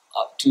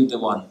the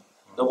one.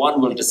 The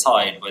one will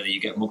decide whether you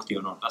get mukti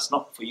or not. That's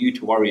not for you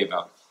to worry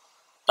about.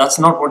 That's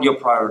not what your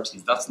priority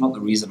is. That's not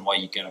the reason why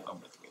you get up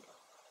Amrit Vela.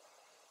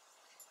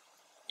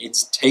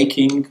 It's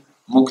taking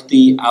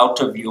mukti out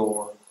of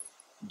your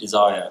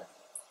desire.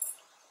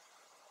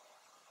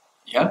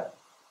 Yeah?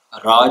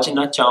 Raj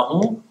na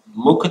chahu,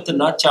 mukt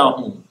na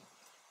chahu.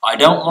 I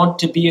don't want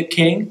to be a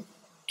king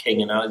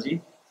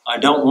analogy. I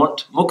don't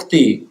want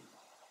mukti.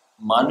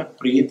 Man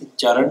preet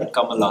charan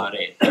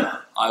kamalare.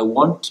 I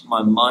want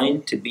my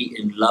mind to be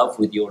in love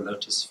with your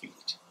lotus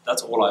feet.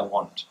 That's all I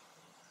want.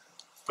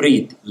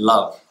 Preet,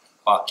 love.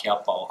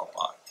 Pakya pawa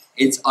apar.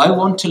 I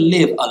want to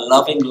live a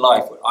loving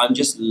life where I'm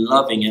just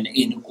loving and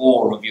in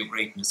awe of your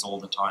greatness all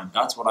the time.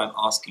 That's what I'm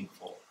asking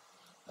for.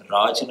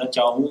 Raj na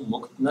chahu,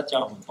 mukt na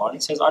chahu. Bani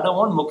says, I don't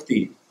want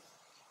mukti.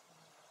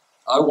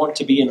 I want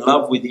to be in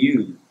love with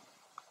you.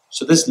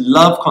 So this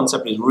love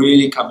concept is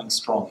really coming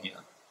strong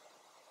here.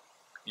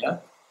 Yeah?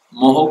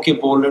 Moho ke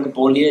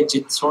boliye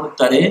jit sun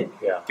tare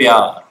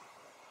pyar.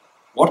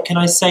 What can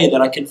I say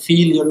that I can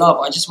feel your love?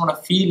 I just want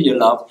to feel your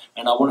love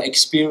and I want to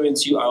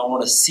experience you. I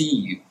want to see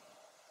you.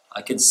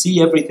 I can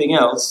see everything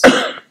else,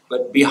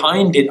 but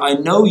behind it, I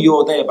know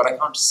you're there, but I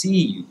can't see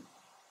you.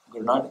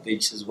 Guru Nanak Dev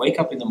Ji says, wake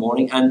up in the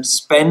morning and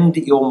spend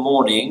your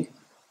morning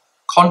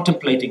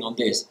contemplating on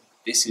this.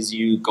 This is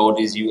you, God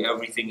is you,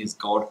 everything is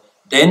God.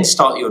 Then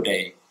start your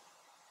day.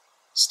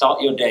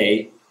 Start your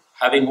day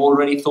having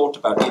already thought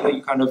about it.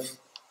 You kind of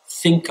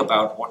think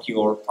about what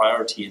your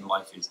priority in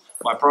life is.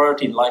 My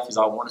priority in life is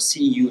I want to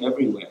see you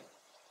everywhere.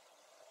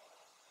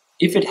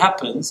 If it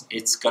happens,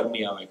 it's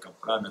karmi aave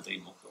kapda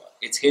nadai mukwa.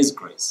 It's His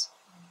grace.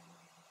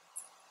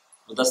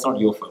 But that's not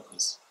your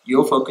focus.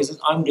 Your focus is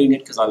I'm doing it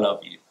because I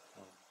love you.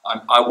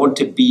 I want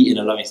to be in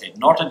a loving state.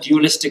 Not a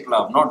dualistic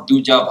love, not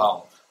duja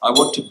bhav. I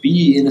want to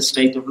be in a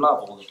state of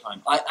love all the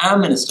time. I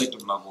am in a state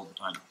of love all the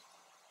time.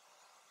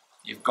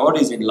 If God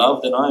is in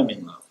love, then I am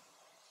in love.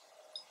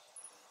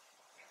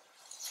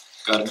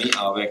 Karmi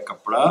aave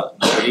kapda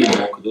nadai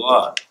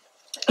mukdwar.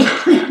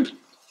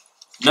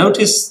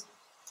 Notice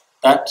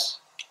that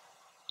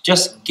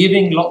just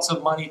giving lots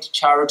of money to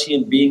charity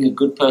and being a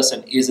good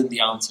person isn't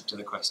the answer to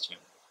the question.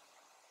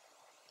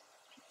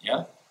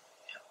 Yeah?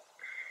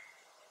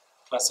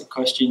 Classic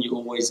question you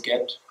always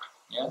get.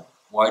 Yeah?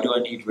 Why do I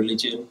need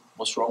religion?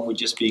 What's wrong with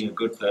just being a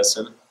good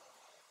person?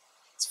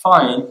 It's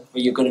fine,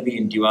 but you're going to be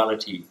in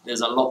duality. There's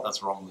a lot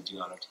that's wrong with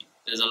duality.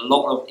 There's a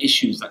lot of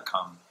issues that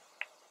come.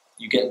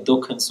 You get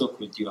dukh and sukh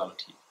with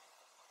duality.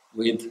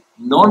 With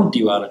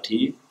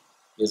non-duality,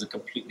 there's a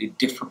completely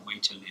different way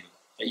to live.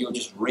 That you're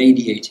just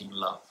radiating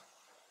love.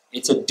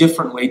 It's a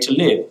different way to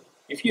live.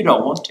 If you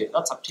don't want it,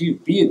 that's up to you.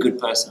 Be a good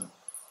person.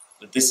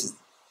 But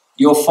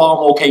you're far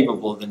more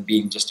capable than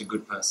being just a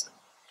good person.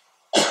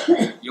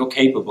 You're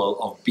capable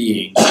of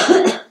being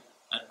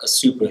a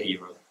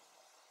superhero.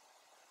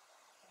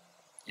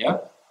 Yeah?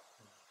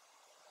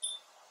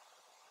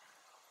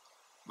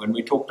 When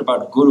we talked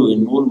about Guru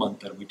in Mool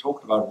Mantra, we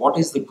talked about what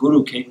is the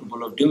Guru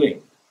capable of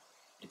doing.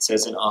 It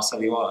says in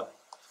Asadiwar,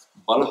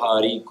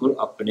 Balhari Gur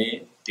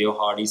Apne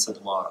Deohari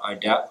Sadwar.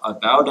 I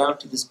bow down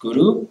to this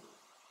Guru,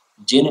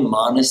 Jin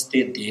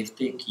Manaste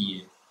Devte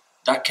Kiye.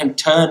 That can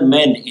turn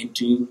men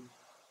into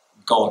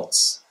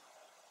gods.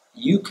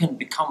 You can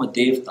become a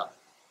Devta.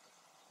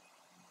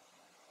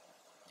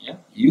 Yeah?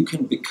 You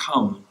can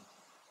become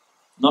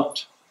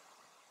not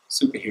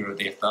superhero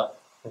Devta,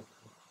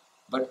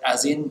 but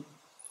as in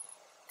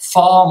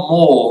far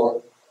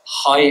more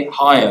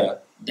higher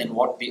than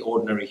what the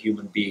ordinary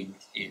human being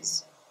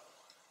is.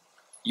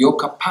 Your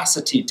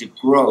capacity to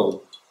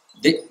grow,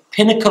 the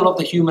pinnacle of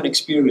the human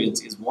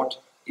experience is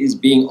what is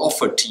being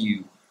offered to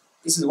you.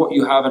 This is what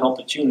you have an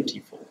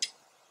opportunity for.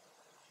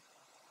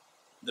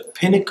 The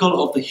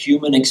pinnacle of the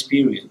human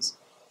experience.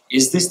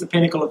 Is this the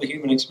pinnacle of the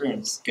human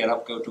experience? Get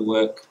up, go to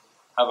work,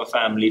 have a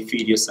family,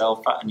 feed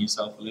yourself, fatten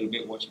yourself a little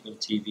bit, watch a bit of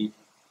TV.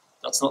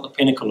 That's not the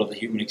pinnacle of the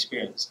human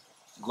experience.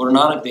 Guru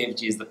Nanak Dev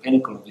Ji is the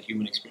pinnacle of the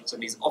human experience,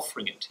 and he's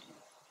offering it to you.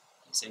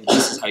 He's saying,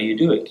 this is how you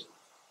do it.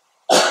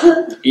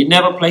 He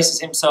never places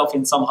himself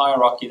in some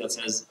hierarchy that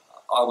says,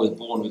 I was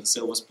born with a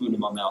silver spoon in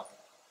my mouth.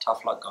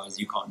 Tough luck, guys,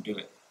 you can't do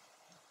it.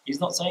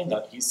 He's not saying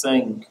that. He's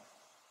saying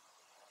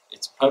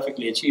it's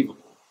perfectly achievable.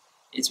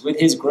 It's with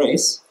His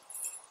grace.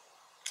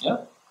 Yeah?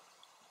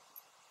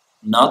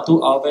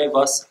 Natu ave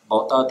vas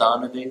bauta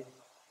danade.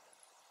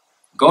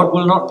 God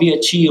will not be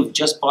achieved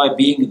just by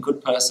being a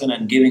good person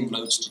and giving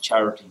loads to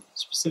charity.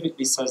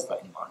 Specifically says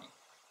that in Bani.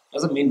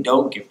 Doesn't mean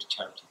don't give to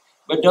charity.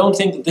 But don't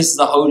think that this is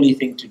a holy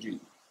thing to do.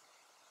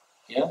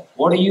 Yeah?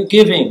 What are you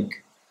giving?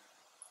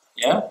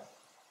 Yeah?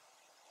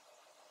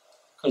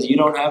 Because you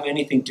don't have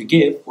anything to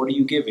give, what are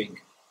you giving?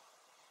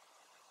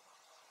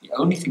 The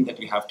only thing that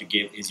you have to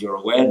give is your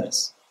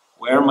awareness.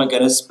 Where am I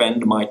going to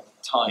spend my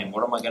time?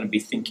 What am I going to be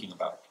thinking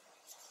about?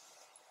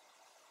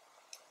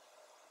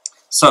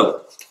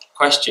 So,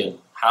 question,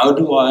 how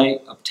do I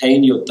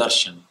obtain your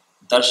darshan?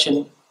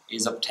 Darshan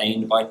is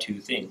obtained by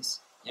two things.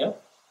 Yeah?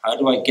 How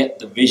do I get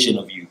the vision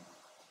of you?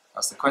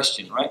 That's the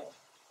question, right?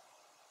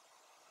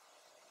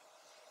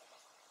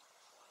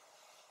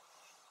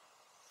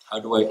 How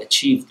do I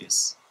achieve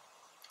this?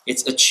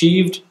 It's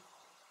achieved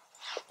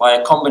by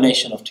a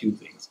combination of two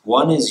things.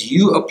 One is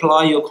you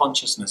apply your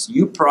consciousness.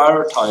 You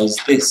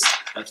prioritize this.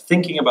 That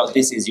thinking about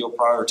this is your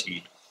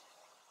priority.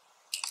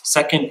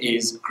 Second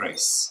is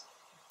grace.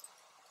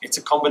 It's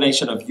a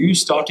combination of you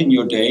starting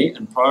your day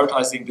and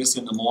prioritizing this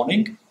in the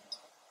morning.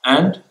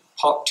 And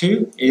part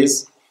two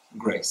is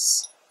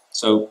grace.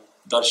 So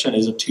darshan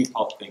is a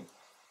two-part thing.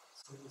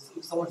 So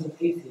if someone's an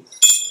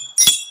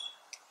atheist,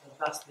 then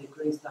that's the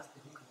grace, that's the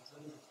hikmah,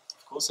 isn't it?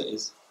 Of course it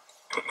is.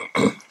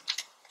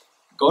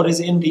 God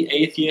is in the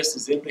atheist,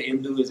 is in the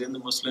Hindu, is in the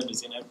Muslim,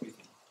 is in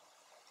everything.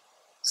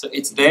 So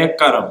it's their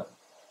karam.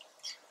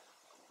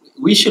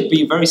 We should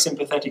be very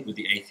sympathetic with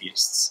the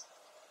atheists.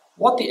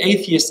 What the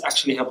atheists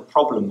actually have a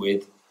problem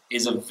with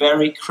is a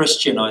very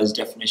Christianized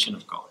definition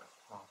of God.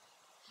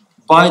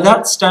 By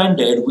that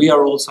standard, we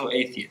are also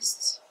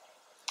atheists.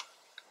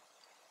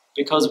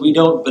 Because we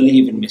don't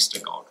believe in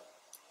Mr. God.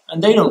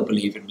 And they don't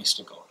believe in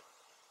Mr. God.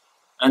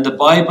 And the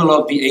Bible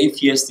of the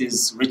atheist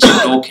is Richard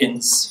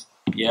Dawkins,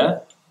 yeah?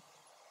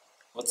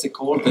 What's it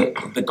called?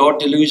 The God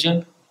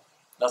delusion?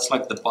 That's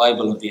like the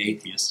Bible of the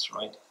atheists,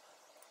 right?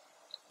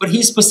 But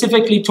he's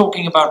specifically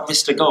talking about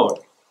Mr. God.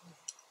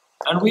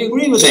 And we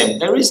agree with him.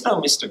 There is no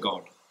Mr.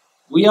 God.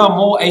 We are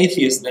more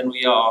atheists than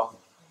we are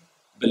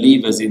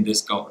believers in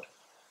this God.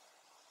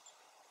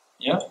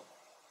 Yeah?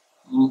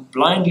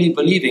 Blindly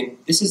believing.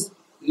 This is,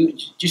 do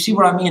you see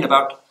what I mean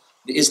about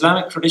the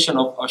Islamic tradition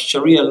of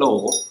Sharia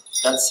law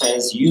that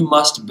says you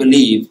must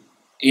believe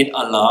in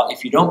Allah.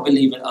 If you don't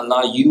believe in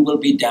Allah, you will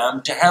be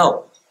damned to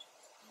hell.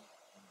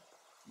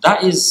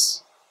 That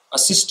is a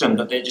system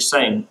that they're just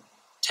saying,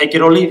 take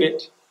it or leave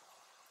it.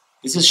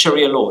 This is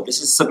Sharia law.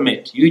 This is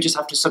submit. You just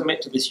have to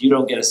submit to this. You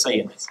don't get a say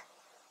in this.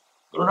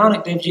 Guru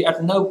Nanak Dev Ji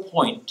at no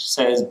point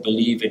says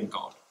believe in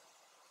God.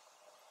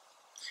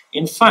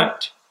 In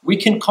fact, we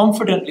can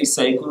confidently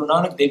say Guru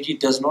Nanak Dev Ji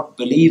does not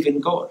believe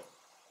in God.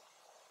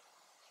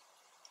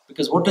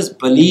 Because what does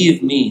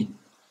believe mean?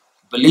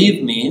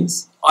 Believe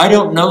means, I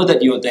don't know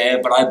that you're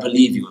there, but I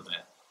believe you're there.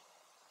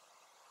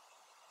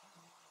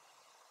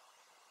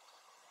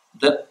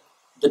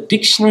 The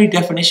dictionary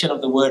definition of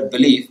the word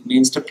belief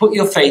means to put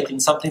your faith in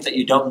something that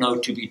you don't know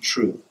to be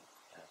true.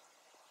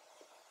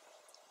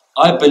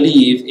 I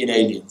believe in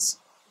aliens.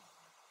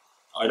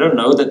 I don't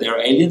know that there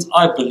are aliens,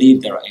 I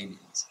believe there are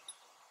aliens.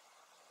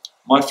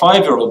 My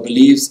 5-year-old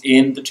believes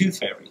in the tooth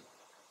fairy.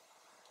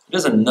 He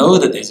doesn't know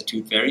that there's a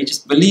tooth fairy, he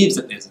just believes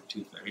that there's a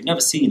tooth fairy. He's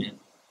never seen it.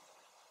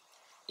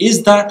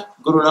 Is that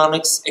Guru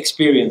Nanak's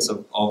experience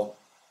of God?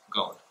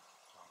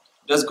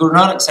 Does Guru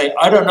Nanak say,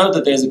 I don't know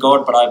that there's a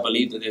God, but I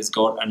believe that there's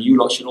God, and you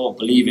lot should all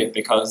believe it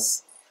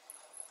because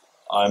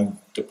I'm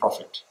the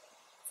prophet?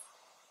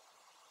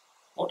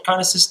 What kind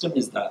of system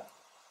is that?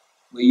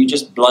 Where you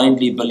just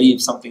blindly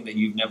believe something that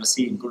you've never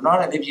seen. Guru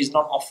Nanak Dev Ji is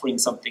not offering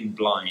something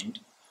blind.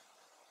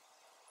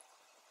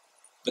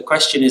 The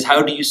question is,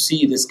 how do you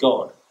see this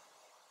God?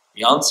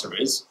 The answer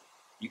is,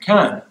 you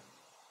can.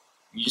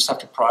 You just have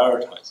to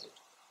prioritize it.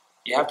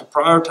 You have to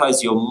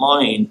prioritize your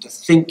mind to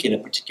think in a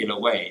particular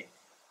way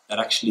that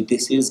actually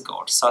this is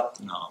God, Sat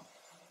Nam.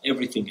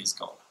 Everything is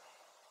God.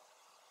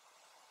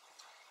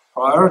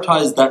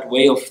 Prioritize that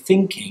way of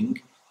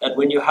thinking that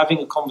when you're having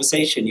a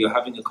conversation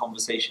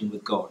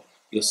with God.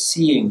 You're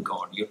seeing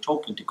God, you're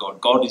talking to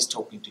God, God is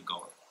talking to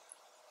God.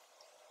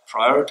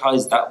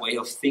 Prioritize that way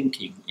of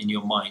thinking in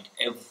your mind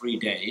every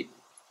day,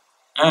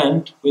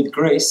 and with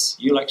grace,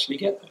 you'll actually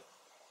get there.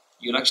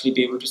 You'll actually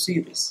be able to see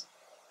this.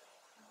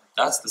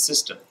 That's the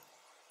system.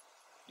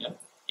 Yeah?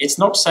 It's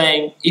not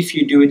saying if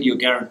you do it, you're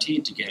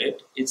guaranteed to get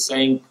it. It's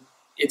saying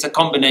it's a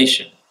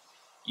combination.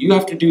 You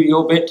have to do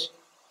your bit.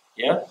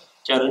 Yeah?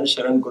 Charan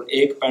Sharan Gur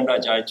Ek Panda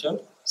Jai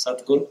Chal,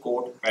 Satgur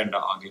Kot Panda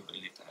Aage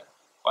Bari Leta Hai.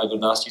 Bhai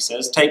Gurdas Ji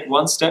says, take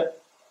one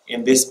step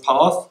in this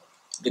path,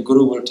 the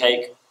Guru will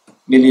take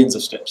millions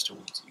of steps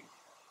towards you.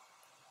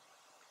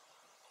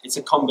 It's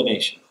a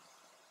combination.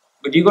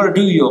 But you've got to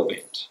do your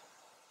bit.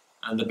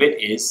 And the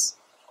bit is,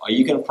 are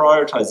you going to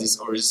prioritize this,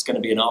 or is this going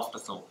to be an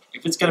afterthought?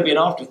 If it's going to be an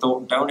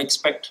afterthought, don't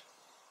expect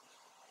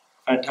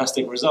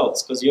fantastic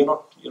results, because you're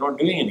not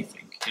doing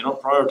anything. You're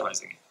not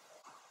prioritizing it.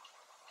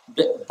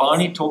 The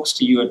Bani talks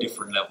to you at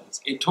different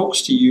levels. It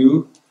talks to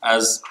you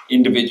as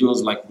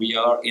individuals like we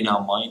are in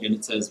our mind, and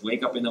it says,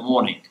 wake up in the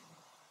morning.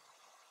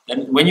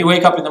 Then when you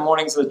wake up in the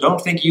morning, it says,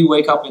 don't think you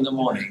wake up in the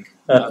morning.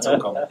 That's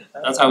uncommon.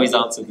 That's how he's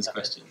answered this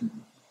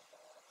question.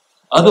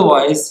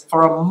 Otherwise,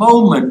 for a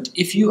moment,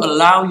 if you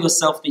allow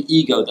yourself the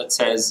ego that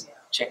says,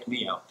 check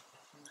me out.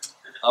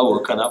 I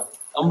woken up,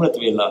 Amrit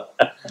Vela.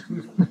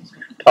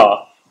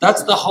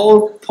 That's the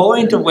whole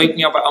point of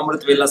waking up at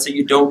Amrit Vela, so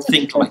you don't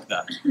think like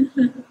that.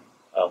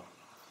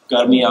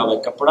 Garmi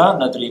aave kapda,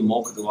 nadri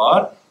mokh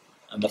dwar.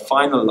 And the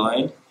final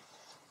line,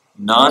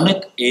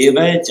 Nanak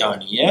eve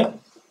janiye.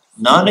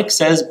 Nanak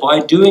says, by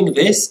doing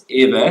this,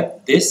 eve,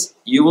 this,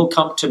 you will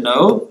come to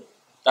know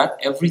that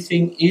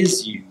everything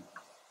is you.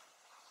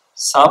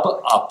 Sab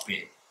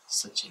ape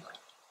sachi.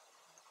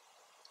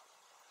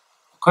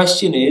 The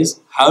question is,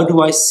 how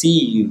do I see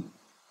you?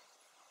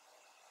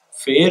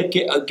 Fair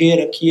ke agge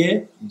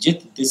rakhiye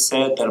jit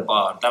disse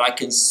darbar, that I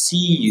can see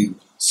you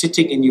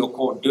sitting in your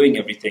court doing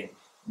everything.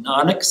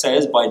 Nanak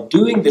says, by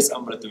doing this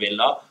Amrit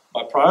Vela,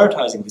 by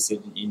prioritizing this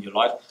in your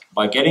life,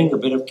 by getting a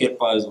bit of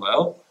kirpa as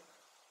well,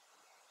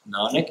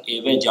 Nanak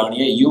eve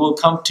janiye, you will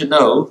come to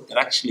know that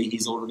actually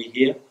he's already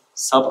here.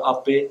 Sab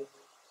ape,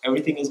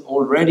 everything is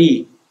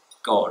already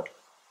God.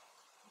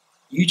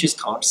 You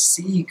just can't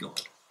see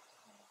God.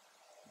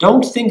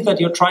 Don't think that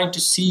you're trying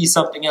to see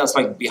something else,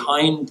 like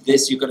behind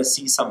this you're going to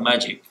see some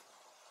magic.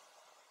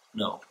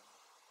 No.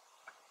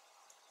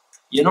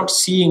 You're not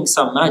seeing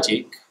some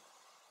magic,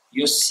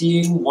 you're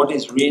seeing what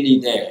is really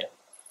there.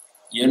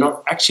 You're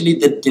not, actually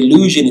the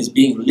delusion is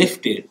being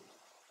lifted.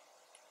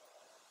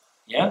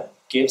 Yeah?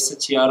 How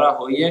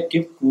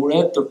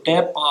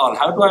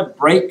do I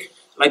break?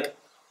 Like,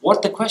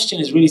 what the question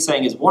is really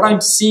saying is, what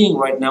I'm seeing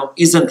right now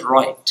isn't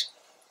right.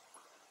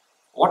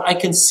 What I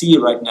can see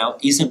right now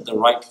isn't the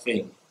right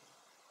thing.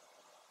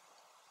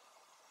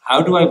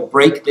 How do I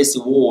break this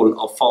wall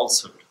of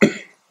falsehood?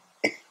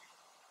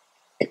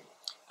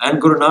 And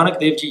Guru Nanak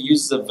Dev Ji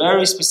uses a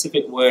very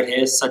specific word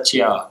here,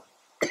 Saachaa.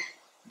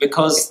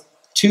 Because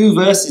 2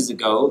 verses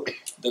ago,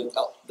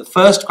 the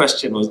first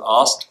question was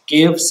asked,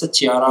 Kev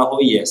sachiara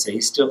hoye. So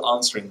he's still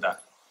answering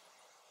that.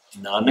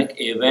 Nanak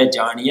eve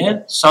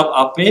janiye sab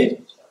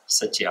ape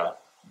sachiar.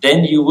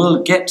 Then you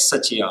will get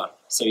sachiar.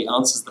 So he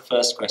answers the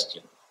first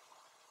question.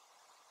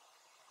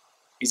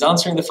 He's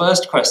answering the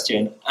first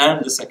question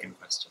and the second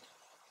question.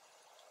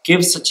 Kev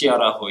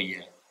sachiara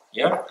hoye.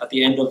 Yeah, at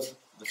the end of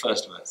the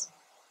first verse.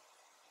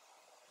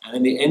 And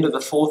in the end of the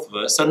 4th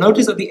verse. So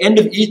notice at the end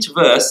of each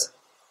verse,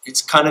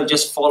 it's kind of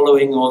just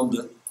following on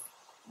the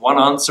one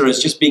answer is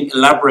just being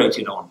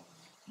elaborated on.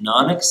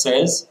 Nanak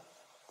says,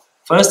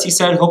 first he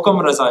said,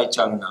 Hukam razai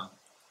chalna.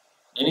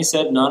 Then he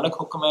said, Nanak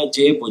hukam hai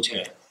je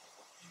bujhe.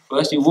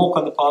 First you walk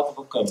on the path of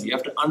hukam. You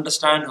have to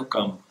understand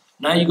hukam.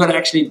 Now you've got to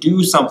actually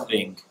do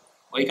something.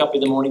 Wake up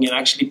in the morning and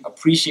actually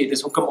appreciate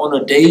this hukam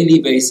on a daily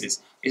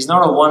basis. It's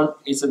not a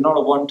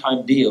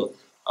one-time deal.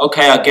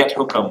 Okay, I get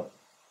hukam.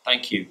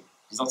 Thank you.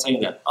 He's not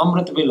saying that.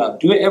 Amrit Villa,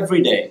 do it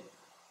every day.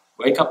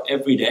 Wake up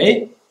every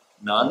day.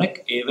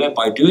 Nanak eva,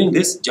 by doing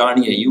this,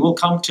 janiya, you will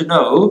come to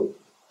know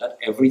that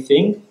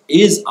everything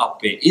is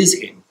appe,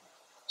 is him.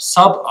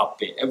 Sab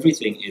appe,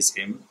 everything is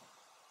him.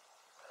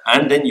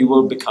 And then you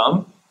will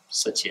become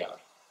satyar.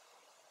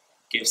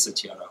 Give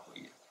satyara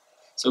hoye.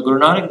 So Guru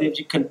Nanak Dev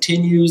Ji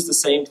continues the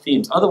same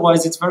themes.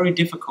 Otherwise, it's very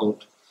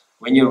difficult.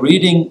 When you're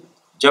reading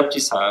Japji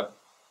Sahib,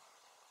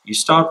 you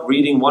start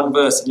reading one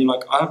verse and you're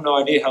like, I have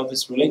no idea how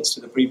this relates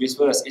to the previous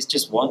verse. It's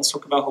just one's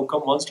talking about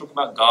hukam, one's talking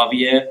about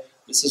gaviye,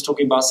 this is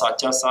talking about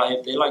Saachaa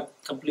Sahib. They're like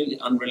completely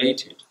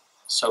unrelated.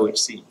 So it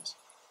seems.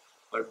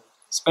 But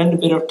spend a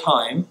bit of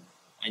time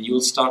and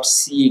you'll start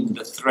seeing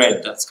the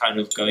thread that's kind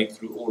of going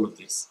through all of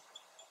this.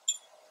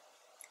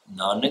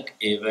 Nanak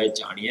eva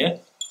janiye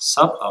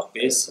sab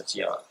ape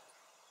satyar.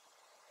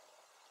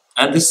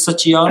 And this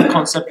satyar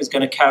concept is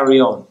going to carry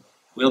on.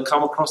 We'll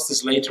come across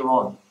this later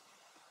on.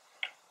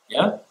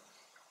 Yeah?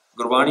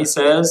 Gurbani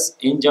says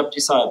in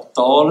Japji Sahib,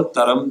 Tol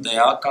taram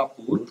daya ka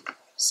poot,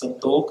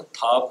 santok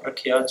thap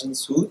rakhya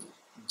jinsood,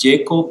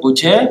 jeko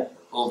bujhe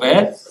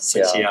ove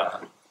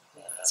satyar.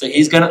 So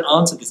he's going to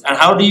answer this. And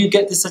how do you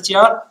get this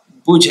satyar?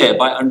 Bujhe,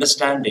 by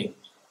understanding.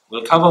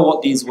 We'll cover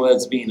what these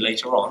words mean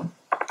later on.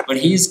 But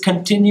he's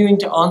continuing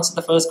to answer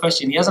the first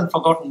question. He hasn't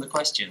forgotten the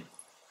question.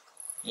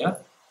 Yeah?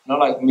 Not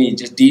like me,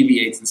 just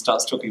deviates and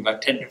starts talking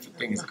about 10 different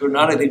things. Guru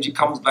Nanak Dev Ji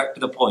comes back to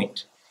the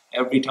point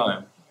every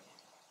time.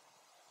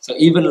 So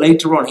even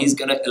later on, he's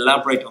going to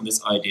elaborate on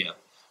this idea.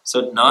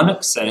 So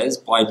Nanak says,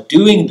 by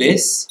doing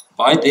this,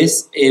 by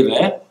this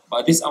eva,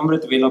 by this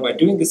Amrit Vela, by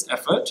doing this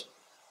effort,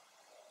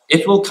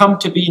 it will come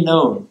to be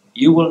known.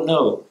 You will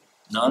know.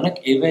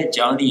 Nanak eva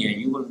janiye,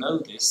 you will know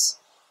this.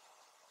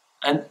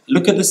 And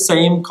look at the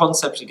same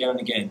concept again and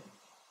again.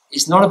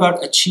 It's not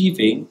about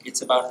achieving,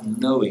 it's about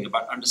knowing,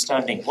 about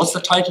understanding. What's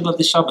the title of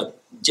the Shabad?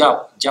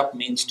 Jap. Jap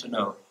means to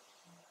know.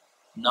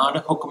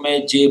 Nanak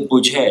hukme je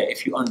bujhe,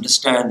 if you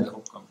understand the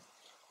hukam.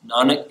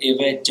 Nanak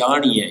eva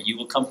janiye, you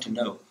will come to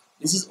know.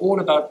 This is all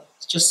about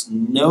just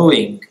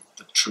knowing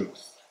the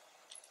truth.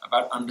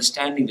 About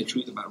understanding the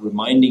truth, about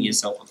reminding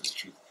yourself of the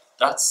truth.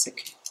 That's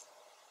Sikhi.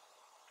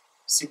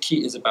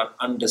 Sikhi is about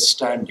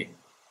understanding.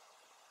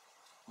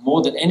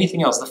 More than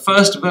anything else. The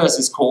first verse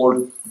is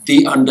called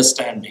The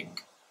Understanding.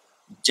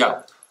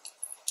 Jap.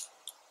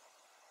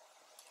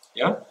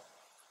 Yeah?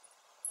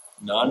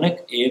 Nanak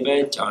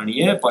eva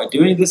janiye. By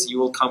doing this, you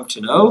will come to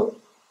know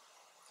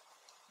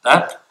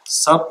that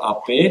sab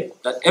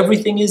ape, that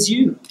everything is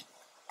you.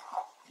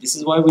 This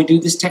is why we do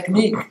this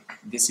technique.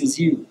 This is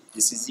you.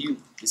 This is you.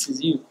 This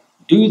is you.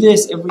 Do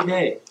this every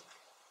day.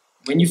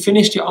 When you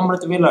finish your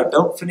Amrit Vela,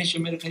 don't finish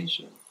your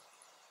meditation.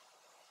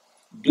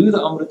 Do the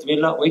Amrit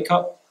Vela, wake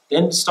up.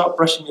 Then start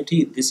brushing your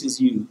teeth. This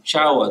is you.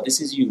 Shower. This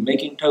is you.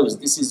 Making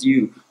toast. This is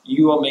you.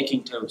 You are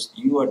making toast.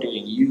 You are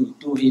doing you.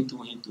 Tu hi, tu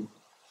hi, tu.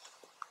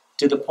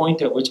 To the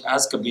point at which,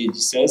 as Kabir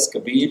says,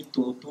 Kabir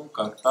tu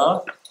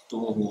karta tu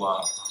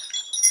hua.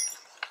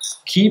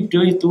 Keep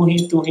doing tu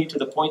hi to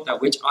the point at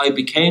which I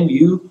became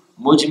you.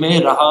 Mujh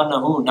mein raha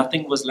nahu.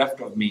 Nothing was left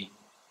of me.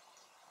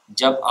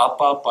 Jab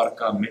apa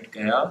parka mit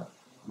gaya.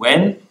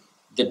 When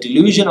the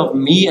delusion of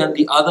me and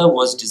the other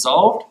was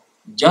dissolved,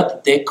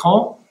 jat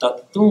dekhon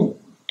tat tu.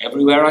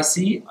 Everywhere I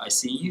see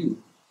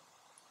you.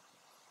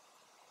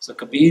 So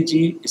Kabir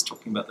Ji is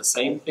talking about the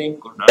same thing.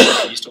 Guru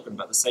Nanak Ji is talking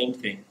about the same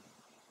thing.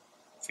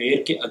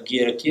 Fir ke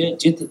agye rakhiye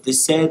jit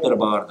disse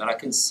darbar, that I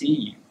can see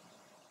you.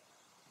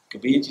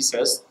 Kabir Ji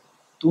says,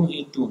 tu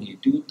hi, do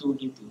tu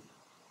hi tu.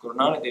 Guru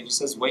Nanak Dev Ji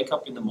says, wake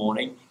up in the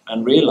morning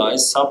and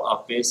realize sab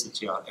ape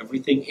satyar.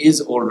 Everything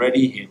is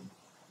already him.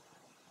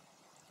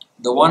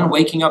 The one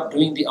waking up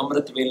doing the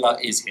Amrit Vela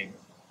is him.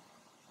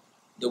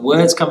 The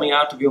words coming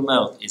out of your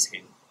mouth is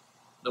him.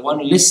 The one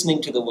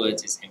listening to the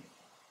words is him.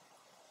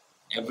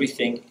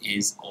 Everything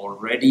is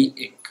already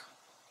ik.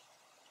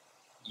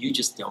 You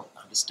just don't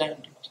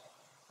understand it.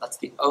 That's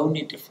the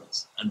only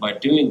difference. And by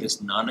doing this,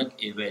 Nanak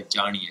eva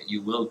janiya,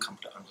 you will come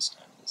to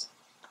understand this.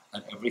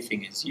 That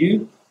everything is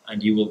you,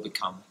 and you will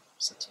become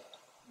Saachaa.